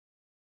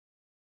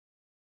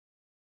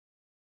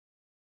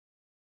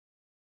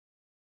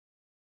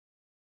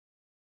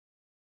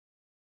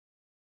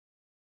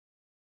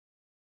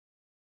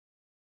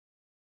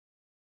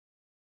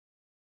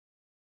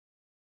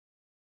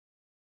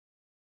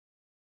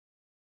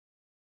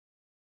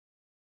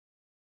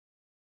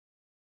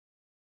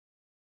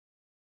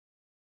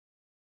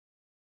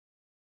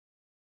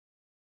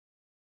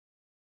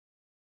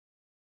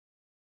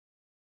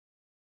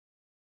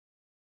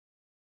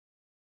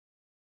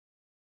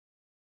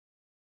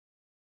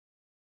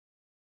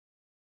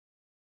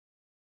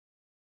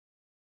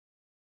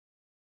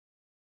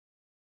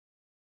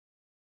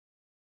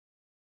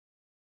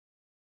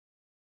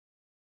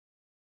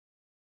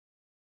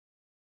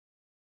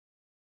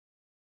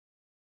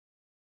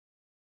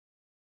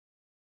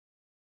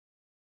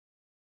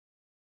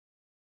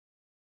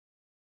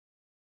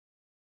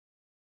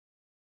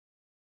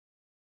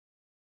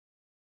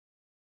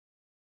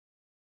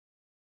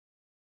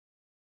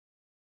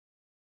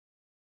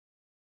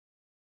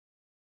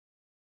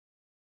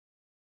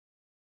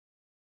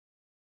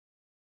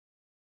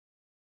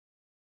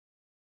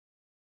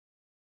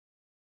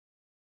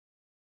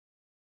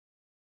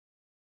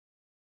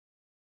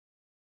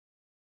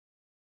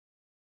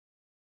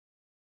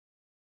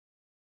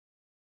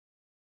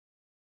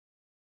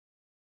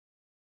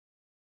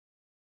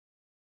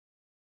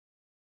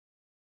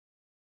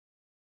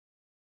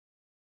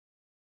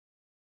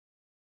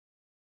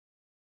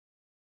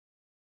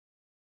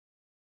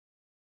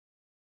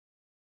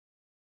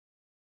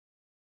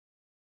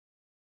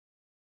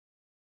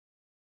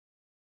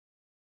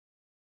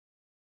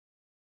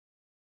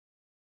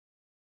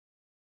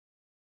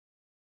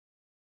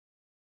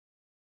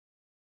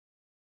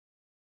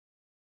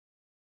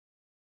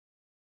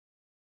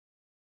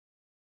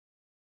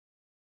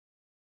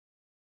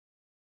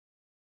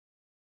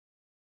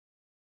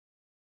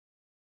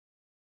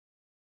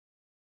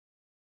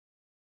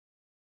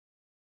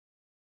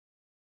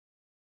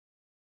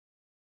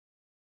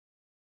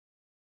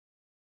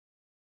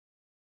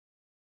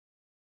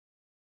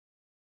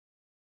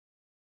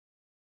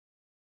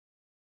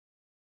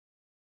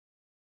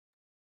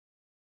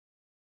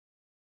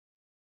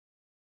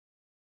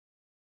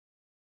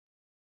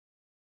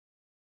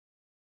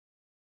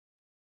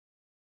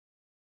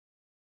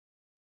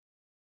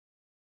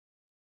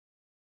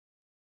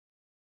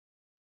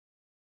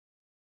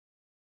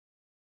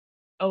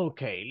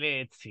 Okay,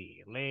 let's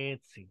see,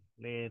 let's see,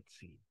 let's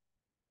see.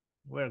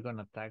 We're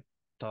gonna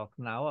talk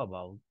now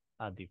about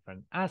a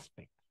different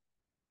aspect.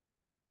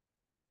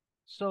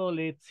 So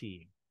let's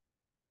see.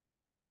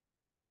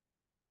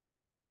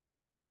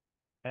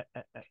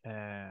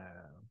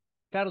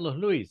 Carlos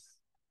Luis.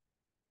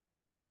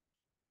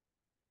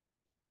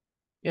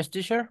 Yes,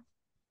 teacher.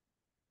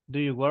 Do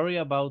you worry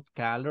about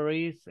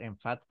calories and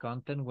fat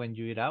content when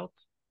you eat out?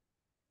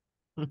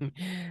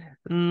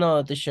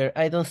 No, teacher.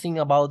 I don't think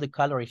about the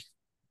calories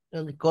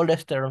and the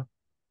cholesterol.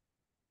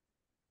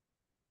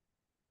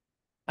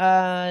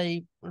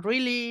 I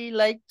really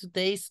like to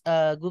taste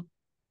a good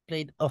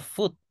plate of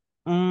food.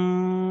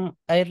 I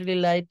really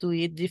like to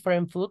eat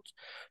different foods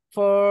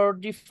for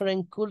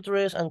different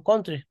cultures and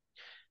countries.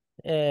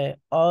 No,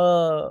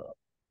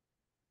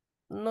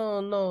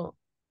 no,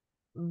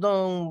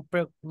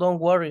 don't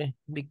worry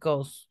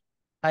because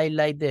I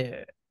like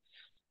the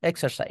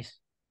exercise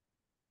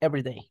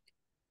every day.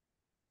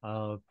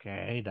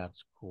 Okay,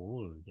 that's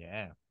cool.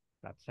 Yeah,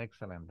 that's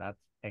excellent. That's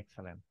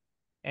excellent.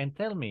 And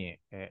tell me,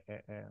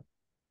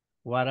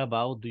 what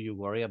about, do you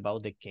worry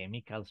about the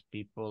chemicals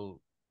people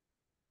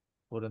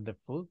put on the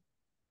food?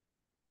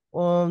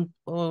 Um,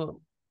 uh,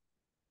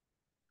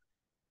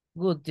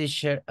 Good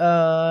teacher.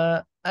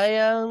 I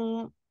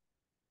am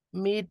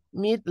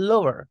meat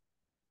lover.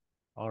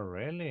 Oh,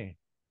 really?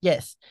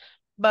 Yes,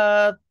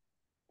 but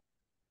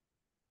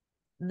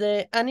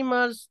the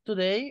animals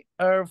today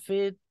are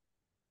fit.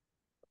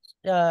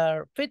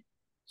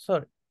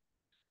 Sorry,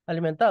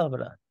 alimentados,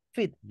 ¿verdad?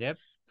 Fit. Yep,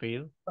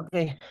 feel.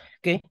 Okay,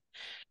 okay.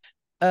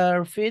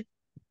 Are fit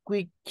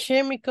with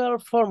chemical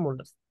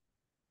formulas.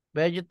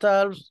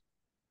 Vegetables,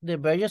 the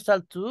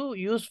vegetable too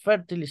use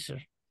fertilizer.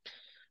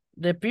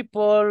 The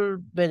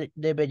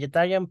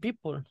vegetarian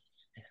people,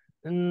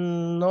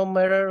 no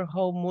matter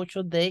how much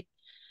they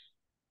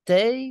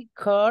take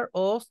care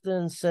of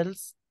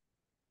themselves,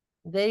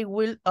 they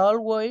will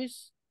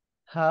always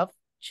have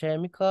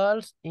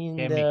chemicals in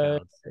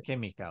their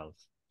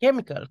Chemicals.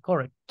 Chemical,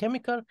 correct.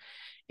 Chemical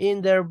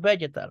in their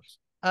vegetables.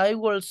 I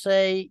will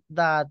say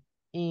that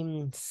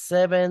in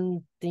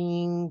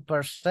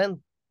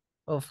 17%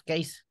 of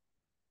cases.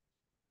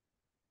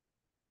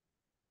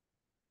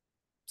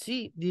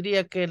 Sí,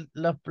 diría que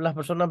las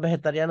personas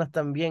vegetarianas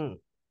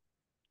también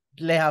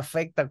les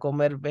afecta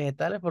comer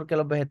vegetales porque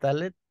los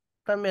vegetales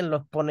también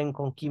los ponen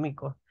con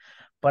químicos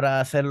para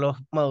hacerlos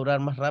madurar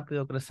más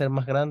rápido, crecer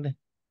más grandes.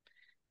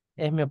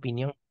 Es mi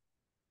opinión.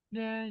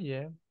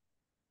 Yeah.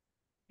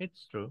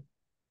 It's true.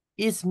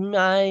 It's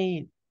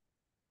my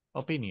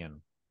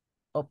Opinion.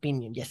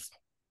 opinion, yes.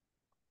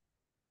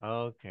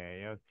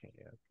 Okay.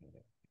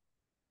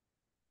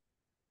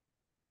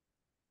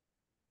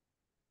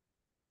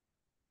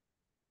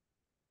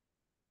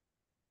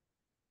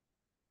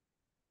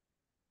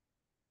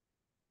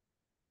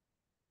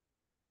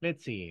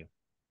 Let's see.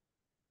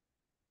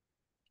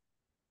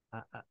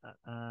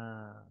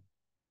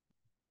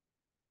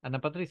 Ana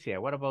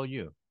Patricia, what about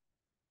you?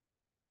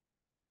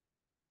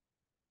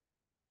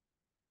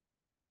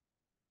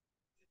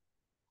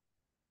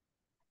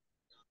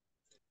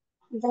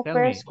 The Tell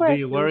me, first do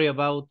you question. worry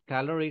about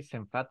calories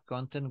and fat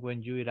content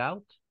when you eat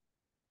out?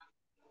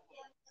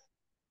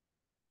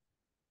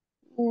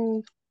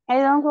 I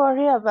don't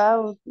worry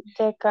about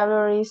the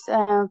calories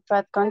and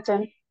fat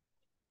content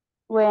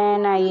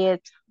when I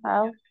eat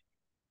out.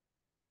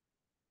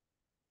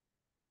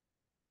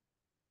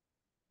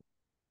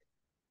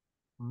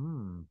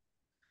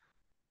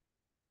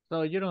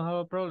 So you don't have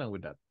a problem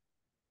with that?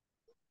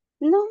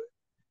 No,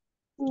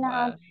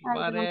 I don't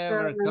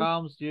Whatever problem.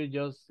 comes, you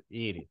just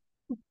eat it.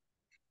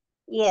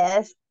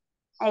 Yes,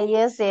 I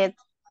use it.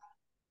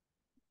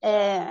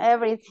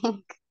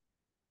 Everything.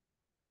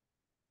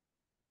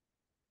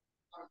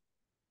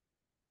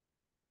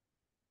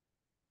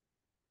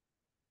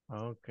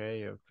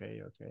 Okay.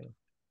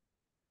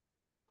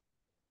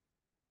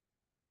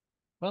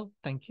 Well,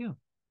 thank you.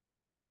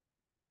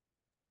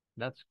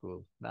 That's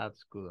cool,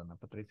 Ana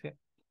Patricia.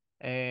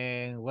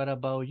 And what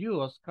about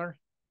you, Oscar?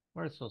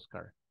 Where's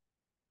Oscar?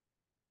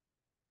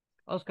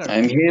 Oscar,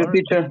 I'm here,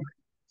 teacher.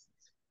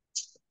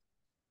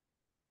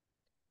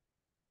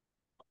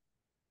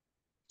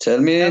 Tell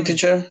me,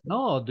 teacher.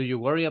 No, do you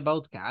worry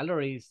about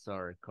calories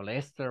or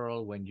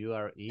cholesterol when you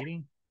are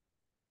eating?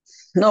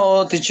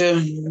 No, teacher,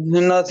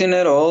 nothing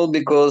at all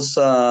because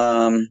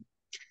I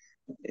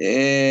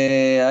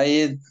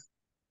eat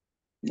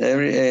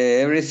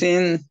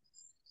everything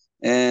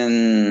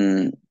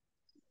and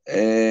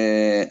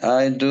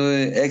I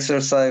do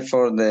exercise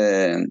for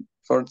the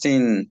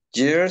 14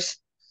 years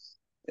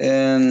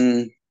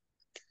and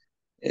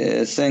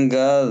thank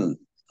God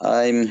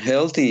I'm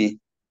healthy.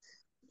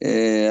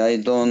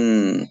 I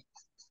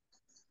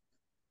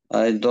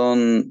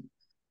don't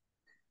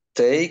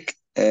take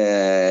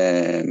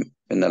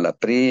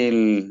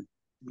enalapril.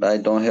 I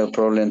don't have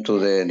problem to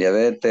the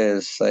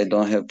diabetes. I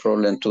don't have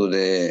problem to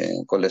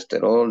the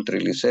cholesterol,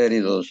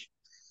 triglicéridos.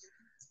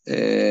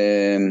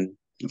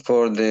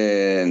 For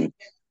the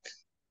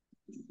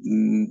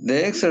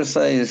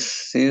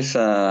exercise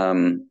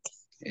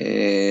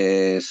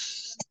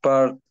is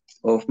part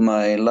of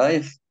my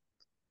life,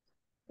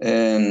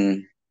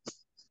 and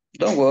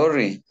don't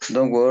worry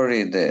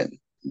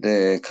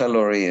the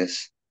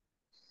calories.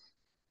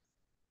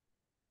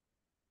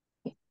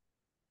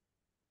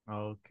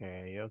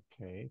 Okay,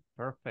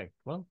 perfect.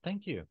 Well,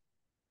 thank you.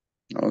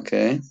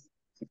 Okay.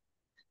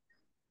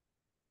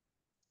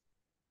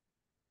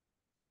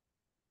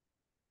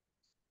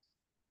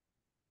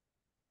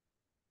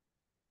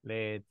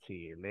 Let's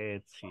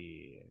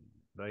see.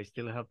 Do I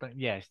still have time?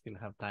 Yeah, I still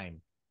have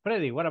time.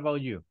 Freddy, what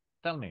about you?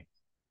 Tell me.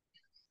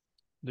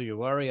 Do you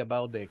worry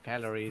about the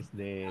calories,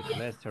 the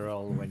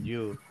cholesterol when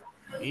you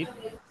eat?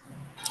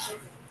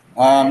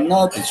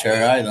 No,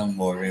 teacher, I don't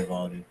worry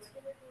about it.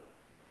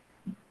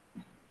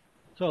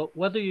 So,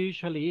 what do you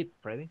usually eat,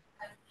 Freddy?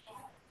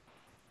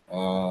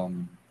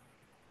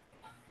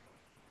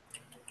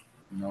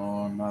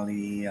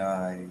 Normally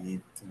I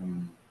eat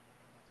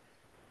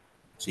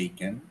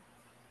chicken.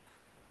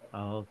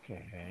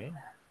 Okay.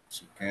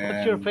 Chicken.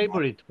 What's your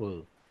favorite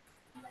food?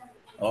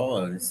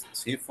 Oh, it's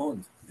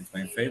seafood. It's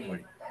my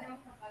favorite.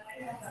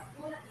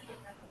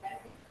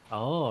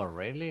 Oh,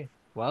 really?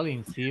 Well,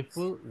 in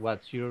seafood,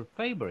 what's your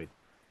favorite?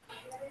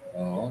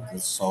 Oh, the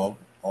soup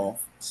of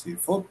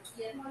seafood.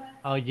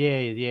 Oh,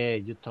 yeah,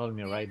 you told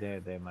me, right,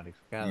 the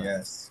mariscada.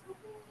 Yes.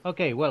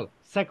 Okay, well,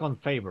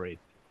 second favorite.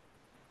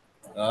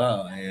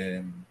 Ah,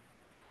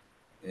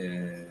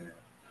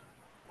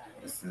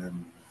 it's,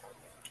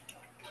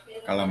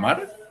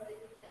 calamar.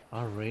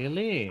 Oh,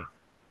 really?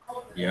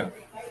 Yeah.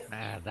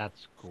 Ah,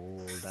 that's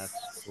cool,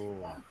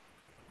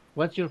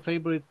 What's your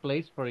favorite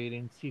place for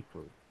eating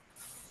seafood?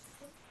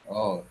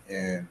 Oh,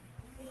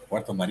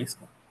 Puerto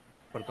Marisco.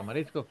 Puerto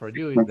Marisco for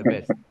you is the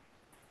best.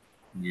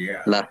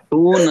 Yeah. Las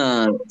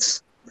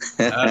tunas.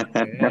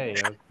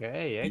 Okay,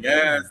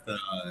 Yes,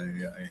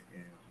 excellent.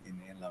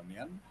 in La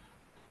Unión.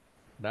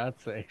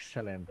 That's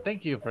excellent.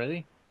 Thank you,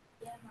 Freddy.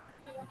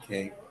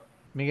 Okay.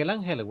 Miguel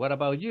Angel, what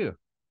about you?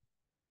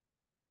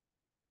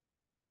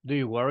 Do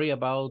you worry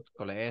about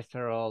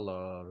cholesterol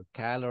or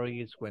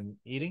calories when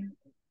eating?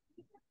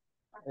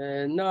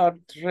 Not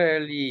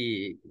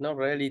really,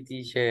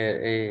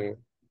 teacher.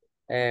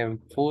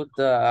 Food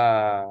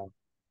a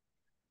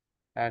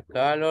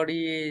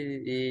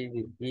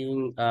calorie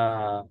in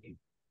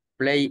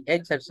play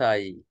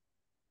exercise.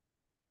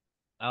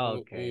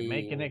 Okay,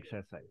 making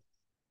exercise.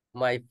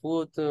 My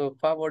food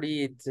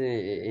favorite,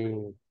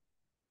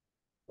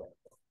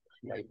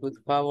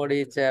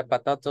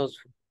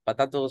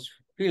 potatoes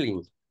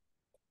filling,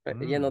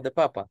 relleno de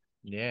papa.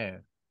 Yeah.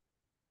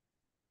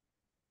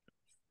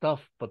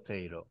 Stuffed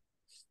potato.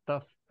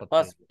 Stuffed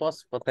potato.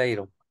 Post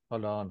potato.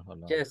 Hold on.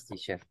 Yes,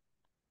 teacher.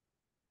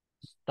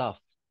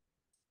 Stuffed.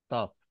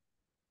 Stuff.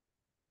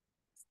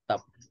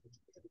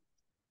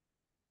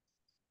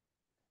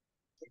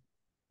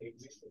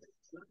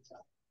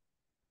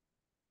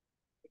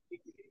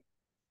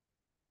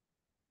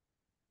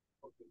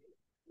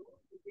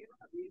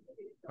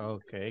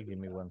 Okay, give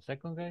me 1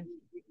 second, guys.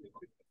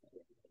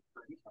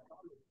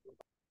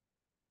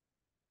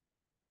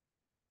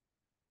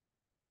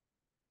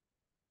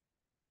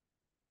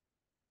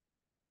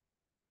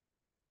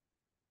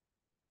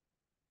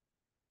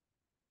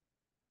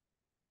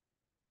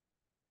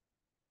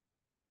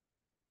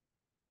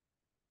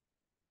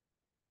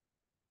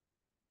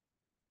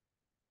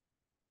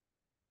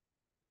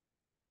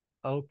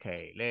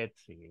 Okay, let's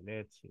see.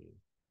 Let's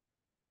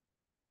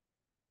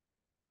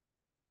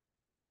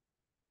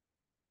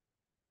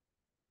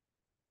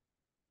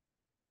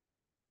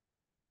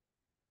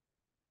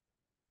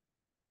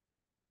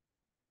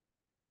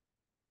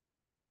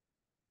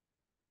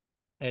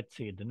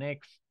see the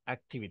next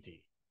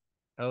activity.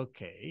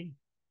 Okay.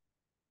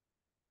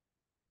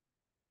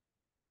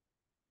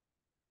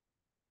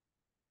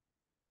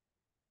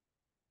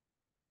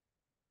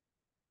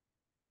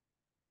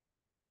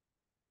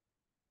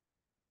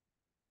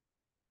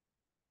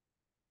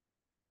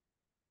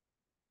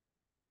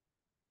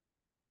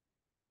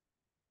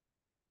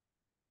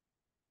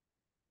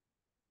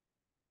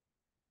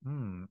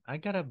 I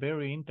got a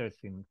very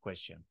interesting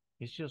question.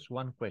 It's just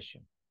one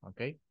question,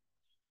 okay?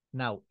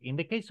 Now, in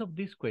the case of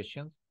these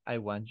questions, I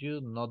want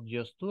you not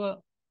just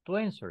to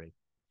answer it.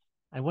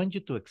 I want you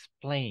to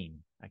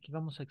explain. Aquí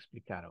vamos a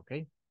explicar,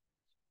 okay?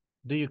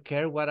 Do you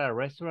care what a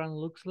restaurant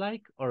looks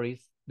like, or is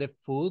the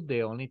food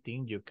the only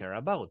thing you care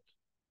about?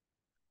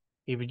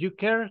 If you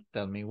care,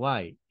 tell me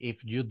why.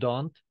 If you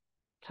don't,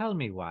 tell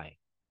me why,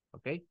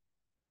 okay?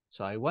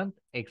 So I want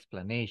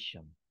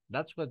explanation.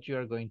 That's what you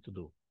are going to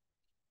do.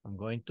 I'm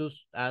going to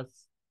ask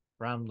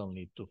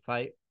randomly to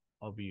 5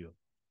 of you.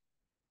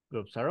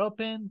 Groups are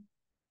open,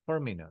 4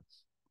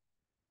 minutes.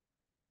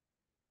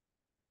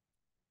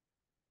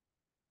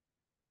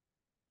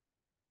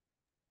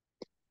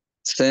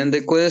 Send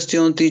the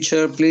question,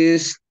 teacher,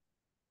 please.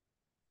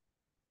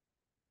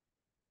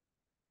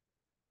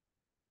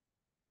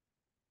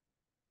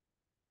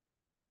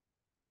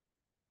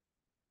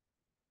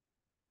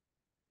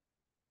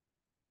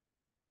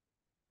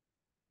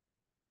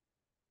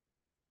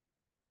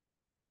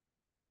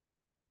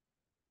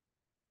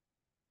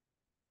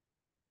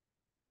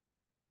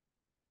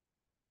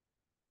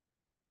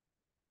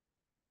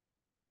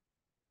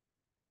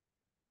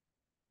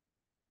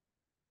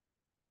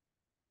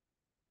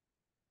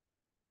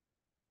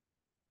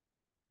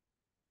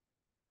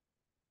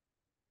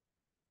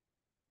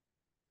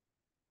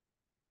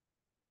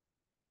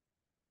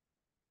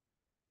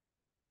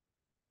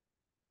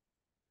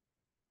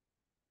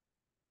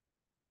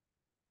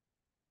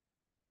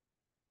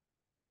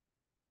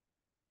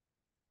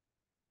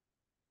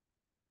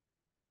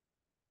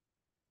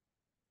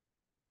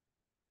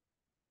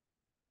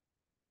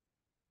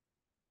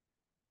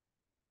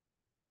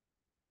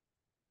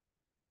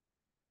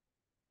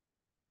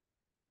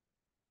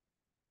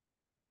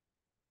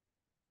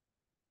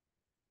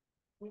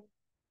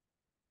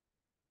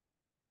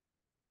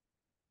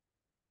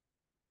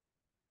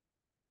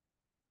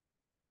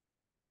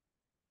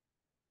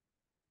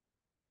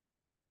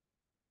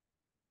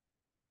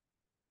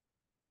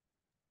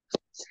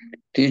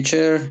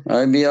 Teacher,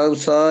 I'll be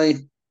outside.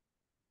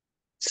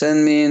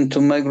 Send me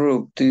into my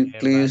group,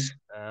 please.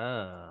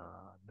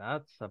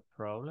 That's a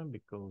problem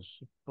because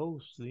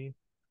supposedly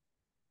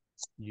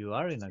you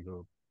are in a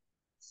group.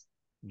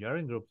 You are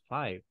in group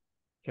 5.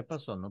 ¿Qué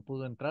pasó? ¿No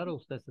pudo entrar o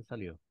usted se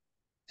salió?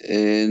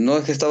 No,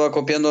 es que estaba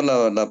copiando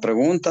la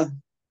pregunta.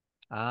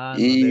 No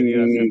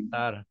debió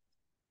aceptar.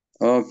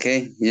 Ok,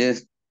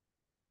 yes.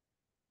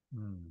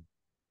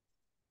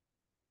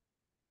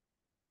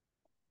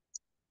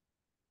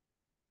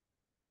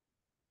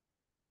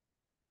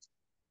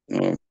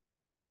 No.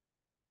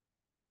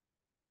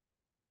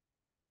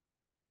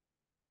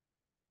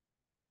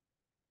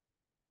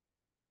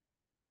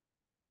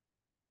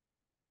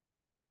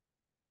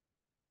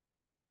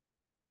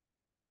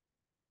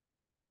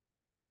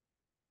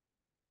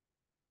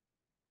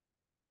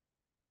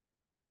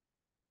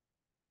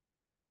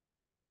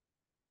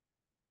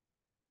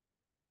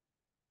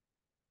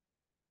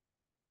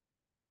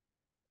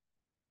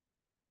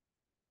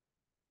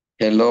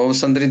 Hello,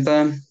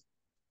 Sandrita.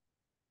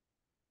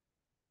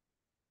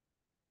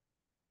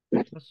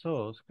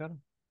 pasó, Oscar?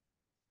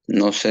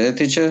 No sé,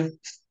 teacher.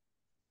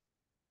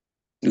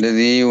 Le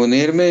di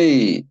unirme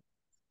y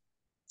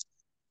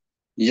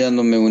ya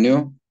no me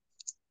unió.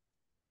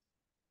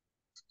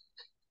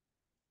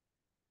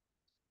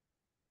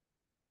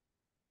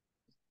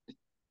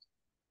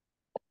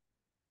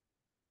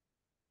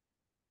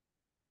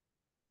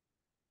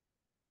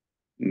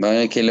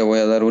 Vaya, aquí le voy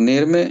a dar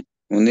unirme,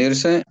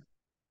 unirse.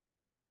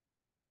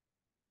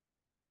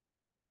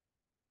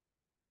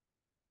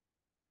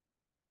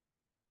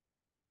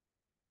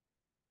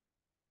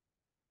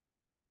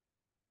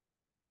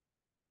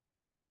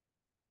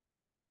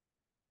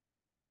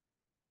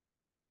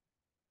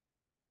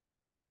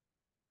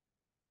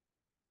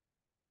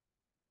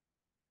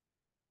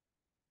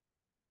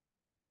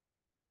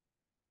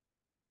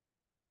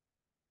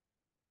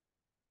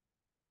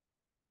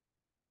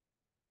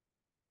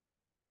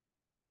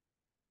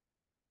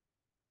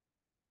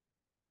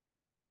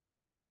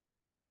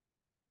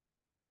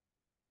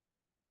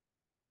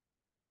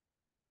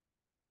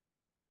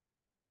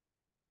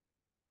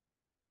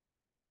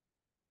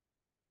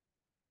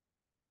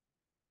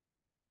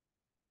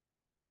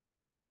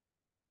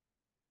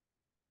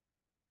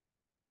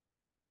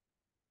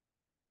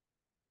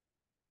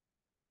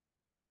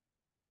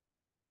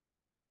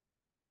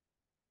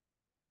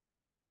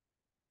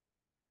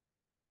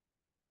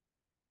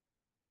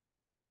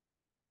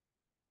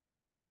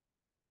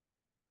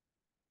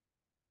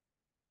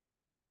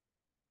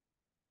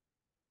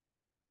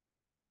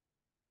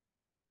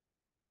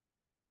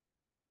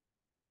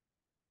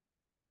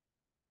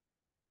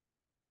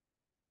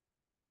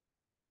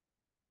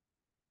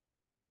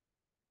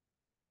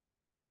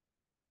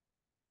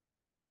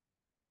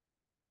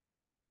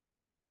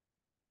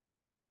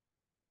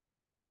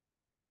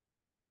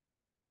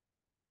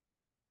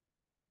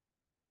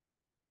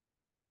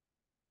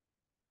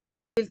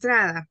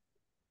 Filtrada.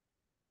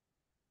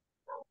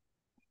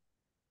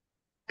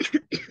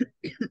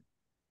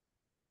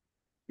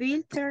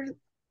 Filtered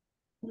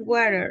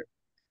water.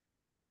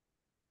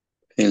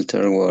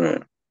 Filter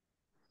water.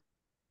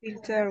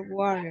 Filtered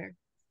water.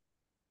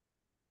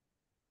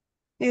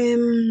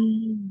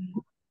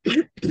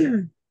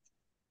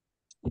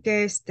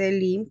 Que esté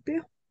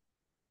limpio.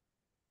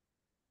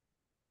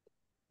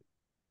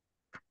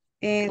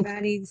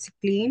 That is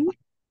clean.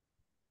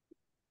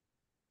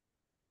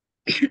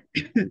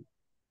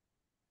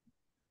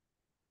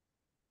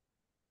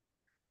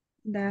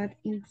 That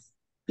is,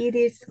 it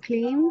is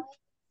clean.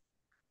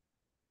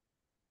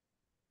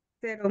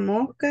 Cero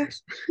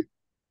moscas.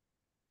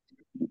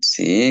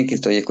 Sí, que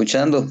estoy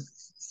escuchando.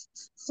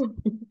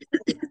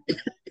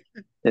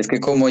 Es que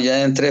como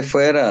ya entré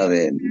fuera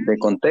de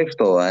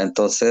contexto, ¿va?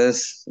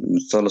 Entonces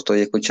solo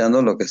estoy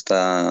escuchando lo que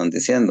están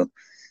diciendo.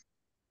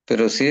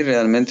 Pero sí,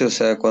 realmente, o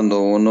sea,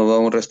 cuando uno va a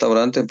un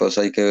restaurante, pues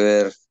hay que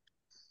ver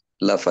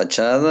la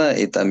fachada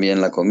y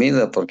también la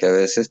comida, porque a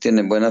veces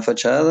tienen buena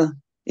fachada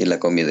y la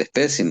comida es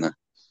pésima.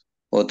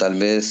 O tal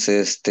vez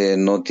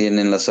no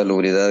tienen la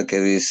salubridad que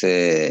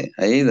dice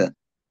Aida.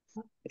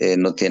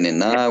 No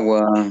tienen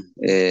agua,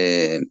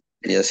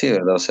 y así,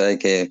 ¿verdad? O sea, hay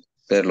que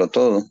verlo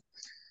todo.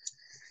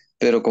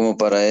 Pero como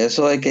para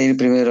eso hay que ir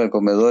primero al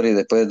comedor y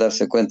después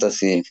darse cuenta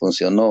si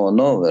funcionó o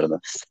no, ¿verdad?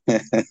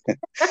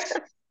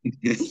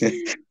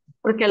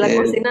 Porque a la Eh,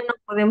 cocina no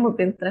podemos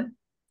entrar.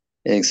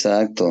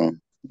 exacto.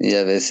 Y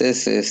a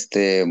veces,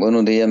 bueno,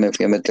 un día me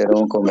fui a meter a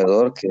un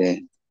comedor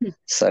que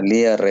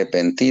salí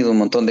arrepentido, un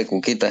montón de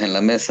cuquitas en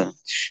la mesa.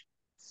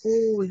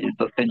 Uy.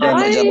 Entonces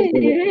Ay, ya no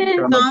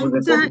pude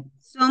comer.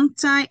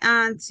 Sometimes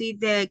I see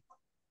the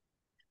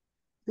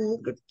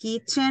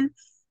kitchen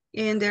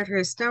in the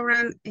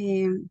restaurant.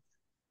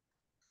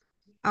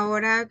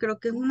 Ahora creo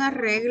que es una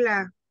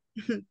regla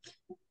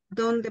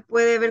donde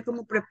puede ver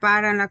cómo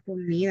preparan la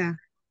comida.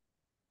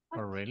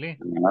 Oh, really?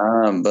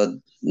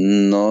 But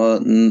no,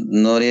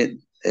 not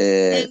it,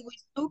 En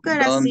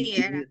Huizúcar don't así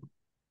era.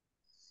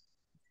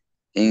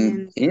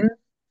 in with En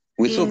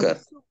azúcar.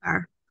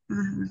 Huizúcar.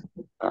 Ajá.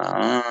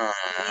 Ah,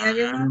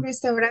 Tenía yo un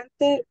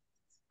restaurante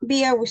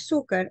vía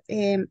Huizúcar.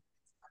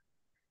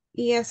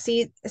 Y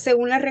así,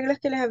 según las reglas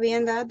que les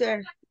habían dado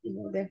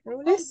de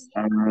rules,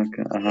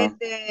 ajá.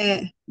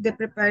 the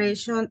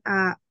preparation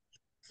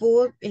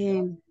food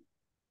and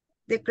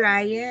the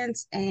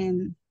clients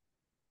and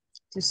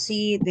to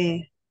see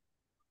the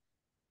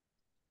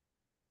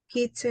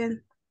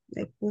kitchen,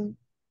 the food.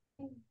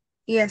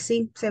 Y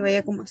así se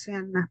veía cómo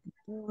hacían las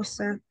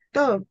pupusas,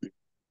 todo.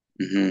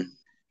 Ujú.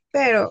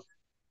 Pero,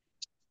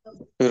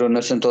 Pero no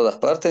es en todas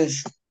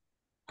partes.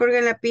 porque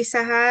en la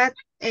Pizza Hut,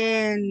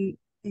 en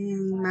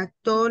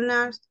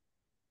McDonald's,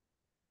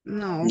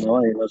 no.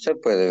 No, y no se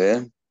puede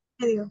ver.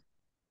 ¿Qué digo?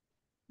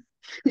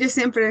 Yo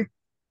siempre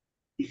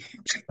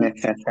digo,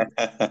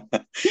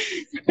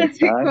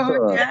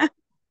 Exacto. ya,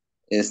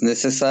 Es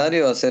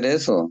necesario hacer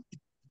eso.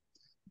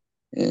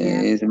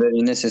 ya, It's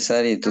very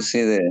necessary to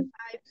see the.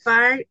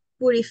 par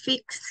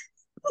purifix.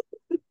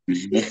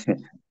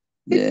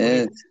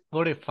 Yes.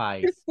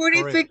 Purifies.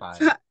 Purifix.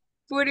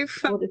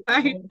 Purifies.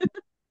 Purify.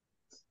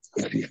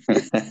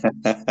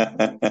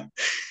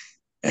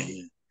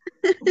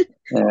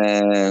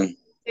 Uh,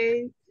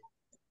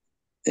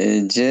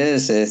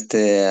 yes,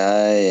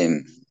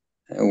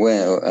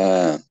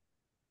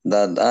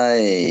 that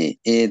I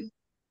eat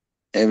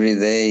every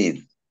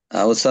day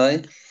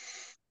outside.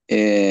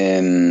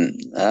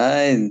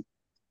 I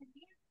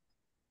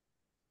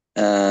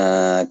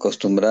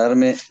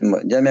acostumbrarme,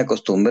 ya me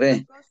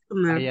acostumbré.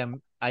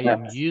 I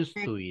am used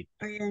to it.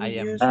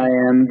 I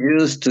am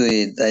used to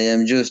it. I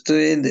am used to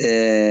it.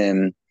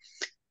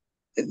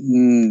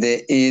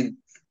 They eat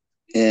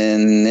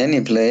in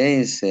any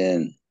place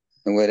and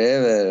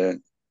wherever.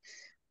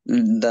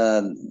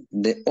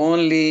 The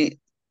only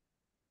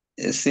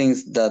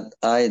things that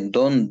I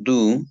don't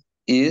do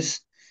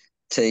is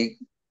take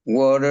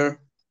water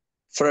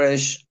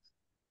fresh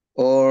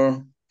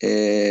or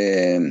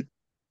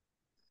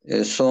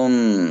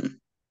some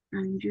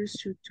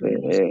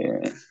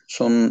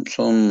some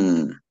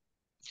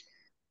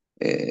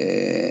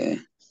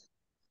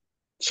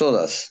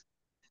sodas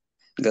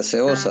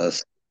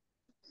gaseosas.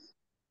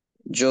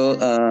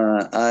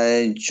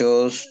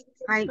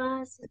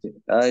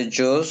 I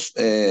just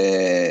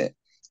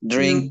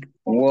drink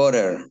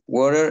water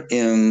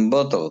in a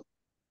bottled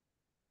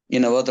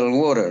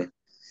water.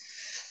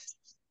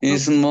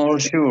 It's more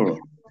sure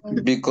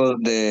because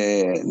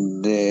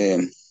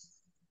the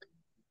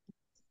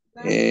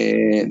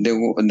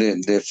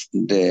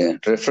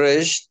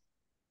refresh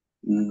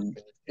The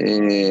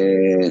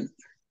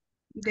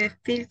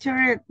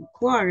filtered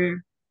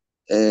water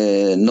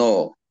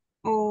no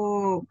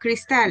o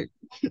cristal.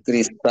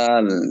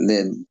 Crystal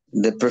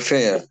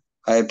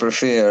I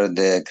prefer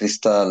the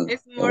crystal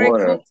It's more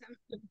water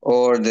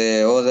or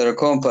the other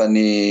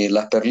company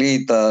Las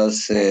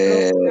Perlitas,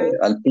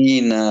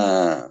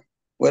 Alpina,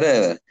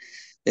 whatever.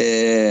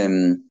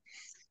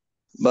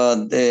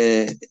 But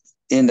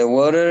in the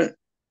water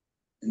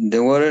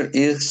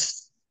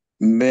is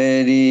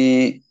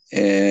very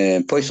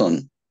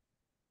poison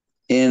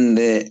in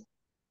the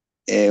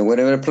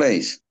whatever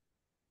place.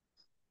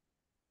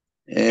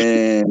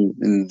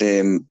 And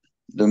the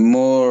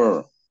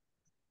more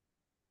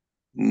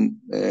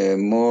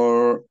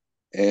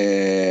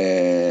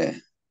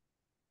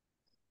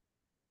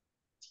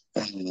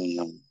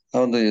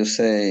how do you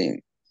say? O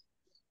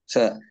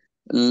sea,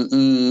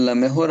 la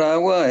mejor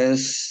agua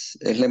es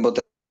la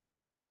embotellada.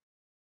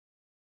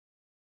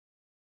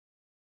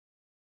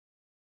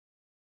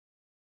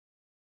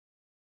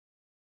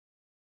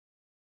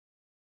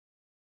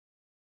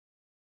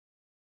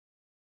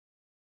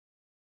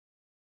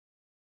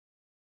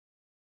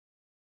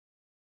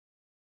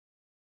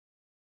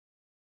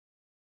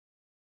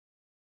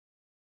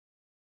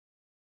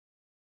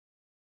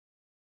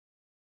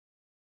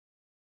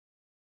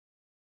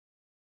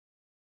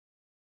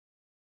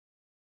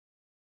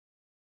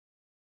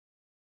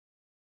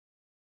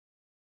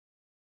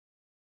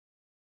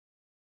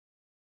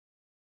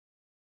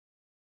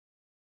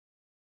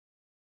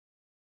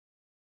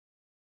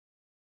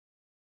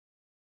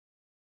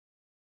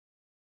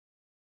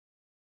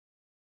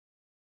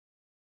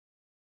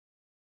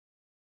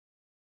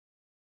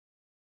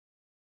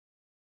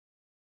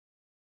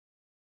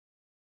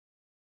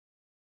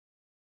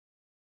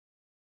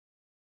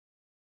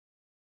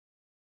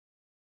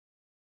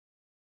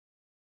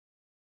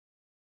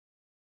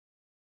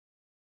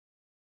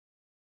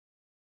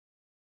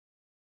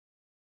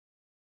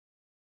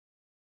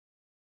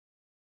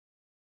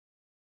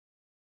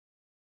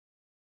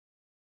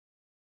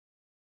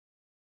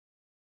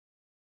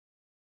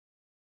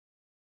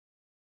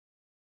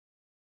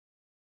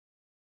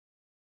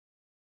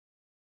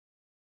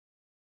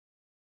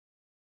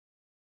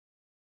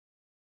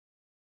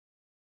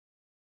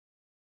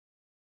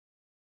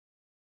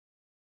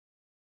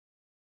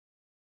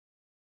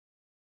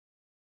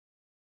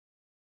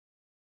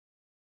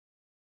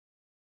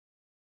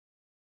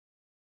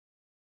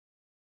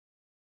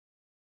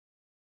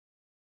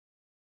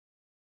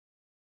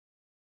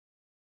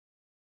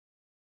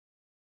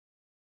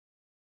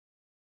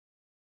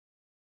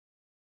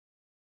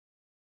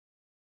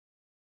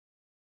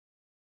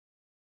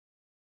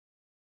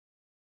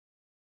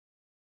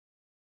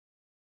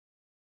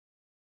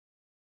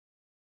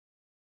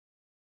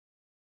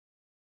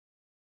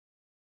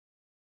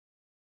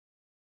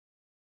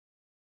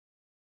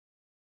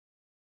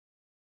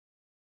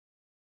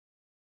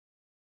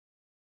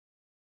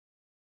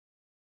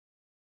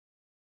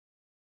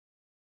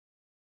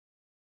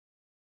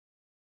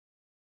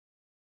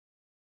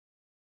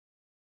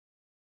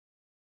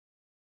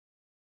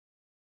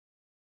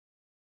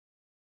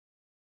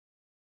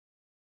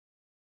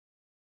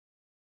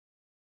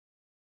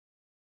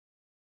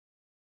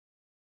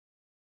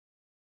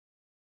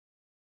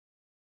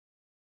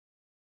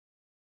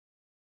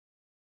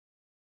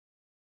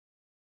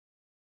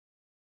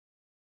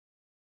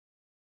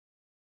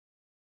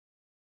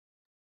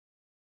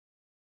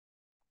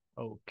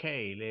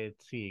 Okay,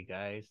 let's see,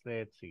 guys.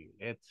 Let's see.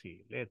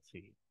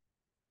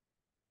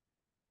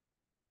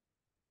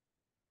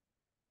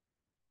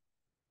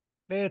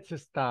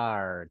 Let's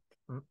start.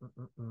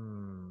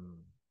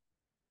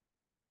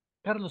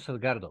 Carlos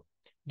Edgardo,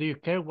 do you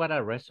care what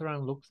a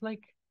restaurant looks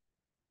like?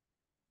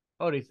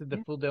 Or is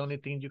the food the only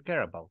thing you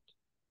care about?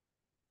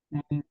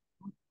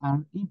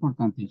 Are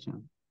important, teacher.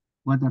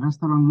 What the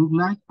restaurant look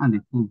like and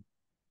the food.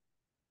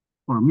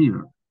 For me,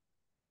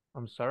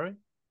 I'm sorry?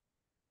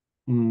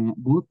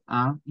 both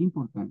are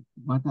important.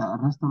 What a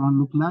restaurant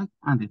look like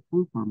and the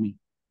food for me.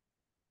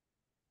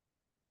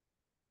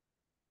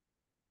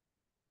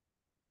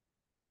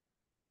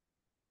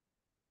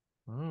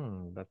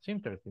 That's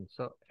interesting.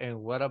 So, and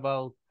what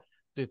about,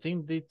 do you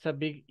think it's a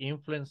big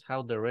influence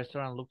how the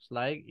restaurant looks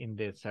like in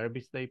the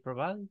service they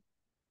provide?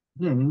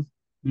 Yes,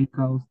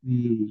 because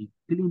the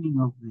cleaning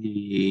of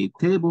the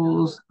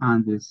tables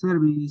and the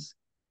service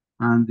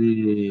and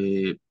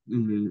the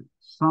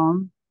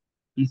sound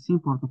is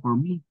important for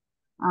me.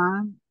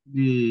 And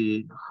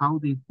the how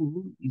the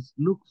food is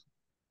looks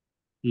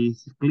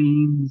is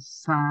clean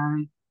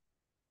side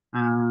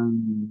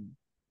and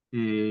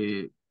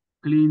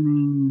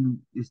cleaning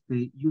use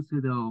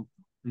of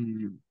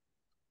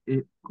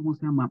 ¿cómo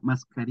se llama?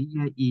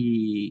 Mascarilla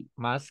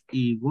Mask.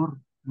 y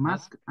gorro,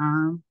 mask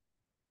and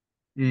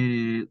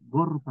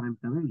gorro para el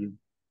cabello.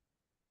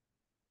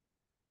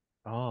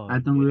 Oh, I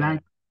don't yeah.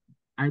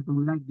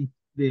 like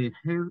the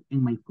hair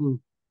in my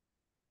food.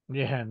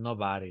 Yeah,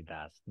 nobody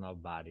does.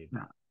 Nobody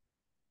does. No.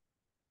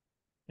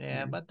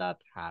 Yeah, but that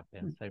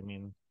happens. I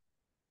mean,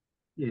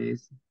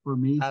 yes, for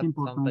me it's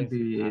important sometimes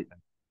it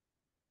happens.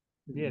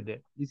 Yeah,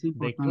 it's the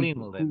important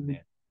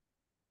cleanliness.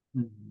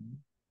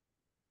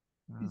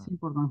 It's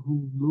important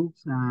who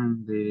looks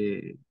and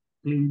the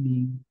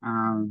cleaning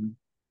and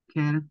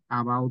care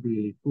about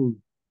the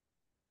food.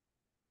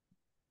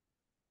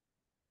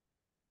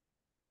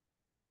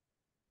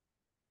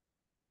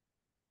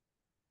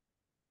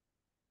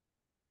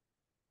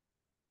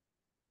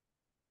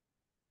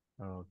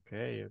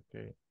 Okay,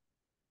 okay.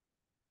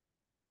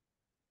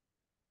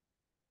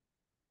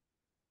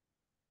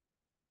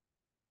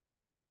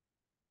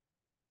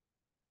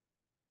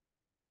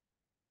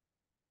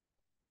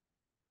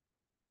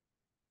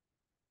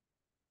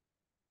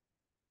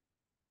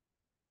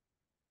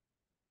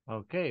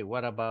 Okay,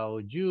 what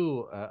about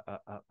you,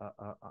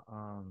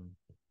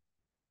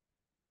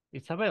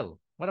 Isabel?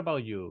 What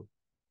about you?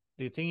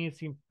 Do you think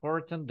it's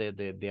important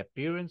the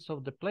appearance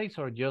of the place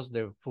or just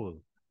the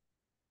food?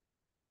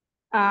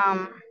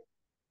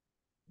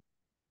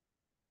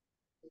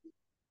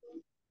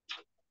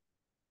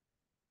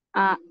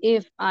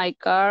 If I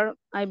care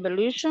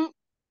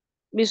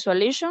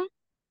visualization,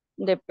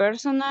 the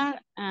personal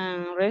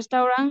and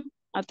restaurant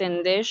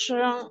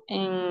attention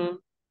and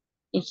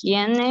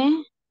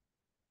hygiene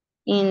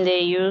in the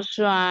use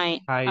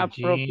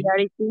appropriate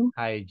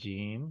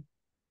Hygiene.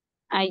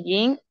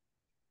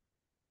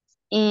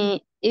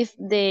 if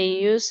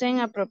they using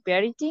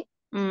appropriate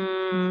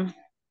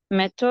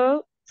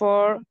method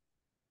for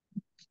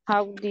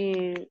how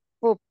the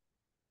cook.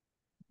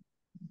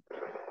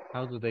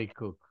 How do they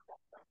cook?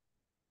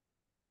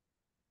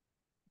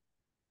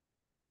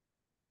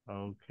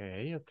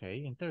 Okay, okay,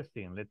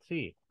 interesting. Let's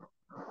see.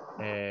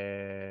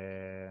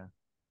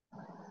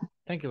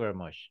 Thank you very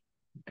much.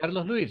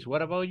 Carlos Luis,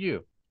 what about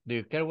you? Do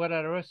you care what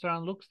a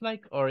restaurant looks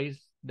like, or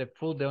is the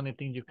food the only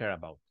thing you care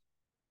about?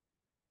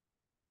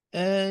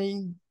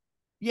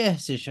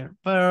 Yes, teacher,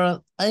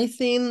 but I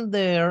think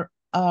there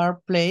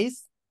are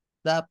places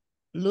that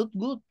look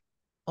good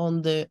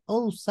on the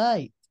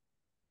outside,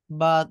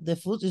 but the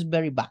food is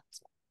very bad,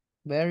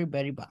 very,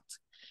 very bad.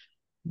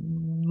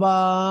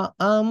 But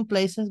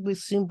places with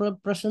simple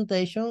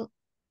presentation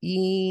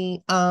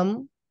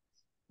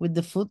with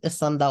the food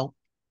stand out.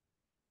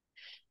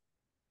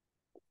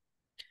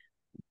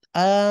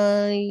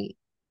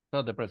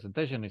 So the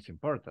presentation is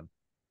important.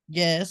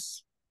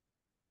 Yes,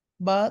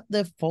 but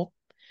the food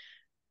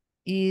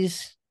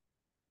is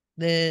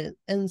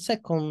in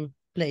second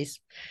place.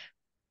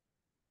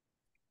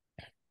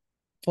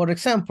 For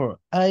example,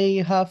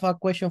 I have a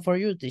question for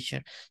you,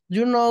 teacher. Do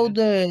you know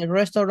the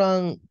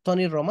restaurant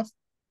Tony Roma's?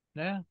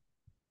 Yeah.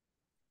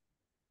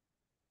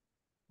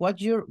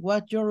 What's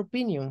your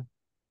opinion?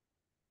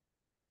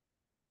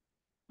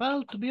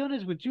 Well, to be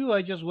honest with you,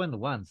 I just went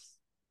once,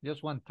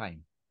 just one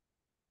time.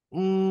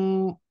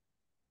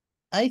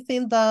 I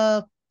think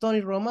that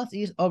Tony Roma's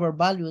is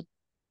overvalued.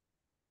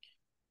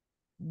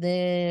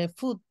 The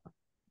food,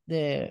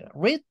 the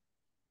read,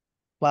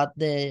 but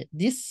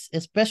this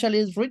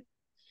specialist read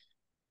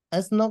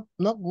is not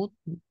good.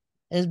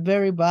 It's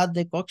very bad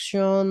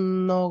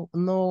decoction,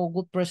 no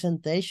good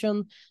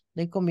presentation,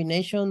 the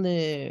combination,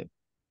 the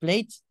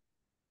plates,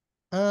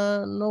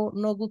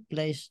 no good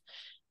place.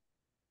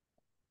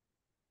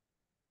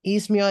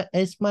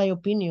 It's my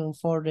opinion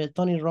for the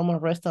Tony Roma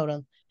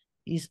restaurant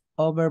is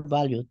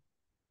overvalued.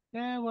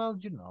 Yeah, well,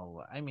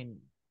 I mean,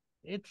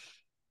 it's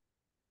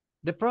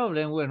the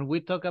problem when we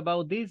talk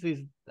about this is,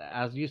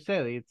 as you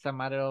said, it's a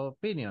matter of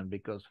opinion,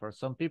 because for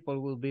some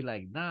people will be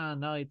like,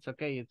 no, it's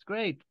okay, it's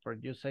great. For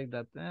you say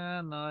that,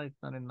 no, it's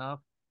not enough.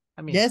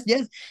 I mean, yes.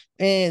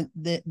 And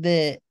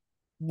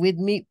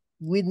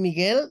with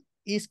Miguel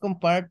is como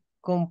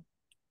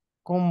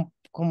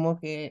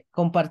que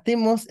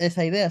compartimos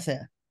esa idea, o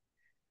sea,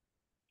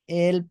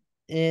 él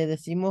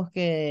decimos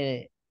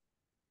que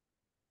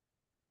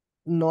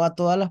no a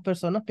todas las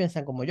personas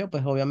piensan como yo,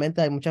 pues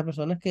obviamente hay muchas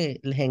personas que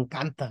les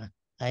encanta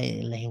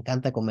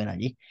comer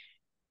allí,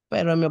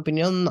 pero en mi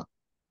opinión no.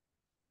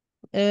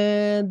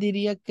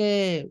 Diría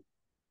que,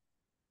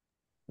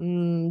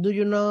 do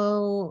you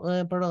know,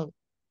 perdón,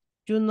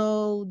 you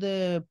know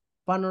the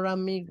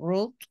panoramic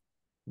route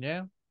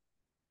Yeah.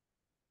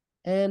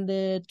 and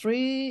the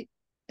three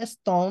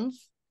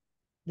stones,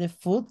 the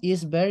food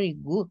is very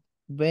good,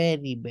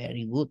 very,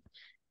 very good.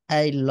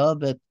 I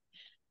love it.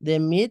 The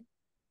meat,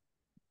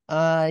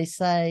 I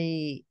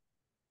say,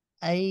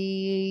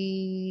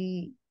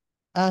 I,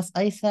 as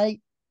I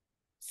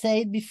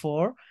said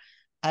before,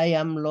 I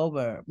am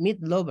lover,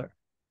 meat lover.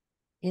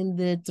 In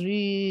the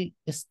three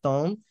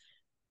stone,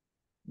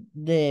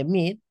 the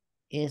meat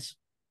is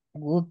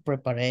good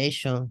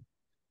preparation.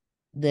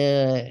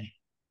 The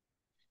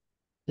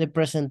the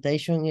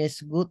presentation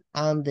is good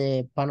and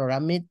the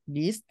panoramic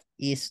vista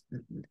is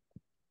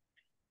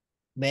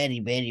very,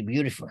 very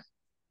beautiful.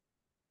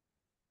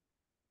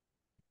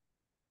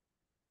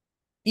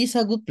 It's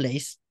a good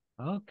place.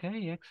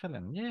 Okay,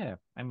 excellent. Yeah,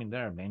 I mean,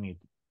 there are many,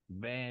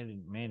 very,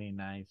 many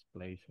nice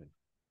places.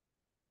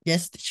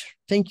 Yes, teacher.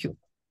 Thank you.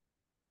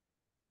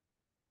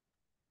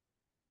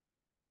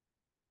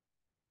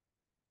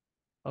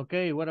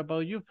 Okay, what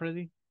about you,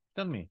 Freddy?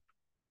 Tell me.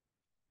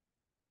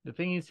 The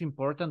thing is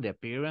important, the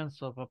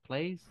appearance of a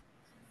place?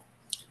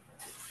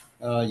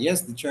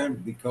 Yes, teacher,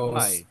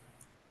 Why?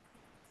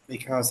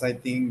 because I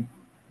think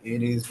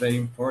it is very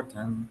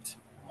important.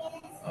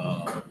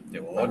 The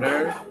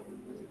water,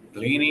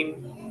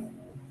 cleaning,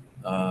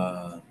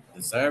 the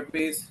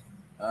service,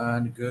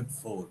 and good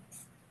food.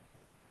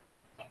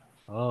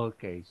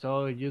 Okay,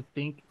 so you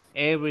think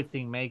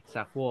everything makes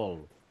a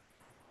whole.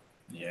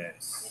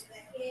 Yes.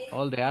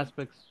 All the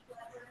aspects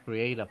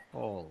create a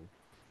whole.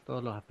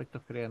 Todos los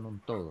aspectos crean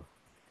un todo.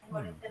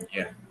 Hmm.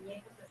 Yeah.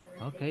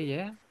 Okay,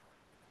 yeah.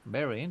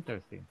 Very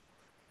interesting.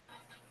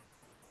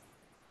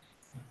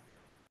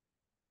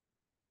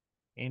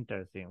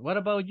 Interesting. What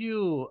about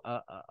you?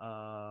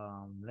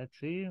 Let's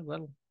see.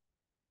 Well,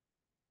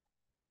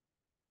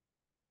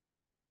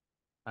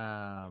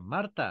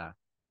 Marta.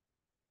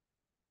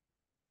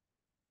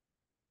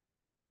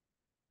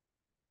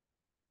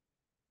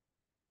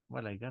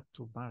 Well, I got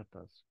two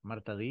Martas.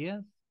 Marta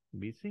Diaz,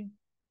 busy.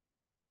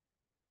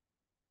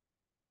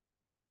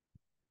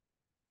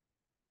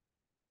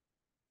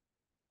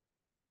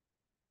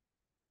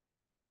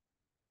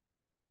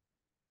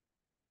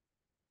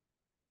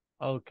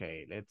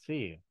 Okay, let's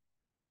see.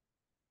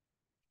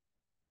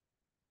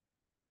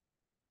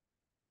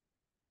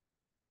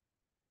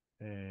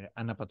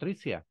 Ana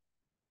Patricia,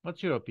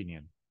 what's your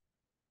opinion?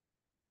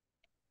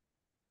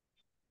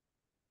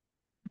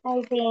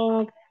 I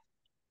think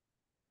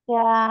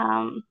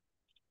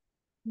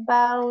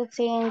both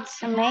things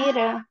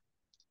matter.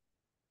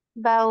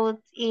 Both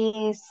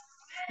is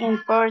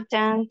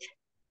important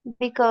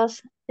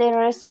because the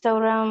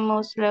restaurant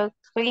must look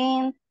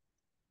clean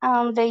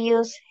and they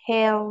use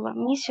health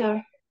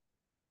measure.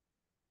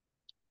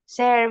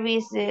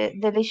 Service the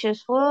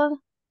delicious food,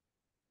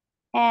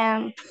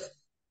 and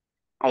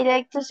I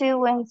like to see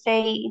when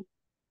they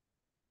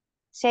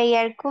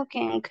are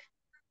cooking,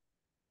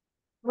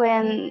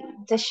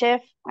 when the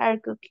chef are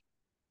cooking.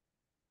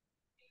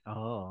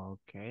 Oh,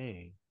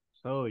 okay.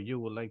 So you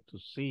would like to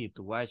see,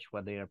 to watch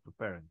what they are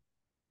preparing.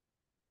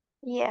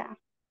 Yeah.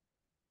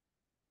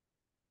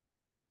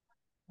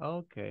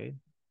 Okay.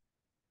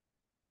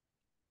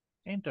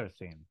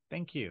 Interesting.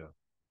 Thank you.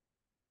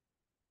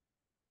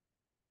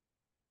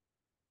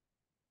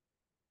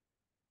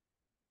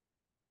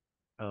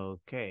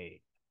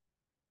 Okay.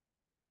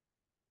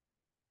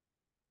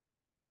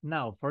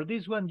 Now, for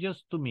this one,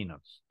 just 2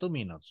 minutes. 2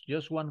 minutes.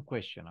 Just one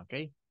question,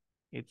 okay?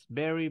 It's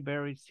very,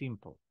 very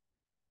simple.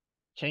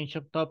 Change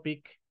of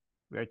topic.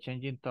 We are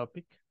changing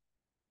topic.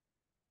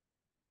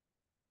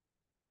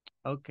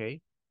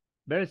 Okay.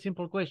 Very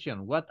simple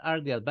question. What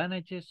are the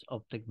advantages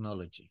of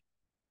technology?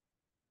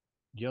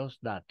 Just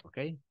that,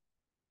 okay?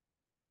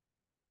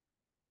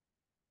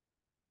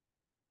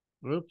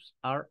 Groups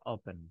are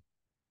open.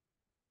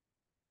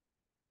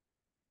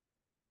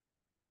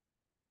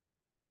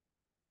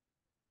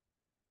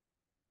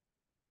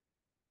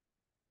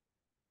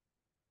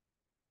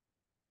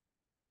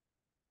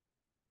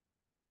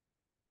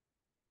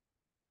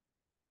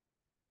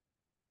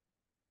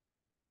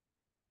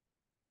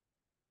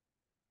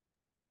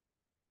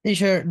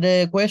 Teacher,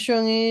 the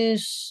question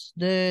is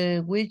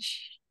the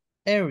which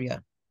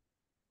area?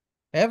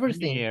 Any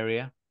Everything.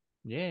 area.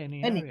 Yeah,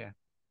 any Any. area.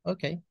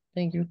 Okay,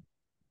 thank you.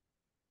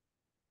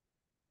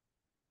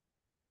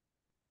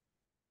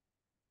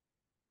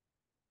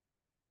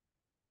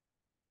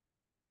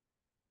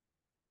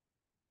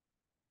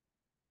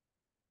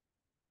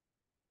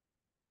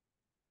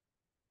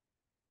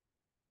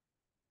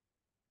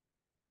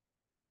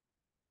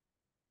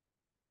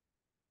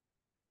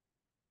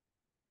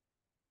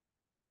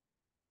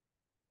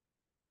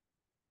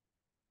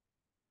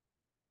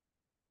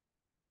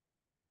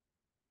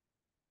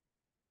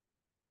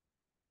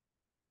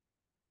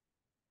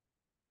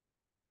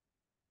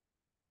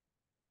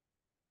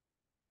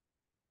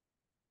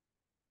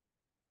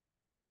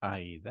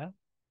 Aida.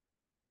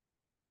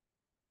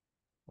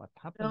 What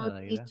happened, Hello,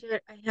 Aida?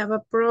 teacher. I have a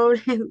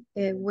problem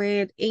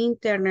with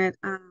internet.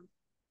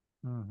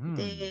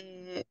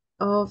 Mm-hmm.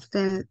 Of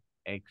the night.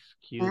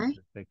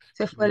 Excuses,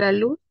 Se fue la excuses.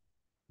 luz.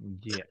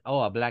 Yeah.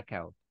 Oh, a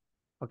blackout.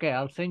 Okay,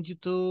 I'll send you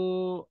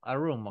to a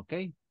room,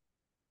 okay?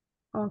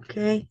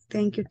 Okay,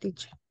 thank you,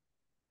 teacher.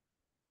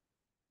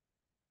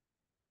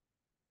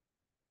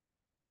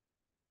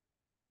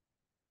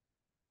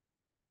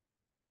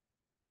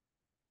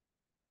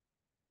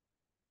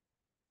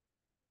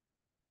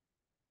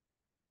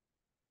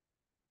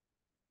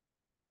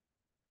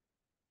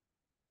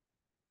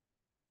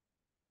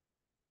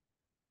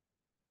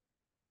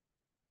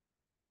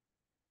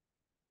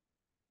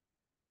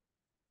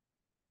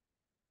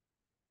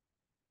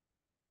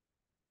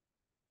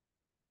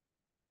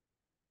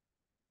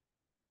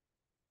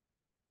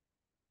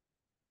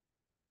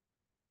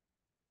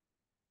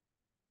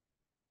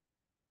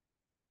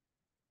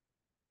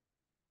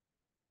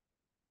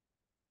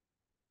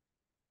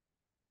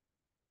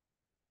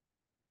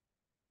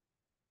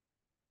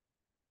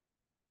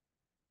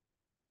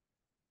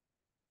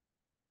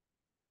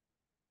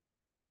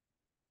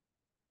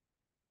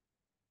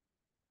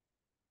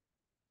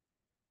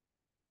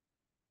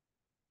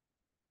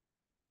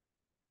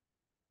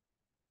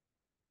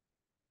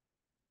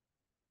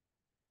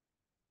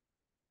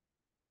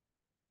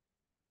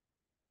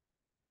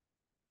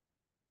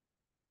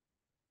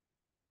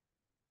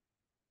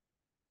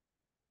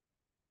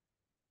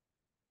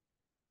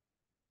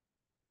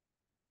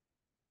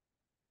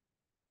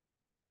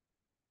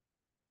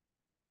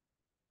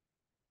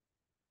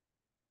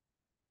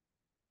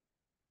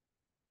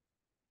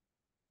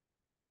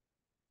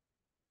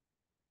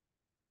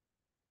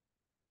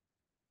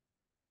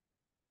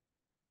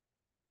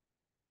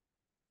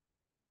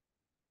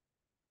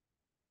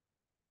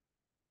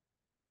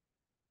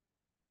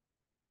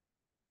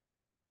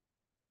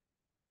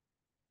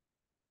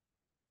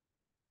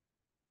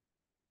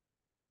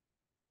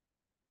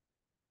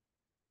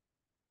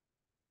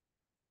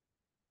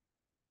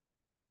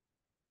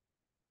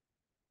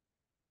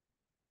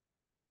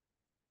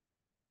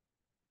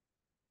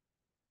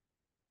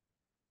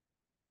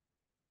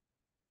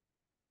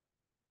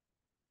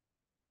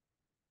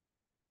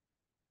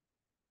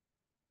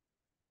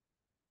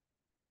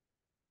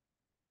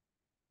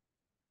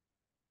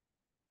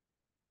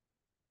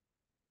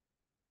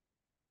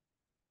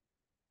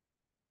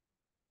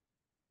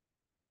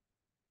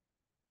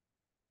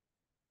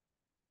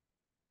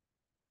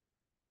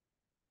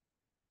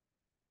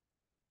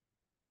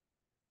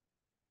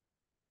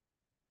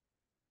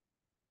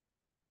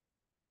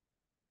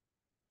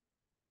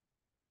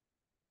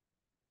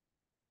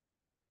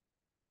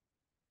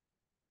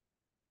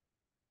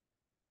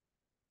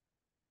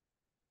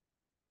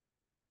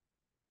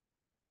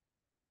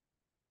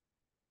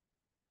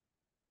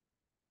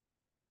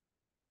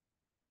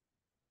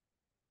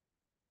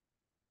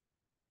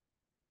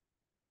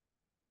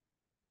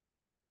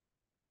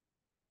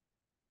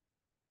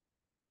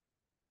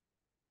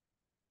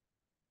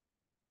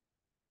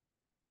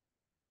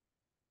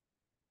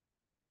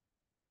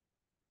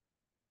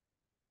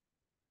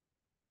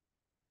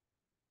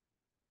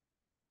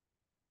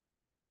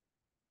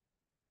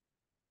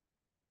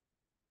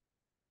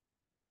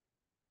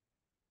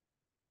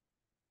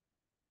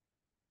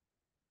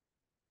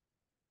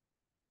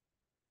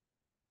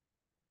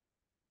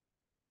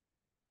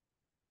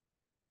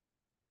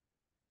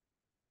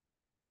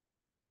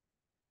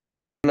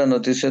 La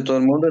noticia de todo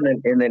el mundo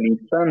en el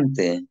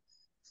instante.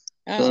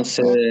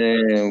 Entonces,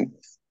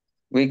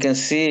 we can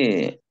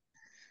see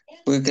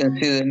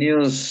the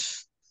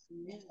news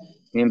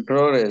in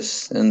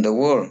progress in the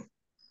world.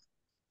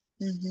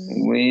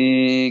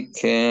 We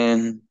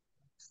can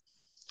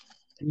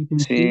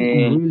see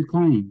in real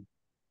time.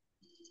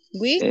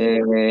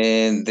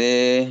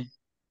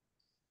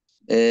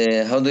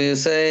 How do you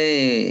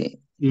say,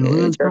 In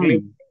real Charlie?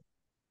 time.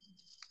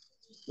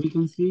 We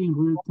can see in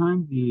real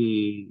time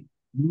the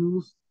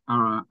news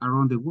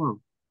around the world.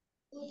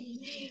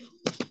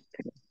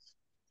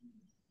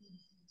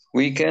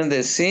 We can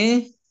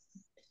see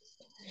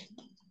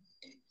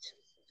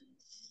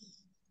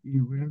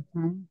in real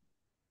time.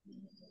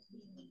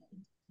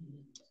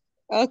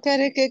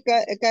 Okay, que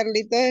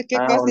Carlitos es que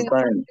casi on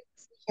time.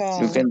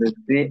 You can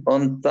see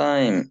on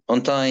time,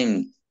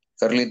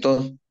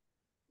 Carlitos.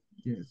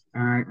 Yes,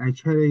 I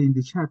shared it in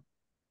the chat.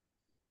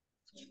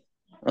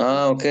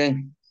 Okay.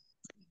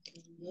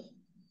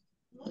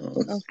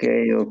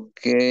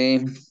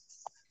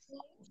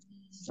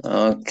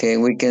 Okay,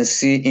 we can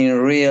see in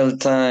real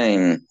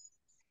time.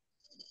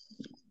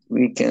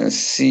 We can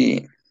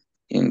see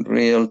in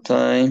real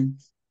time.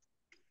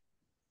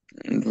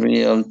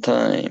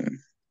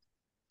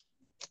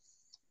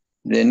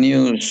 The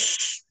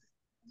news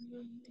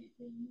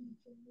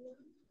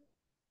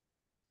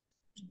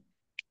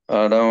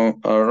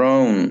around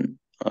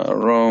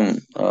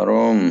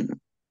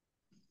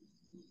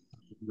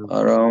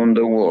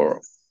the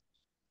world.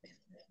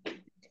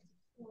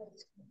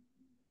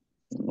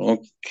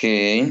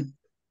 Okay.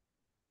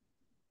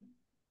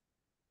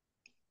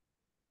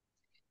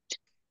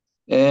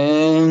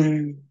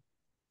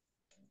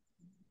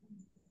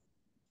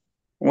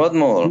 What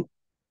more?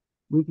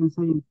 We can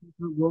say in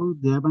simple words,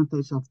 the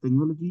advantage of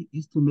technology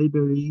is to make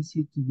very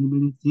easy to do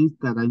many things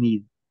that I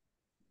need.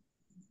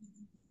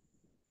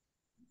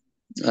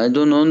 I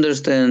don't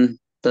understand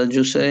that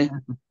you say.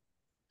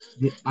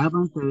 The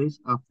advantage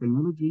of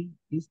technology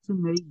is to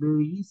make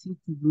very easy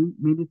to do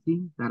many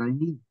things that I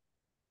need.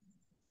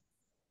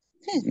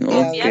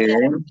 Okay.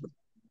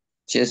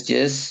 Yes,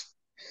 yes.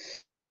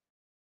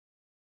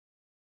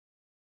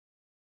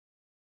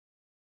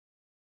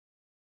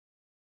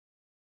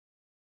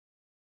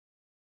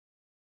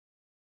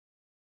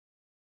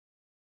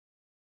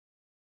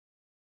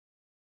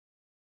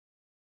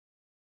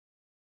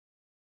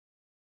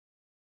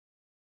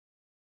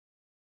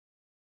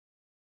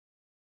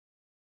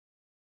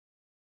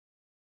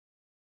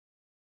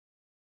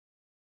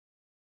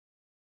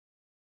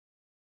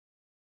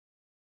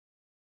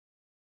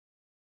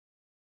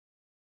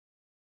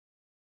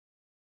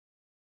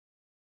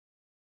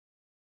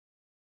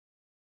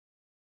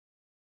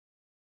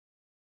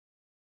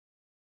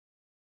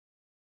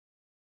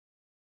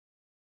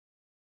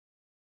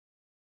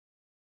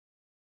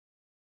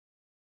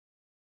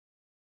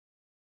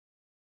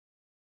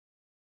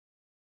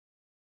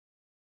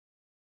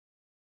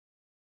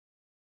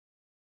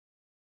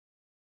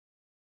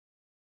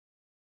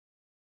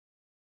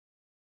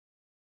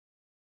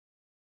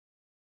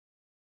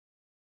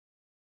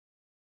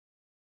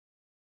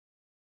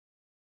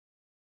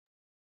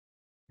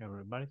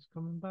 Everybody's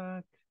coming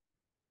back.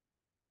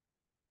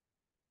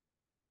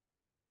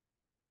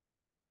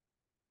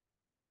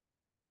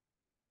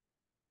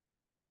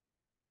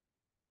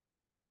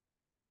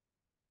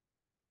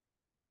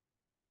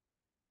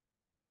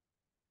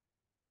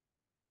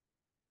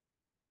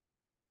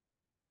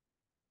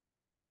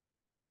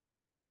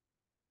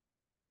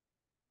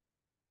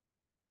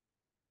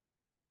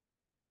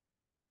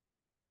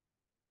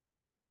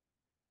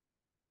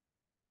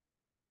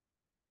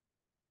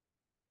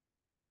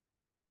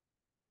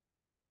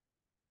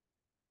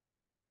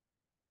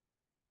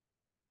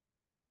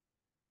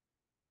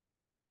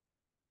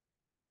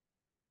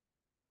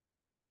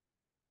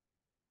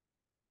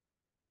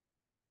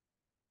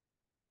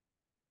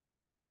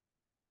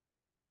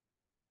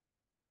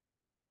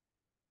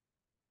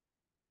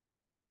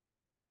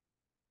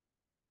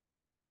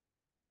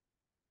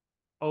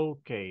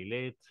 Okay,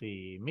 let's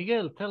see.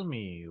 Miguel, tell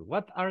me,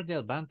 what are the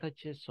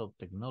advantages of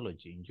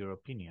technology in your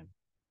opinion?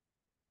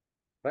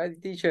 Right,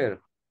 teacher.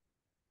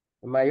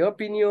 In my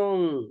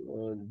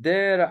opinion,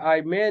 there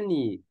are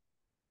many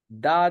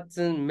that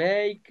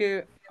make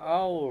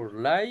our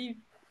life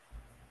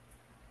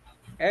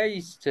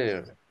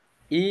easier.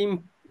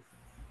 In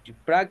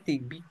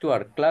practice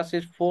virtual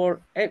classes,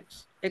 for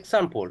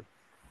example.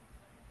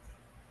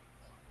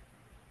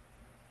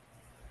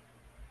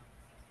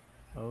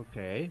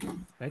 Okay,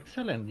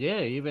 excellent.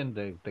 Yeah, even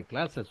the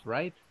classes,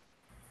 right?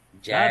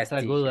 That's Yes,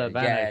 a good teacher.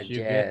 advantage Yes, you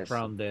get yes.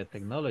 from the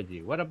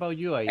technology. What about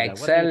you, Aida? What do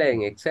you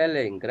Excellent, think?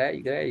 excellent.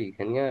 Great, great.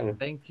 Genial.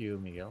 Thank you,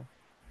 Miguel.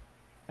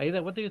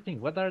 Aida, what do you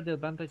think? What are the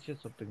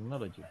advantages of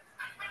technology?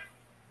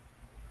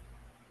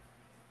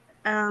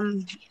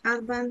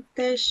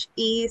 Advantage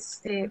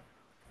is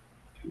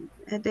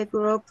the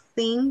group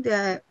thing,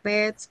 the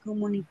best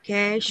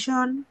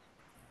communication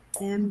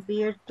and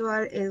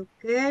virtual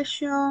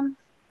education,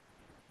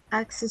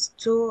 access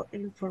to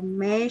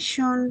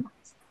information,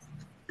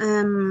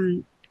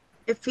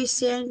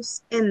 efficient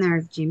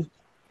energy.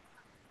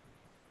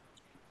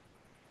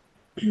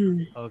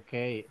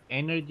 Okay,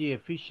 energy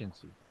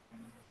efficiency.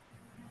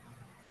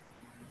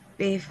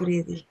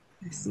 Freddy,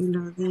 así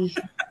lo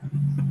dije.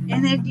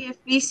 Energy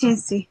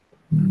efficiency.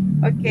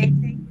 Okay,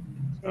 thank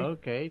you.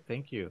 Okay,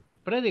 thank you.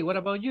 Freddy, what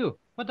about you?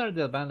 What are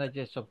the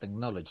advantages of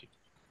technology?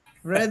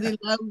 Freddy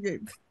loud.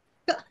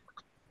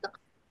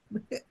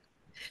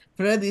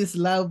 Freddy is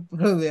loud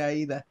pro de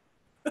Aida.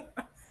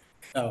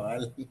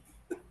 Cabal.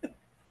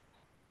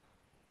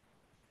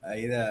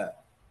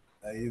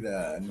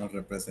 Aida nos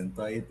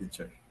representó ahí,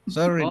 teacher.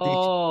 Sorry,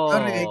 teacher.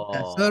 Sorry,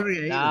 Aida. Oh, Sorry,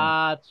 Aida.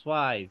 that's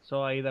why.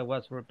 So Aida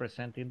was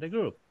representing the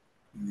group.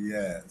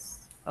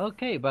 Yes.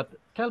 Okay, but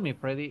tell me,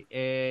 Freddy,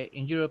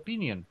 in your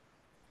opinion,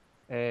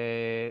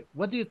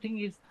 what do you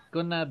think is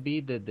gonna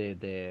be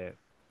the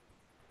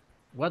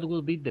what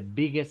will be the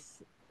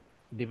biggest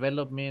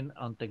development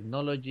on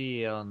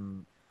technology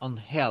on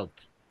health?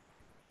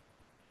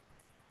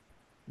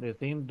 Do you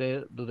think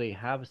do they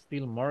have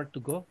still more to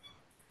go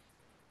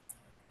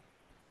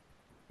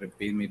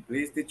Repeat me,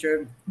 please,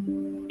 teacher.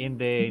 in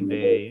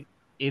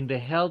the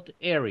health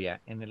area,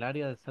 en el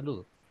área de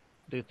salud?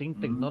 Do you think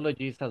Mm,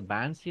 technology is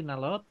advancing a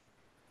lot?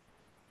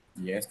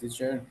 yes,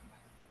 teacher.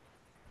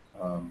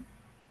 Um,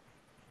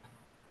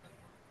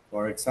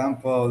 for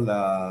example,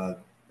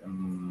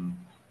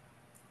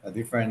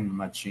 different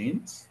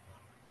machines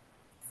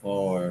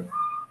for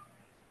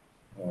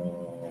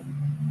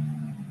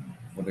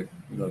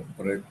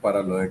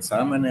para los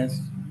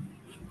exámenes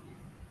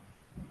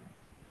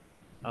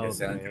que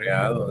se han Okay.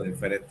 creado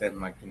diferentes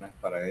máquinas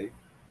para ello,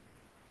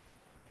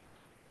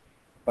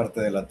 parte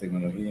de la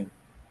tecnología.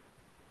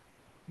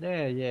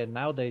 Yeah.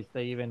 Nowadays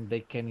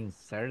they can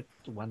insert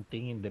one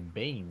thing in the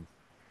veins.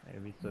 He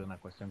visto una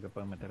cuestión que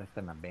pueden meter hasta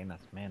en las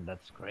venas. Man,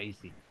 that's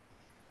crazy.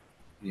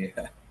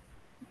 Yeah.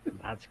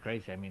 That's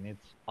crazy. I mean,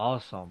 it's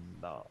awesome.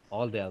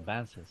 All the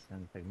advances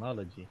in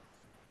technology.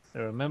 I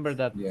remember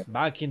that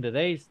back in the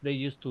days, they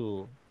used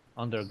to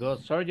undergo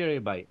surgery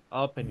by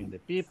opening the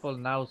people.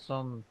 Now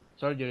some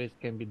surgeries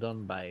can be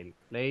done by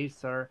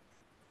laser.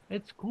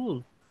 It's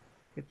cool.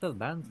 It's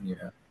advanced.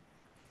 Yeah.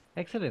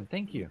 Excellent.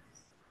 Thank you.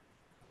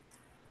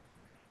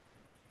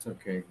 It's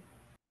okay.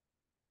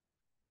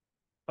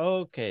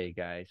 Okay,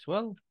 guys.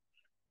 Well,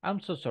 I'm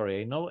so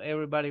sorry. I know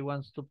everybody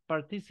wants to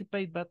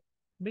participate, but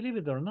believe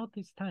it or not,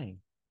 it's time.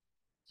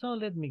 So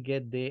let me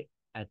get the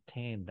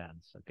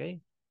attendance,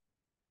 okay?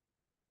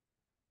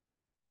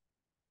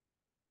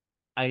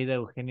 Aida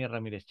Eugenia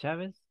Ramírez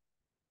Chávez.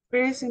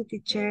 Present,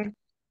 teacher.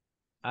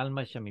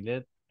 Alma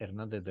Shamilet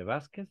Hernández de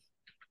Vázquez.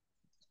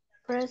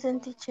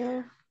 Present,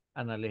 teacher.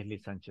 Ana Leslie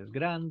Sánchez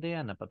Grande.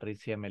 Ana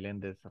Patricia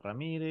Meléndez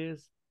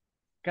Ramírez.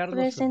 Carlos.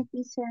 Present,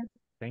 teacher.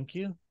 Thank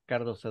you.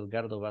 Carlos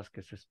Edgardo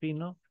Vázquez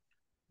Espino.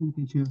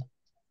 Teacher.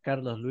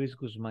 Carlos Luis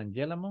Guzmán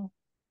Yélamo.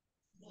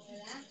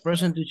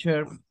 Present,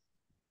 teacher.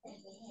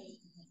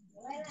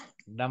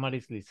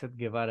 Damaris Lisette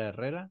Guevara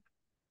Herrera.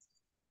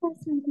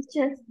 Present,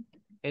 teacher.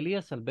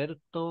 Elías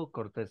Alberto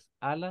Cortés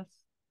Alas.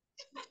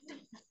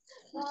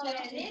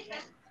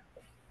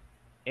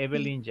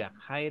 Evelyn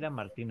Yajaira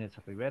Martínez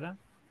Rivera.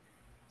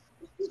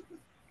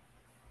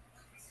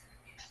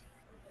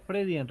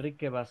 Freddy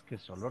Enrique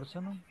Vázquez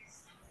Solórzano.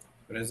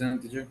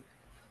 Present, teacher.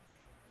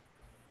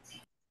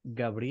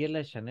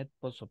 Gabriela Janet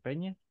Pozo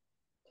Peña.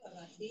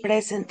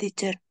 Present,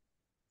 teacher.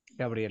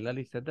 Gabriela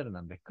Lisette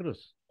Hernández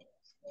Cruz.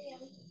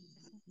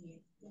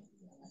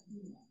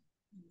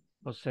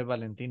 José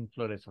Valentín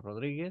Flores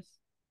Rodríguez.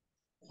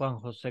 Juan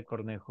José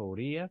Cornejo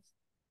Urías.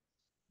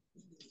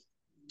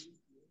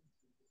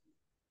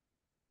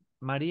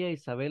 María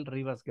Isabel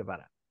Rivas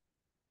Guevara.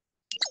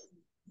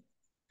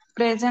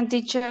 Present,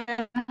 teacher.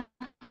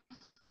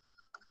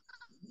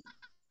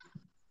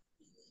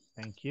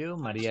 Thank you.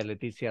 María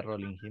Leticia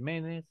Rolín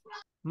Jiménez.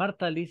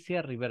 Marta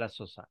Alicia Rivera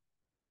Sosa.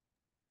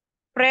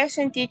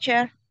 Present,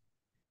 teacher.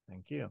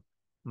 Thank you.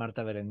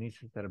 Marta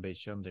Berenice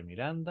Cervellón de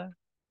Miranda.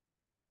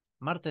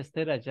 Marta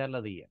Esther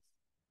Ayala Díaz.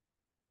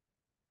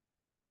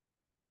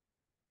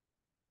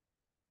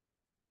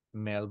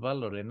 Melba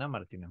Lorena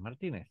Martínez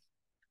Martínez.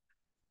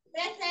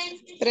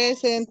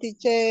 Present,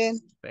 teacher.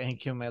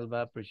 Thank you,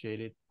 Melba.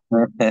 Appreciate it.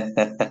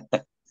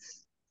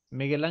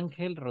 Miguel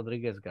Ángel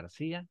Rodríguez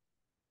García.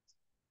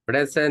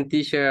 Present,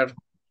 teacher.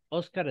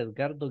 Oscar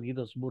Edgardo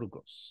Guidos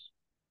Burgos.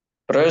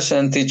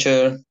 Present,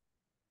 teacher.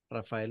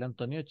 Rafael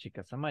Antonio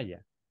Chicas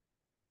Amaya.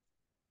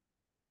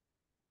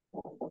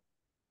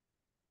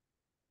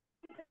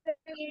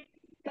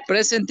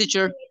 Present,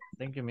 teacher.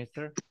 Thank you,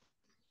 mister.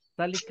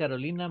 Sally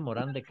Carolina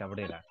Morán de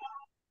Cabrera.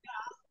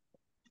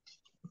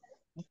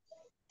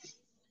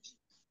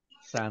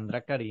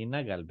 Sandra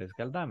Karina Galvez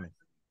Galdames.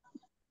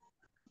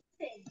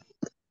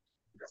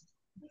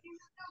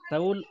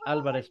 Saúl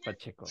Álvarez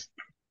Pacheco.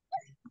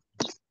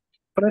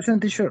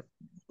 Present, teacher.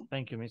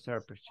 Thank you, Mr.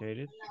 Appreciate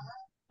it.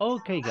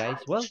 Okay, guys.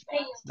 Well,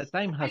 the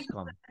time has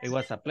come. It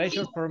was a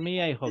pleasure for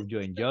me. I hope you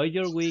enjoy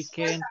your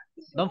weekend.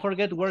 Don't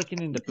forget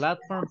working in the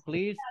platform,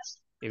 please.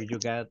 If you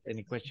got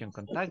any question,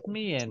 contact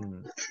me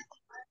and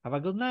have a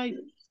good night.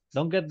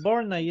 Don't get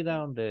bored,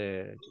 Aida,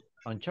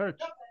 on church.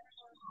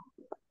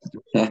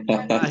 Bye.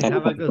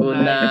 Have a good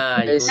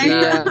night.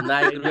 Good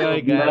night,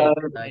 Enjoy, group.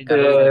 guys. Night, Enjoy.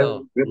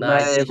 Carlito. Good Night,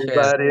 night, teacher.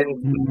 everybody.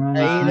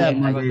 Aida,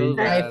 Have a good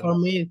pray one. for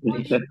me,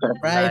 please.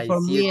 Pray Night.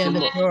 for See you me and the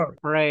tomorrow. church.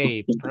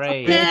 Pray.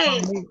 Pray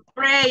Pray, for me.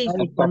 pray.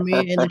 Pray for me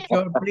and the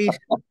church, please.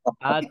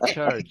 At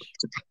church.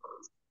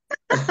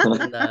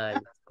 Good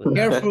night. Good night.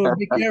 Careful,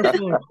 be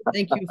careful.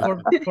 Thank you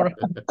for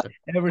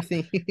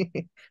everything.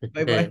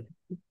 Bye-bye.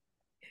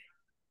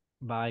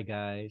 Bye,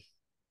 guys.